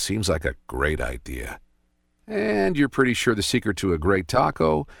 a.m. seems like a great idea. And you're pretty sure the secret to a great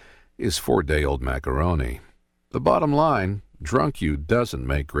taco is 4-day-old macaroni. The bottom line, drunk you doesn't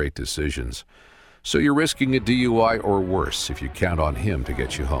make great decisions. So you're risking a DUI or worse if you count on him to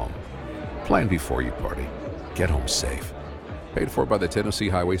get you home. Plan before you party. Get home safe. Paid for by the Tennessee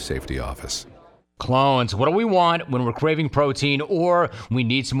Highway Safety Office. Clones, what do we want when we're craving protein or we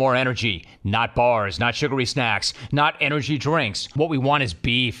need some more energy? Not bars, not sugary snacks, not energy drinks. What we want is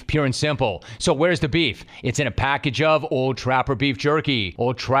beef, pure and simple. So where's the beef? It's in a package of Old Trapper beef jerky.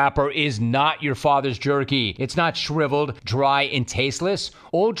 Old Trapper is not your father's jerky. It's not shriveled, dry, and tasteless.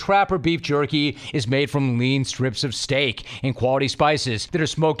 Old Trapper beef jerky is made from lean strips of steak and quality spices that are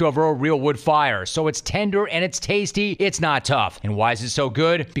smoked over a real wood fire. So it's tender and it's tasty. It's not tough. And why is it so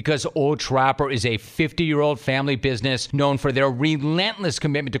good? Because Old Trapper is a 50-year-old family business known for their relentless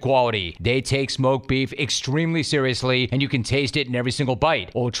commitment to quality. They take smoked beef extremely seriously, and you can taste it in every single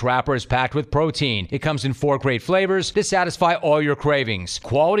bite. Old Trapper is packed with protein. It comes in 4 great flavors to satisfy all your cravings.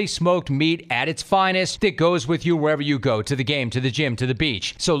 Quality smoked meat at its finest that goes with you wherever you go, to the game, to the gym, to the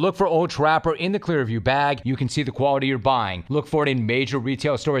beach. So look for Old Trapper in the Clearview bag. You can see the quality you're buying. Look for it in major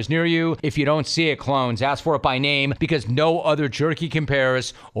retail stores near you. If you don't see it, clones, ask for it by name because no other jerky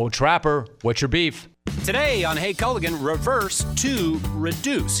compares. Old Trapper, what's your beef? Today on Hey Culligan, reverse to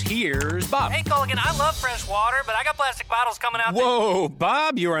reduce. Here's Bob. Hey Culligan, I love fresh water, but I got plastic bottles coming out. Whoa,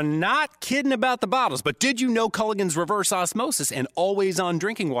 Bob, you are not kidding about the bottles. But did you know Culligan's reverse osmosis and always-on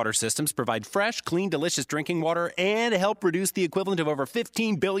drinking water systems provide fresh, clean, delicious drinking water and help reduce the equivalent of over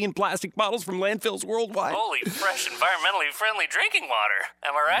 15 billion plastic bottles from landfills worldwide? Holy fresh, environmentally friendly drinking water.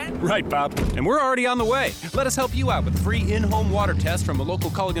 Am I right? Right, Bob. And we're already on the way. Let us help you out with a free in-home water test from a local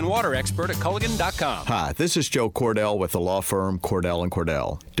Culligan water expert at Culligan.com. Hi, this is Joe Cordell with the law firm Cordell &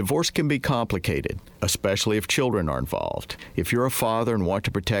 Cordell. Divorce can be complicated, especially if children are involved. If you're a father and want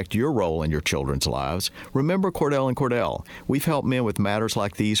to protect your role in your children's lives, remember Cordell & Cordell. We've helped men with matters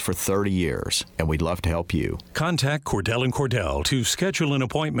like these for 30 years, and we'd love to help you. Contact Cordell & Cordell to schedule an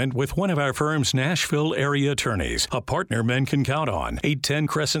appointment with one of our firm's Nashville area attorneys, a partner men can count on. 810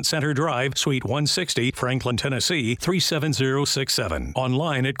 Crescent Center Drive, Suite 160, Franklin, Tennessee, 37067.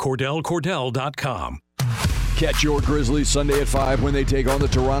 Online at CordellCordell.com. Catch your Grizzlies Sunday at 5 when they take on the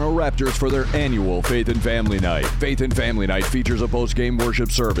Toronto Raptors for their annual Faith and Family Night. Faith and Family Night features a post-game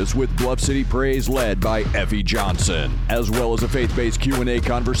worship service with Bluff City Praise led by Effie Johnson, as well as a faith-based Q&A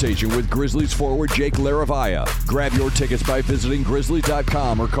conversation with Grizzlies forward Jake Laravia. Grab your tickets by visiting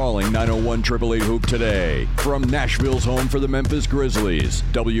Grizzlies.com or calling 901-888-HOOP today. From Nashville's home for the Memphis Grizzlies,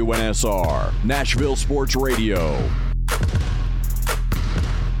 WNSR, Nashville Sports Radio.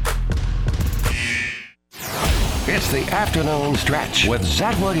 It's the afternoon stretch with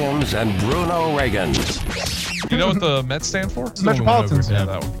Zach Williams and Bruno Reagan. You know what the Mets stand for? Metropolitan. Yeah,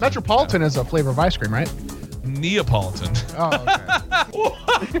 that one. Metropolitan is a flavor of ice cream, right? Neapolitan. Oh,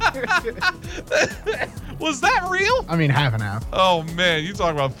 okay. Was that real? I mean, half and half. Oh, man. You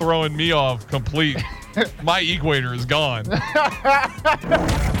talk about throwing me off complete. My equator is gone.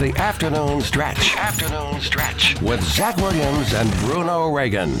 The afternoon stretch. Afternoon stretch with Zach Williams and Bruno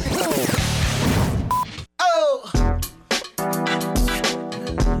Reagan.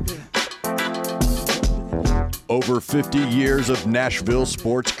 Over 50 years of Nashville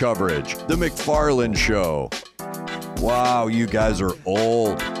sports coverage. The McFarland Show. Wow, you guys are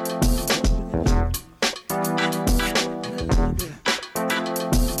old.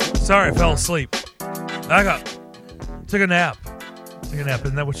 Sorry, I fell asleep. I took a nap.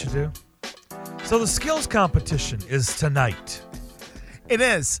 Isn't that what you do? So the skills competition is tonight. It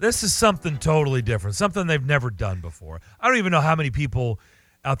is. This is something totally different, something they've never done before. I don't even know how many people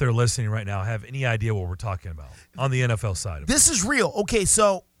out there listening right now have any idea what we're talking about on the NFL side of it. This is real. Okay,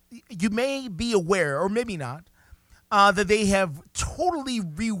 so you may be aware, or maybe not, that they have totally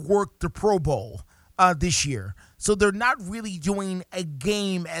reworked the Pro Bowl this year. So they're not really doing a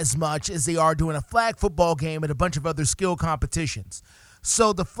game as much as they are doing a flag football game and a bunch of other skill competitions.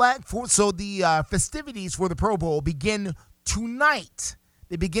 So the festivities for the Pro Bowl begin tonight.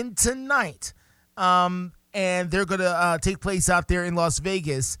 They begin tonight, and they're going to take place out there in Las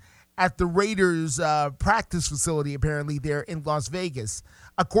Vegas at the Raiders practice facility, apparently, there in Las Vegas.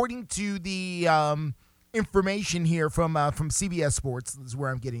 According to the information here from CBS Sports, this is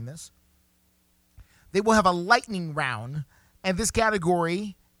where I'm getting this, they will have a lightning round, and this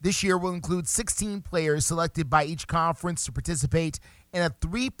category this year will include 16 players selected by each conference to participate in a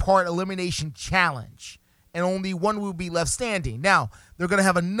 3-part elimination challenge, and only one will be left standing. Now, they're going to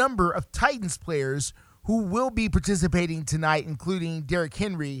have a number of Titans players who will be participating tonight, including Derrick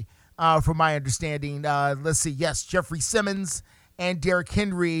Henry, from my understanding. Let's see, yes, Jeffrey Simmons and Derrick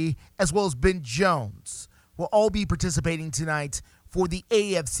Henry, as well as Ben Jones, will all be participating tonight for the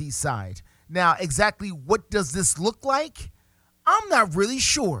AFC side. Now, exactly what does this look like? I'm not really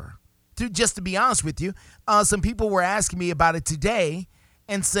sure, just to be honest with you. Some people were asking me about it today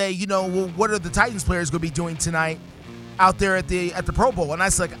and say, well, what are the Titans players going to be doing tonight out there at the Pro Bowl? And I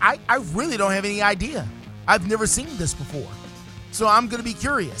was like, I really don't have any idea. I've never seen this before. So I'm going to be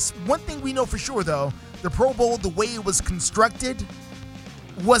curious. One thing we know for sure, though, the Pro Bowl, the way it was constructed,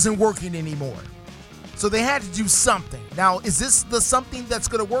 wasn't working anymore. So they had to do something. Now, is this the something that's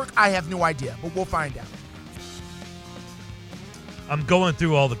going to work? I have no idea, but we'll find out. I'm going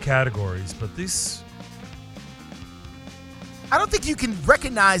through all the categories, but this... I don't think you can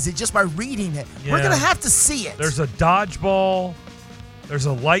recognize it just by reading it. Yeah. We're going to have to see it. There's a dodgeball. There's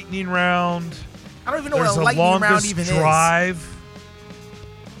a lightning round. I don't even know what a lightning round even drive.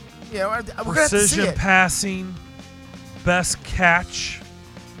 is. Yeah, we're going to have to see Precision it. passing. Best catch.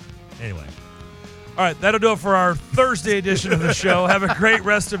 Anyway. All right, that'll do it for our Thursday edition of the show. Have a great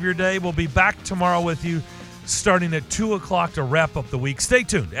rest of your day. We'll be back tomorrow with you starting at 2 o'clock to wrap up the week. Stay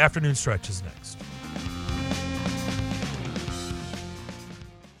tuned. Afternoon Stretch is next.